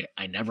DeJounte Murray.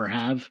 I never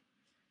have.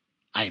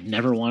 I've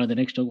never wanted the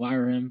Knicks to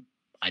acquire him.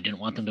 I didn't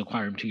want them to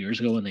acquire him 2 years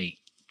ago when they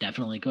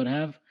definitely could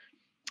have.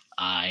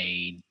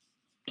 I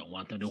don't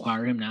want them to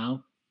acquire him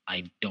now.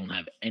 I don't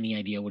have any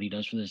idea what he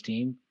does for this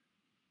team.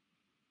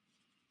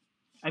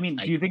 I mean,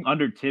 do you think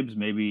under Tibbs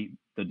maybe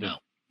the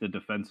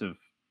defensive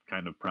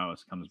kind of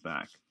prowess comes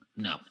back?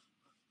 No.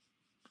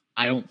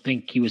 I don't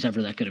think he was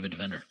ever that good of a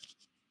defender.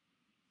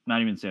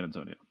 Not even San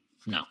Antonio.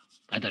 No.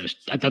 I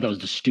thought that was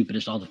the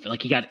stupidest.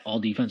 He got all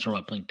defense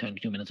for playing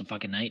 22 minutes a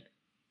fucking night.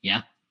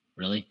 Yeah,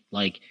 really.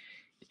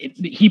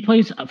 He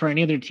plays for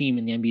any other team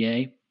in the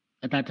NBA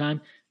at that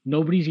time.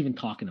 Nobody's even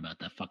talking about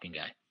that fucking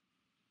guy.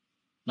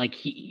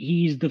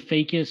 He's the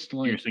fakest.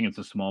 You're saying it's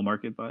a small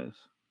market bias?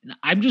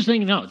 I'm just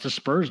saying no. It's a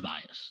Spurs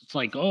bias. It's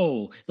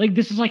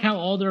this is how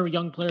all their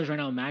young players right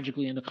now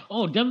magically end up.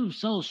 Oh, Devin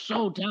Vassell's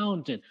so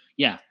talented.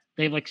 Yeah,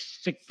 they have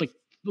 6.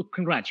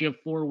 Congrats, you have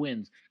 4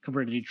 wins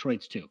compared to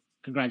Detroit's 2.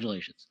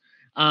 Congratulations.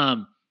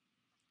 I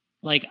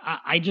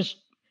just,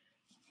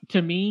 to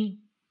me,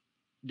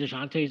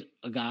 DeJounte's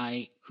a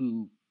guy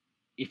who,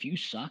 if you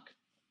suck,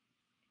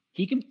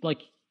 he can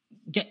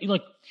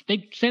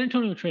San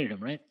Antonio traded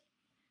him, right?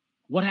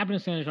 What happened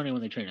to San Antonio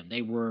when they traded him?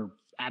 They were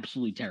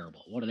absolutely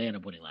terrible. What did they end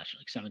up winning last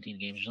year? 17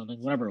 games or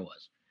something, whatever it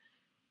was.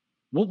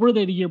 What were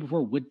they the year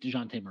before with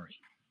DeJounte Murray?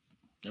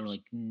 They were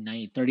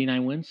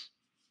 39 wins,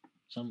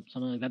 something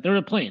like that. They're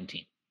a playing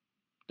team.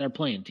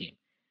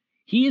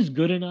 He is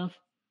good enough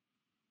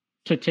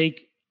to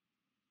take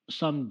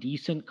some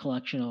decent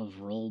collection of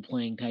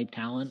role-playing type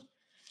talent,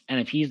 and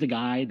if he's the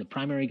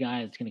primary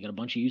guy that's going to get a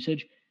bunch of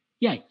usage,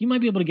 yeah, you might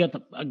be able to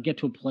get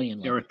to a play-in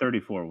level. There were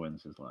 34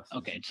 wins his last season.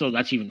 Okay, so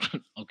that's even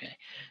okay.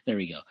 There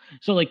we go.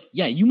 So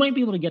you might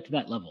be able to get to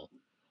that level,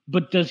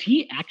 but does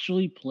he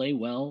actually play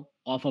well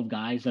off of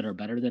guys that are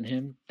better than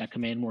him, that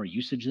command more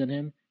usage than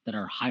him, that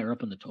are higher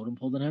up in the totem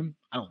pole than him?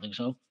 I don't think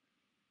so,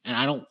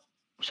 and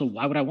so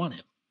why would I want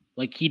him?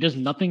 He does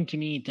nothing to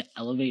me to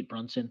elevate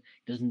Brunson.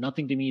 He does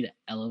nothing to me to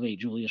elevate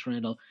Julius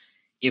Randle.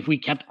 if we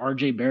kept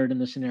RJ Barrett in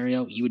this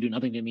scenario, he would do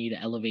nothing to me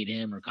to elevate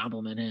him or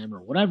compliment him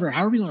or whatever.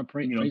 However you want to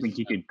You don't think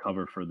he stuff. could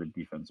cover for the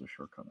defensive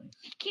shortcomings?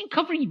 He can't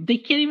cover. They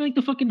can't even make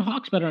the fucking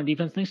Hawks better on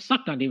defense. They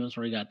sucked on defense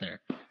before he got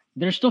there.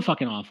 They're still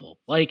fucking awful.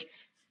 Like,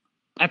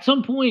 at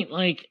some point,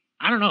 like,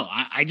 I don't know.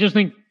 I just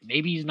think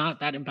maybe he's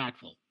not that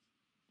impactful.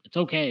 It's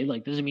okay.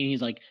 Like, doesn't mean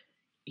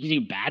he's a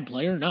bad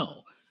player.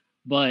 No.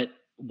 But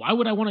why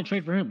would I want to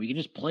trade for him? We can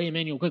just play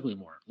Immanuel Quickley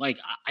more. Like,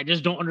 I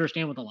just don't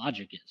understand what the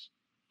logic is.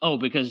 Oh,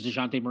 because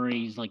DeJounte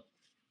Murray's like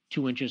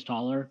 2 inches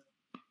taller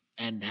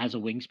and has a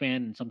wingspan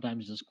and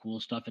sometimes does cool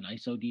stuff in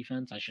ISO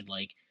defense. I should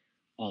like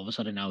all of a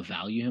sudden now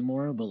value him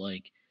more. But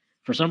like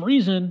for some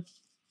reason,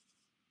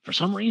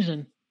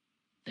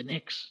 the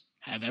Knicks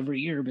have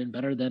every year been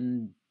better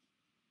than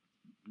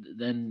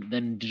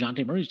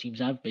DeJounte Murray's teams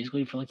have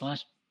basically for like the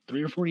last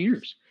 3 or 4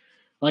 years.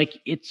 Like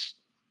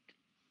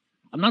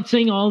I'm not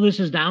saying all this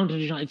is down to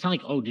DeJounte. It's not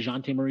like, oh,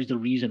 DeJounte Murray's the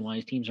reason why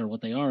his teams are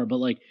what they are, but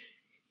like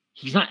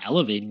he's not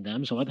elevating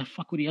them. So why the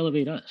fuck would he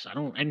elevate us? I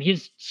don't. And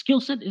his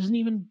skill set isn't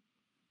even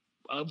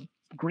a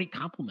great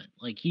compliment.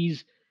 Like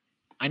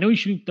I know he's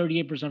shooting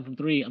 38% from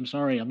 3. I'm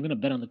sorry, I'm gonna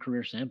bet on the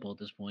career sample at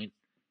this point.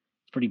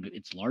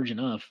 It's large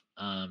enough.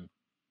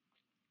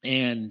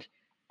 And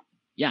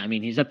yeah, I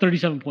mean he's at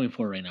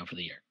 37.4 right now for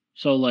the year.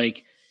 So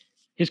like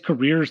his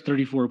career is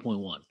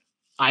 34.1.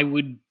 I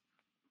would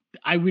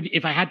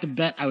if I had to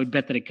bet, I would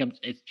bet that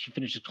he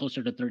finishes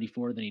closer to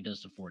 34 than he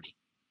does to 40.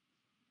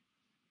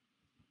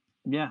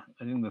 Yeah,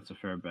 I think that's a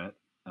fair bet.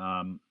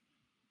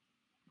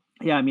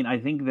 Yeah, I mean, I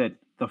think that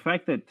the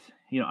fact that,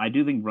 I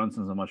do think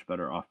Brunson's a much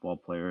better off-ball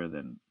player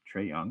than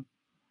Trae Young.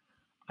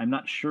 I'm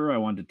not sure I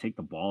want to take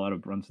the ball out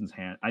of Brunson's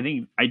hand. I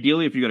think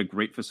ideally if you got a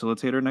great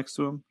facilitator next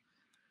to him,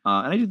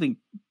 and I do think,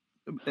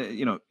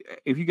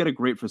 if you get a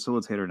great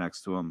facilitator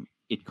next to him,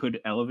 it could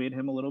elevate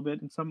him a little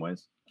bit in some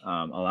ways,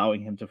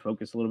 allowing him to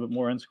focus a little bit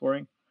more on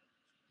scoring.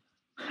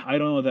 I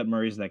don't know that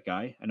Murray's that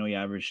guy. I know he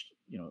averaged,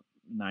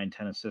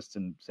 9-10 assists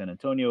in San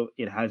Antonio.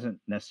 It hasn't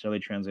necessarily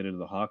translated to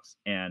the Hawks.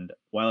 And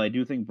while I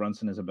do think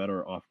Brunson is a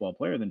better off-ball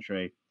player than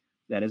Trae,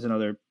 that is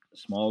another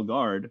small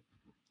guard.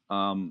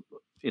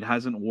 It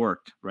hasn't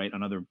worked, right?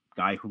 Another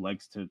guy who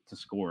likes to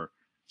score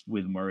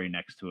with Murray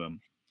next to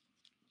him.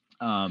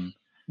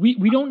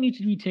 We don't need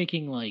to be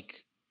taking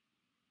like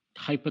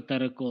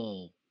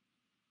hypothetical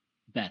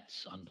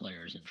bets on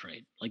players in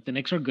trade. Like the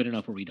Knicks are good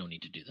enough where we don't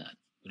need to do that.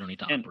 We don't need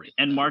to operate.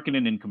 And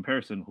Markkanen in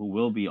comparison, who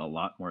will be a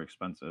lot more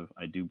expensive.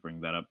 I do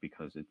bring that up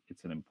because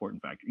it's an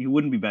important factor. You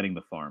wouldn't be betting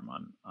the farm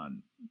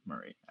on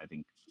Murray. I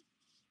think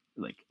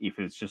like if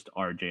it's just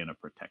RJ and a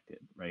protected,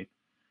 right?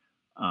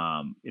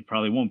 It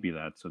probably won't be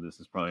that. So this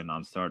is probably a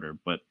non-starter,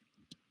 but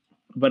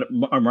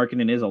our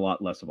Markkanen is a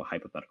lot less of a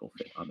hypothetical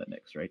fit on the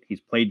Knicks, right?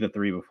 He's played the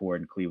 3 before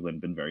in Cleveland,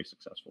 been very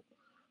successful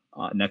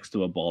next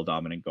to a ball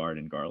dominant guard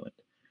in Garland.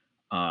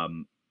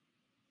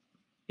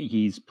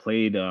 He's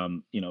played,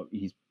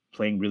 he's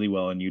playing really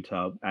well in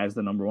Utah as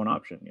the number 1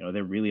 option.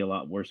 They're really a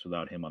lot worse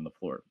without him on the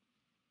floor.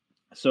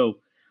 So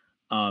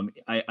I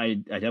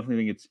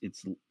definitely think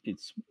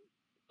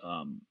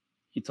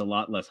it's a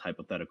lot less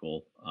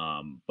hypothetical.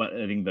 But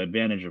I think the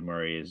advantage of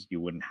Murray is you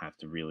wouldn't have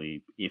to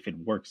really, if it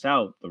works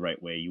out the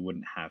right way, you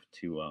wouldn't have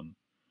to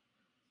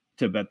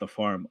bet the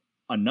farm.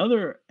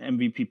 Another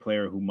MVP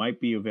player who might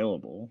be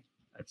available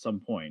at some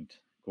point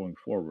going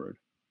forward.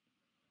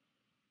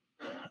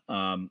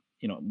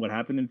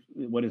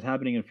 What is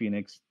happening in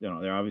Phoenix,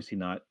 they're obviously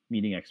not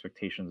meeting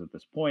expectations at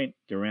this point.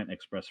 Durant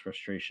expressed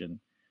frustration.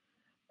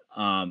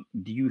 Do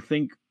you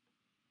think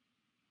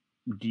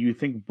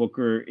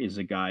Booker is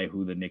a guy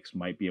who the Knicks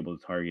might be able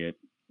to target,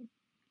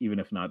 even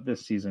if not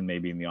this season,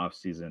 maybe in the off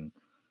season?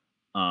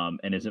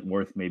 And is it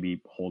worth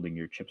maybe holding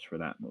your chips for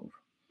that move?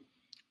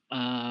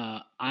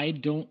 I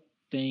don't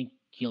think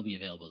he'll be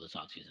available this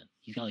offseason.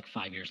 He's got like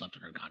 5 years left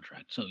under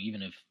contract. So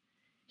even if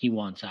he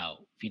wants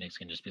out, Phoenix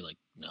can just be like,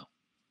 no,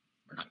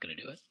 we're not going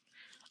to do it.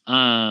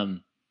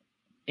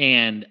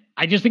 And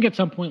I just think at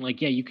some point,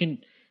 like, yeah, you can,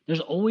 there's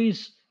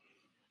always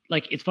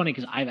like, it's funny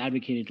because I've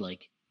advocated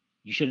like,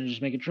 you shouldn't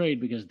just make a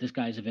trade because this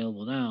guy's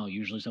available now.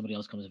 Usually somebody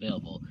else comes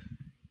available.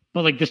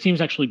 But like this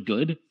team's actually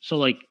good. So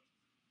like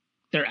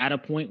they're at a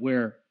point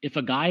where if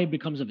a guy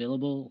becomes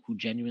available who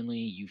genuinely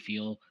you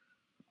feel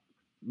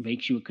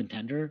makes you a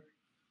contender,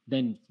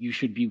 then you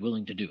should be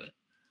willing to do it.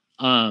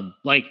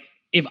 Like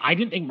if I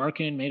didn't think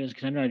Markkanen made us a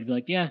contender, I'd be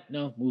like, yeah,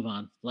 no, move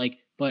on. Like,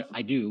 but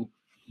I do.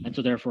 And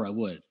so therefore I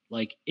would.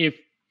 Like if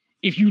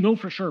you know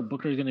for sure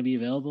Booker is going to be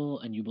available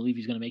and you believe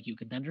he's going to make you a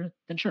contender,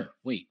 then sure,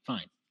 wait,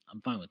 fine.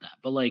 I'm fine with that.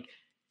 But like,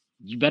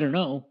 you better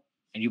know,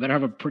 and you better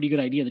have a pretty good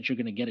idea that you're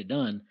going to get it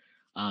done.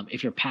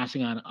 If you're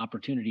passing on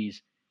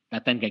opportunities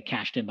that then get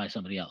cashed in by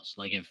somebody else,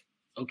 like if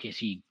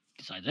OKC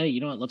decides, hey,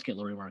 you know what, let's get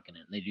Lauri Markkanen,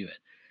 and they do it.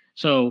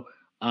 So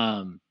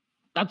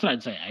that's what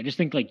I'd say. I just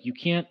think like you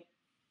can't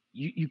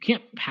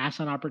pass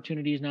on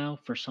opportunities now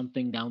for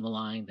something down the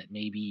line that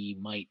maybe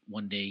might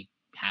one day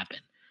happen.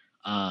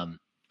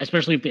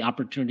 Especially if the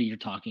opportunity you're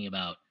talking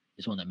about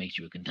is one that makes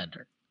you a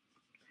contender.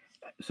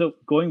 So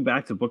going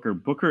back to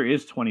Booker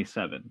is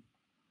 27.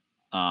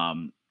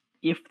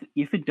 if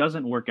it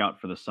doesn't work out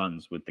for the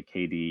Suns with the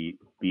KD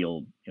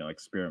Beal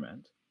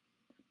experiment,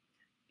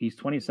 he's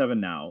 27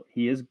 now.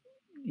 He has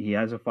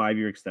a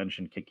 5-year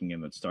extension kicking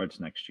in that starts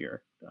next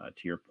year.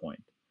 To your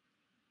point,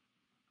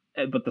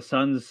 but the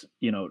Suns,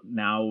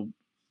 now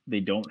they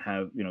don't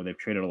have, they've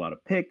traded a lot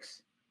of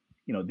picks.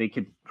 They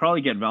could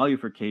probably get value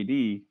for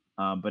KD,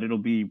 but it'll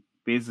be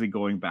basically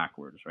going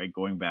backwards, right?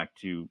 Going back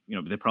to,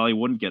 they probably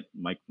wouldn't get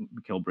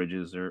Mikal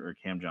Bridges or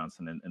Cam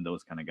Johnson and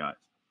those kind of guys.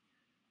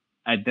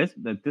 At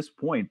this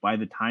point, by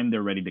the time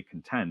they're ready to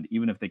contend,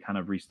 even if they kind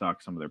of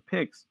restock some of their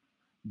picks,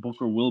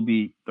 Booker will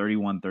be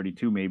 31,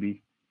 32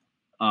 maybe.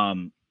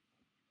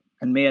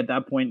 And may at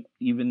that point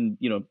even,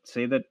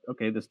 say that,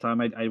 okay, this time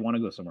I want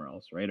to go somewhere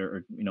else, right?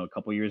 Or a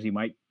couple of years he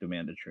might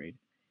demand a trade.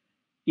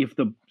 If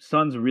the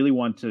Suns really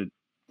want to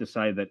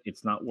decide that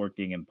it's not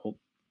working and pull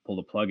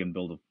the plug and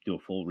do a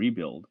full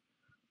rebuild,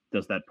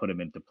 does that put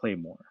him into play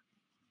more?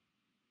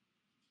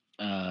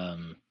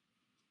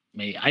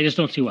 Maybe. I just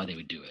don't see why they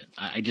would do it.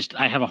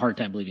 I have a hard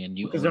time believing a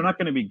new because owner. They're not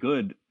going to be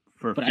good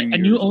for but a few a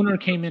years. new owner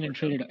came in and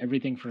traded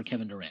everything for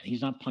Kevin Durant.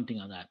 He's not punting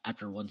on that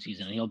after one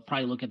season. And he'll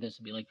probably look at this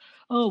and be like,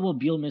 oh, well,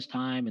 Beal missed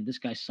time and this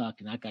guy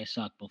sucked and that guy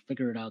sucked. We'll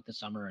figure it out this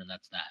summer and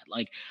that's that.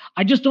 Like,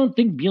 I just don't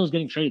think Beal's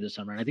getting traded this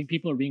summer. And I think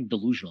people are being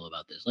delusional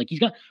about this. Like,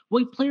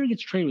 what player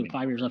gets traded with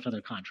 5 years left on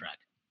their contract?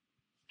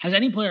 Has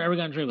any player ever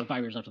gotten traded with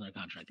 5 years left on their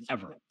contract?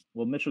 Ever?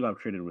 Well, Mitchell got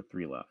traded with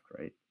 3 left,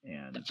 right?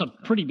 And that's a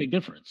pretty big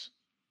difference.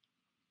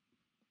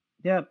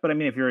 Yeah, but I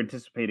mean, if you're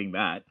anticipating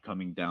that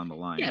coming down the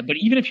line. Yeah, but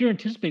even if you're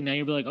anticipating that,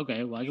 you'll be like,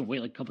 okay, well, I can wait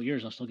like a couple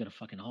years. I'll still get a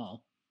fucking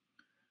haul.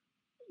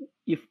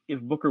 If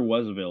Booker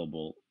was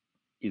available,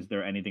 is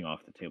there anything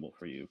off the table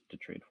for you to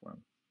trade for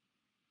him?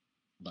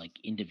 Like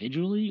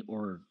individually,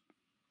 or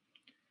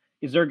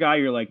is there a guy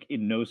you're like,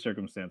 in no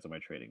circumstance am I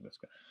trading this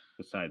guy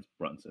besides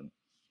Brunson?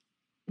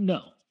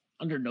 No,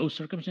 under no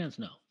circumstance,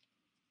 no.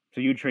 So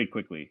you trade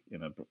Quickley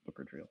in a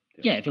Booker deal?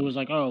 Yeah, if it was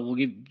like, oh, we'll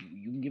give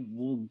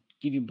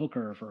you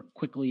Booker for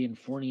Quickley and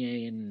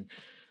Fournier and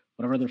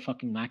whatever other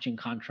fucking matching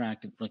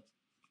contract, like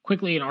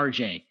Quickley and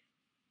RJ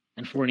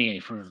and Fournier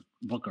for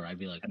Booker, I'd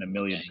be like, and $1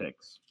 million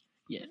picks.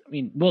 Yeah, I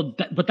mean, well,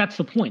 but that's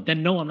the point.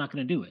 Then no, I'm not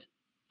going to do it.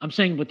 I'm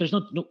saying, but there's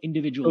no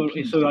individual.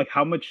 So like,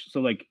 how much?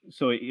 So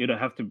you'd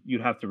have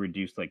to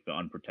reduce like the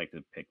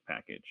unprotected pick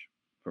package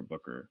for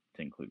Booker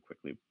to include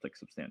Quickley, like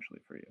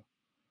substantially for you.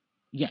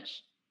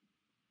 Yes.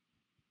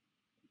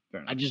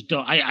 I just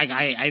don't.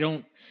 I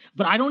don't.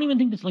 But I don't even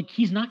think that's like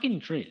he's not getting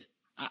traded.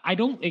 I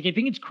don't. Like, I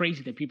think it's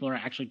crazy that people are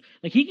actually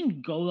like he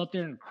can go up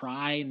there and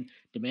cry and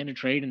demand a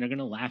trade, and they're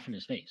gonna laugh in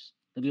his face.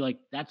 They'll be like,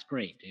 "That's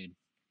great, dude.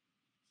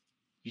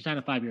 You signed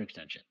a 5-year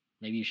extension.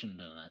 Maybe you shouldn't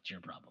have done that. It's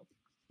your problem."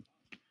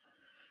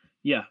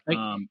 Yeah. Like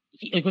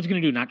what's he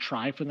gonna do? Not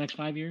try for the next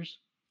 5 years?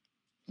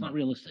 It's not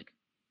realistic.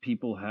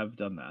 People have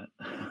done that.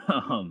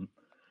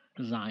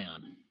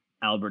 Zion.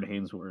 Albert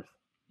Hainsworth.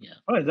 Yeah.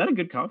 Oh, is that a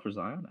good count for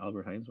Zion?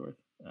 Albert Hainsworth?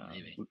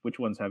 Maybe. Which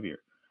one's heavier?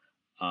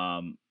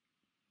 Yeah.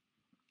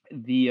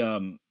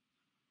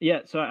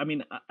 So I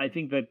mean, I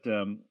think that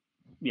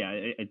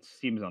it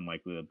seems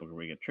unlikely that Booker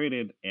will get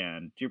traded,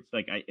 and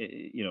like and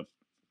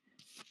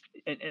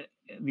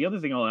the other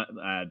thing I'll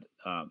add.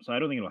 So I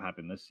don't think it'll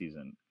happen this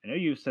season. I know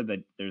you said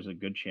that there's a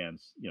good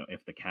chance,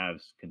 if the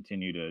Cavs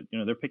continue to,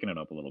 they're picking it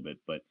up a little bit,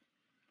 but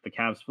if the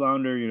Cavs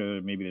flounder,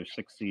 maybe they're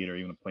 6th seed or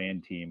even a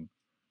play-in team.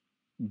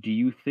 Do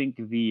you think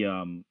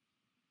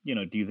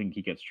do you think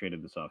he gets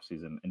traded this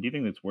offseason? And do you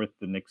think it's worth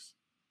the Knicks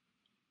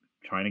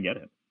trying to get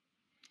him?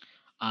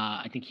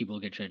 I think he will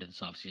get traded this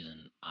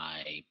offseason.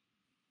 I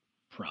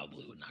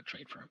probably would not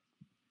trade for him.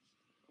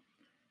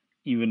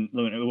 Even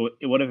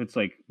what if it's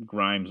like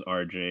Grimes,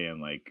 RJ,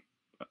 and like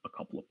a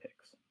couple of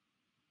picks?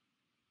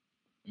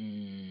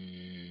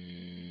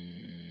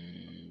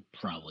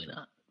 Probably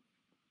not.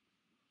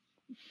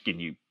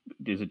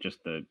 Is it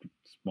just a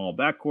small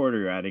backcourt, or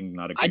you're adding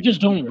not a? I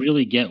just don't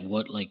really get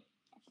what like.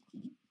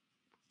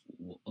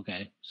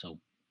 Okay, so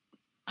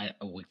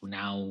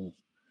now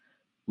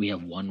we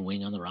have one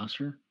wing on the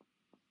roster,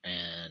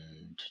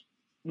 and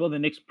well, the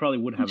Knicks probably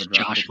would have a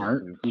Josh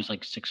Hart, who's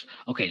like 6.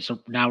 Okay, so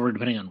now we're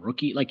depending on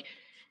rookie. Like,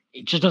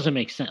 it just doesn't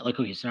make sense. Like,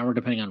 okay, so now we're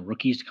depending on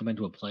rookies to come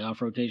into a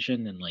playoff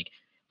rotation and like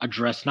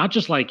address not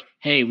just like,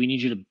 hey, we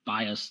need you to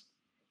buy us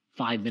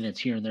 5 minutes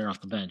here and there off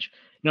the bench.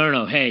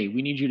 No. Hey,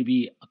 we need you to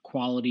be a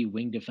quality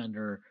wing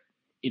defender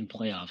in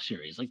playoff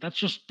series. Like, that's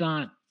just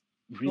not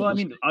realistic. Well, I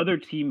mean, other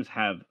teams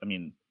have. I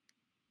mean,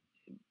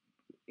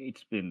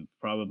 it's been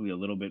probably a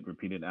little bit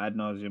repeated ad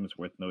nauseum. It's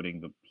worth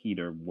noting the Heat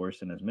are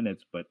worse in his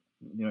minutes, but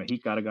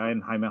Heat got a guy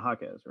in Jaime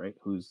Jaquez, right,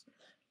 who's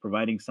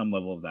providing some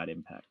level of that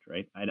impact,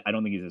 right? I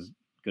don't think he's as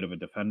good of a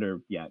defender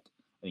yet.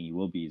 I think he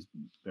will be. He's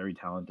very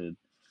talented.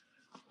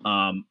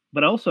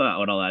 But also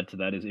what I'll add to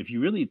that is if you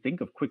really think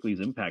of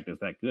Quickley's impact as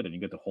that good and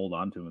you get to hold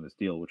on to him in this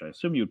deal, which I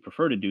assume you would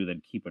prefer to do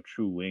than keep a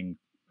true wing.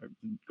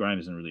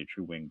 Grimes isn't really a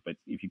true wing, but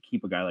if you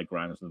keep a guy like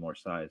Grimes with more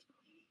size,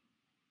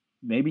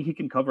 maybe he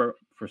can cover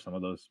for some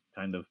of those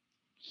kind of.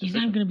 He's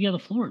not going to be on the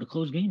floor to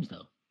close games,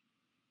 though.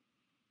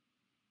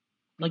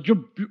 Like your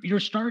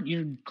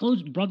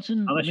close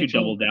Brunson, unless Mitchell, you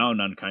double down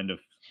on kind of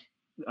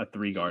a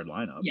 3-guard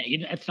lineup.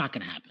 Yeah, it's not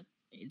going to happen.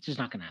 It's just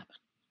not going to happen.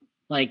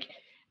 Like,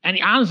 and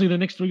honestly, the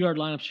Knicks 3-guard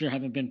lineups here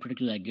haven't been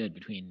particularly that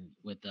good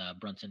with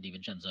Brunson,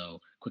 DiVincenzo,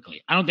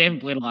 Quickly. They haven't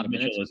played a lot of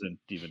minutes. Mitchell isn't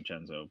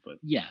DiVincenzo, but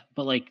yeah,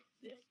 but like,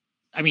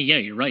 I mean, yeah,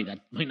 you're right. That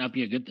might not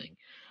be a good thing.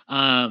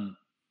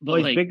 But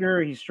he's like,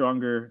 bigger, he's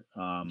stronger.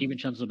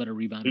 DiVincenzo's a better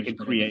rebounder, he can he's a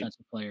better create.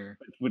 defensive player.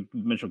 With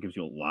Mitchell gives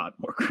you a lot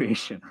more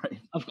creation, right?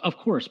 Of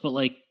course, but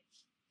like,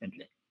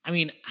 I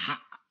mean,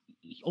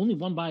 only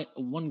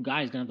one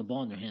guy is gonna have the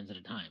ball in their hands at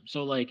a time.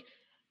 So like,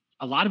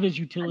 a lot of his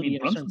utility. I mean,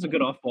 Brunson's a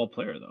good off-ball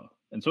player though,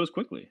 and so is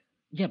Quickley.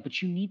 Yeah,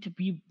 but you need to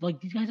be like,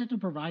 these guys have to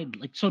provide.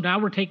 Like, so now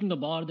we're taking the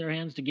ball out of their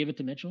hands to give it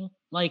to Mitchell.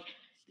 Like,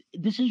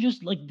 this is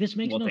just like, this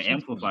makes no sense. To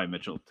amplify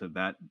Mitchell to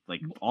that, like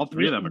all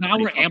three of them. Now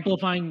we're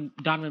amplifying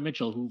Donovan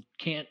Mitchell, who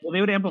can't. Well, they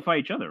would amplify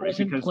each other, right?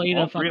 Because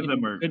all three of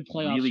them are good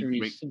playoff really series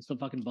great since the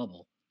fucking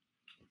bubble.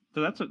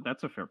 So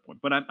that's a fair point.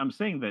 But I'm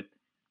saying that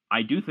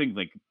I do think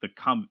like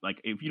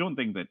if you don't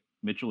think that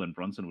Mitchell and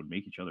Brunson would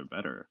make each other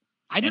better,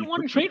 I didn't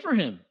want to trade for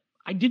him.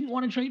 I didn't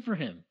want to trade for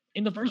him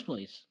in the first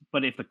place.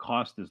 But if the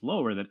cost is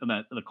lower, that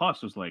the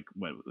cost was like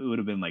what it would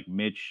have been like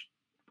Mitch,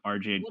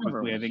 RJ, and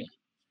Quickley, I think,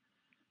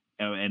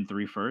 and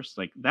 3 firsts.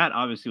 Like that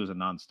obviously was a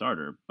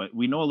non-starter. But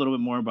we know a little bit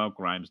more about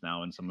Grimes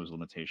now and some of his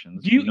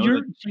limitations.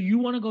 So you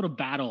want to go to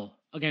battle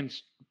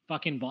against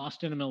fucking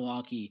Boston and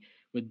Milwaukee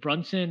with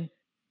Brunson,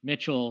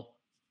 Mitchell,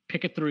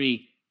 pick a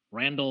 3,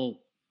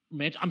 Randall,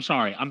 Mitch. I'm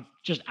sorry, I'm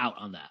just out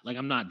on that. Like,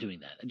 I'm not doing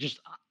that.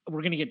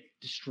 We're gonna get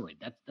destroyed.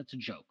 That's a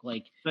joke.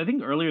 Like, I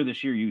think earlier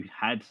this year you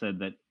had said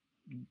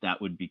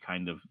that would be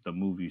kind of the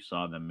move you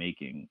saw them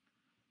making.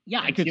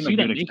 Yeah, I could see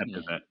them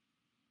making that.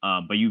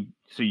 But you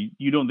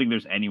don't think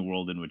there's any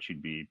world in which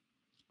you'd be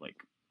like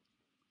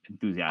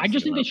enthusiastic? I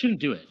just think they shouldn't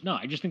do it. No,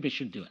 I just think they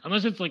shouldn't do it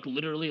unless it's like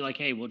literally like,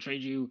 hey, we'll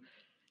trade you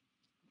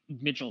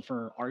Mitchell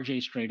for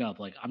RJ straight up.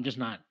 Like, I'm just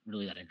not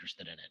really that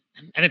interested in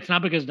it. And it's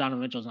not because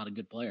Donovan Mitchell's not a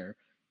good player.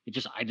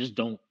 I just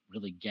don't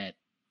really get,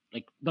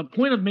 like, the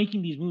point of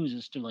making these moves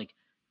is to like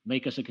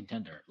make us a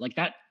contender. Like,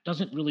 that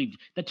doesn't really,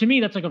 that to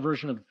me, that's like a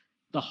version of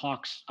the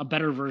Hawks, a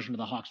better version of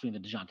the Hawks doing the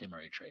DeJounte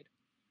Murray trade,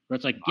 where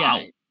it's like,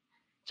 wow.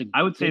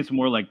 I would say it's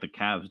more like the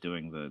Cavs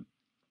doing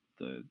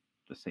the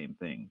same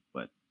thing,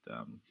 but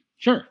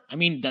sure. I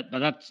mean,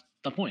 that's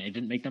the point. It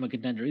didn't make them a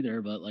contender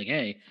either, but like,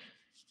 hey,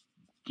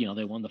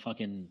 they won the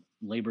fucking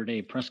Labor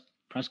Day press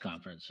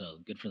conference, so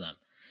good for them.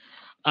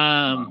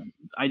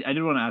 I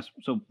did want to ask,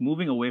 so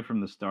moving away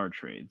from the star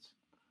trades,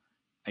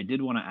 I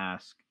did want to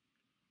ask,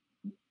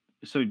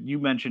 so you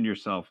mentioned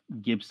yourself,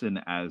 Gibson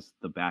as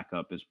the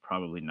backup is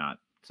probably not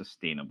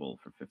sustainable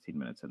for 15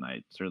 minutes a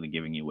night, certainly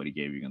giving you what he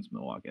gave you against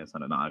Milwaukee. That's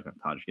not a knock on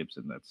Taj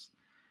Gibson. That's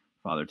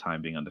Father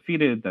Time being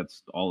undefeated.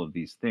 That's all of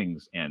these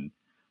things. And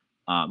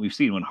we've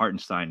seen when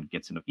Hartenstein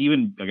gets into,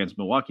 even against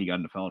Milwaukee, got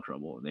into foul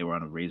trouble. They were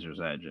on a razor's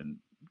edge and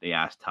they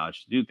asked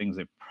Taj to do things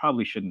they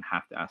probably shouldn't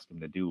have to ask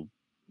him to do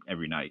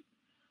every night.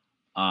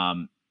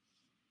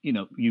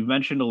 You've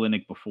mentioned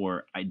Olynyk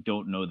before. I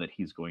don't know that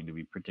he's going to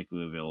be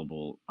particularly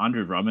available.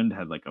 Andre Drummond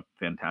had like a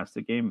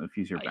fantastic game. If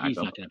he's your backup, he's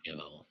not going to be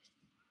available.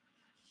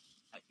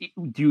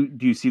 Do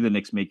you see the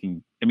Knicks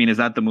making? I mean, is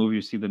that the move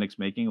you see the Knicks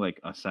making, like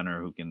a center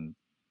who can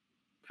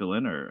fill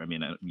in? Or I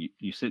mean,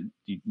 you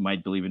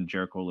might believe in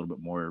Jericho a little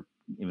bit more.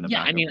 Even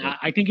I mean,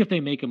 I think if they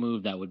make a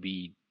move, that would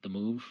be the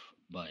move.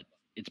 But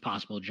it's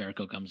possible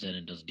Jericho comes in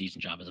and does a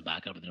decent job as a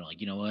backup, and they're like,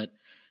 you know what,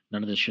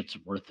 none of this shit's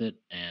worth it,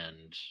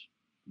 and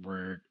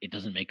it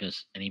doesn't make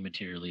us any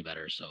materially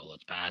better, so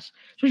let's pass.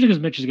 Especially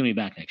because Mitch is going to be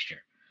back next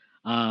year.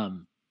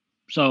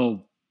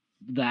 So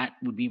that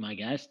would be my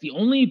guess. The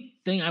only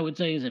thing I would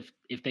say is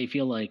if they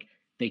feel like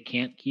they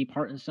can't keep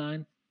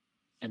Hartenstein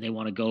and they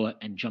want to go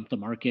and jump the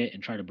market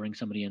and try to bring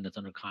somebody in that's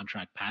under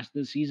contract past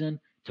this season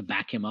to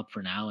back him up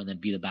for now and then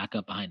be the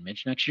backup behind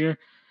Mitch next year,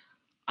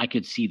 I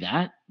could see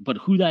that. But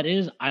who that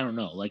is, I don't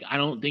know. Like, I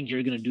don't think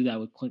you're going to do that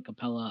with Clint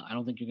Capella. I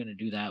don't think you're going to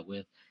do that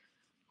with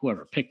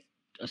whoever. Pick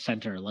a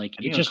center. Like,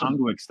 it's just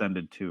Congo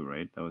extended too,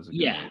 right? That was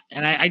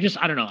and I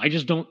don't know. I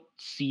just don't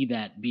see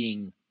that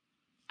being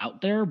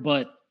out there,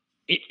 but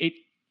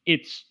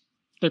it's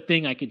the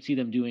thing I could see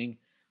them doing.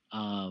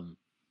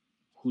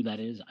 Who that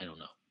is, I don't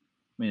know.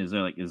 I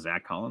mean, is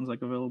Zach Collins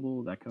like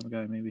available? That kind of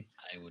guy, maybe.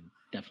 I would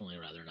definitely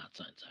rather not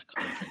sign Zach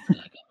Collins.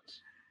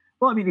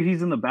 Well, I mean, if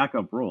he's in the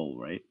backup role,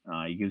 right?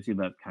 He gives you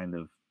that kind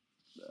of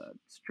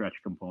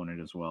stretch component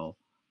as well,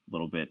 a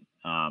little bit.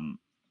 I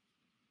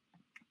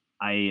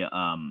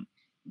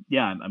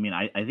mean,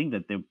 I think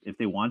that if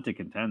they want to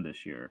contend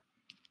this year,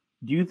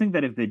 do you think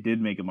that if they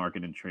did make a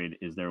market trade,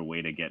 is there a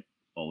way to get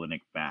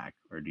Olynyk back,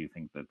 or do you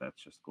think that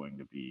that's just going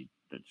to be,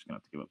 they're just going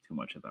to have to give up too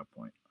much at that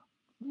point?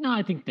 No,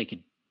 I think they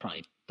could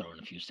probably throw in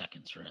a few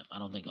seconds for him. I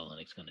don't think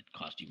Olynyk's going to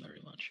cost you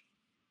very much.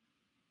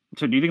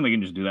 So do you think they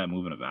can just do that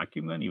move in a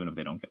vacuum then, even if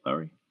they don't get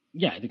Lowry?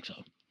 Yeah, I think so.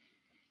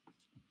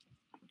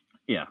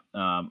 Yeah.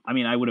 I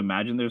mean, I would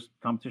imagine there's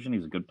competition.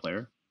 He's a good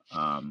player.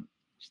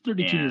 He's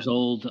 32 years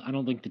old. I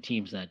don't think the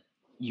teams that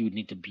you would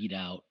need to beat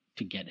out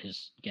to get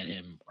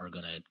him are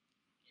going to,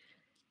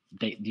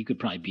 you could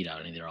probably beat out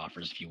any of their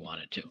offers if you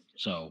wanted to.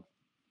 So,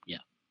 yeah.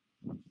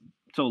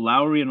 So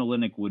Lowry and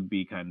Olynyk would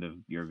be kind of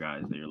your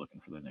guys that you're looking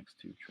for the Knicks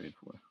to trade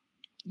for.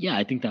 Yeah,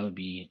 I think that would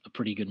be a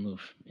pretty good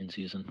move in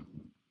season.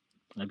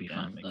 I'd be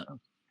fine with that.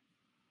 Sense.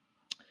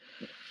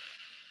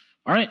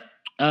 All right.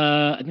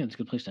 I think that's a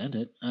good place to end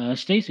it.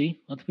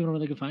 Stacy, let the people know where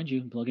they can find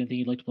you. Plug anything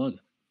you'd like to plug. You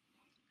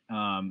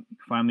can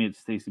find me at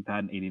Stacy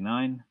Patton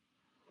 89.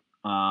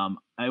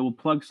 I will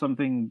plug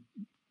something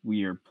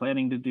we are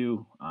planning to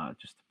do,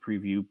 just a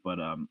preview. But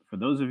for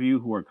those of you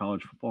who are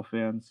college football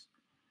fans,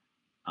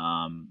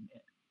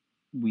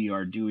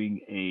 we're going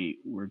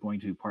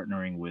to be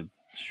partnering with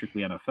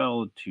Strictly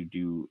NFL to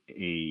do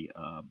a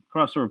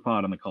crossover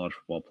pod on the college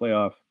football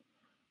playoff.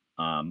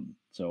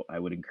 So I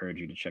would encourage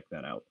you to check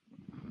that out.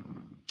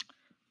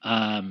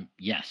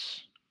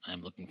 Yes,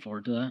 I'm looking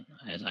forward to that,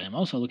 as I am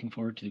also looking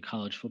forward to the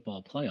college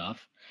football playoff,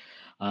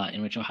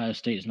 in which Ohio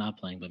State is not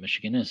playing, but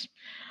Michigan is.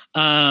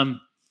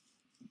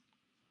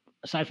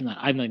 Aside from that,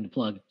 I have nothing to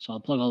plug, so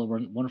I'll plug all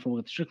the wonderful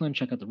work with Strickland.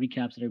 Check out the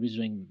recaps that everybody's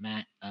doing.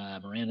 Matt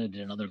Miranda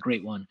did another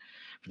great one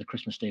for the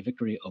Christmas Day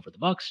victory over the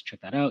Bucks. Check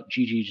that out.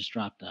 Gigi just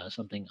dropped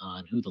something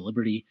on who the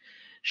Liberty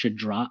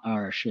should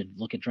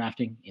look at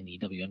drafting in the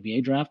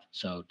WNBA draft,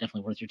 so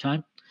definitely worth your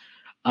time.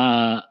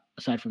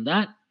 Aside from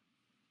that,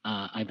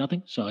 I have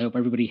nothing, so I hope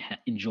everybody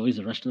enjoys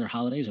the rest of their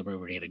holidays. I hope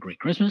everybody had a great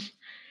Christmas,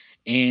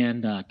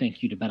 and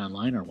thank you to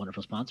BetOnline, our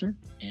wonderful sponsor,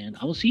 and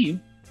I will see you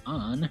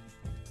on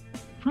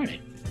Friday.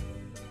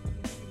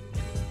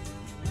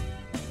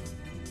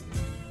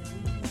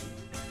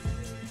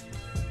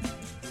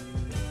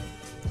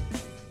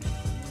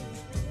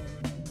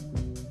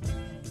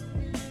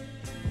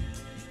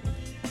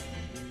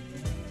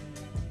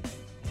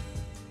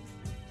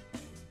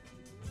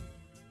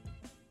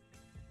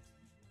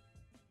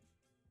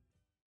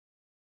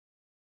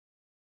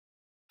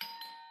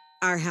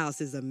 Our house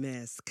is a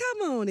mess.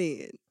 Come on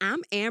in. I'm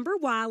Amber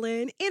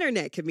Wallen,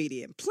 internet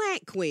comedian,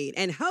 plant queen,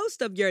 and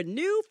host of your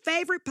new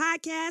favorite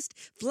podcast,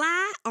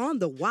 Fly on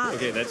the Wallen.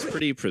 Okay, that's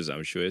pretty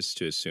presumptuous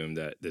to assume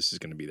that this is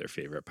going to be their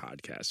favorite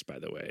podcast, by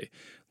the way.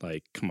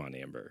 Like, come on,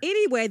 Amber.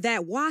 Anyway,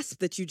 that wasp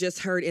that you just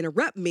heard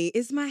interrupt me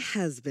is my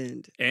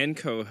husband. And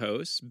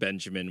co-host,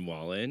 Benjamin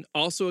Wallen,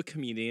 also a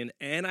comedian,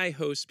 and I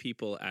host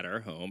people at our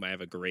home. I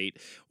have a great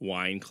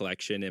wine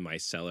collection in my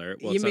cellar.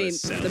 Well, you it's mean not a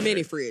cellar. the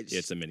mini fridge?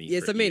 It's a mini fridge.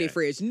 It's a mini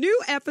fridge. New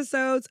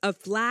episodes of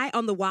Fly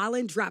on the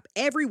Wallen drop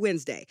every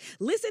Wednesday.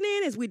 Listen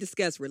in as we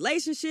discuss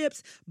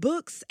relationships,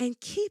 books, and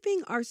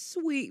keeping our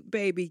sweet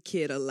baby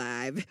kid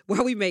alive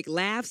while we make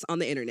laughs on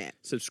the internet.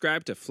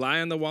 Subscribe to Fly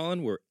on the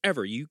Wallen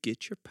wherever you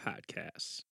get your podcasts.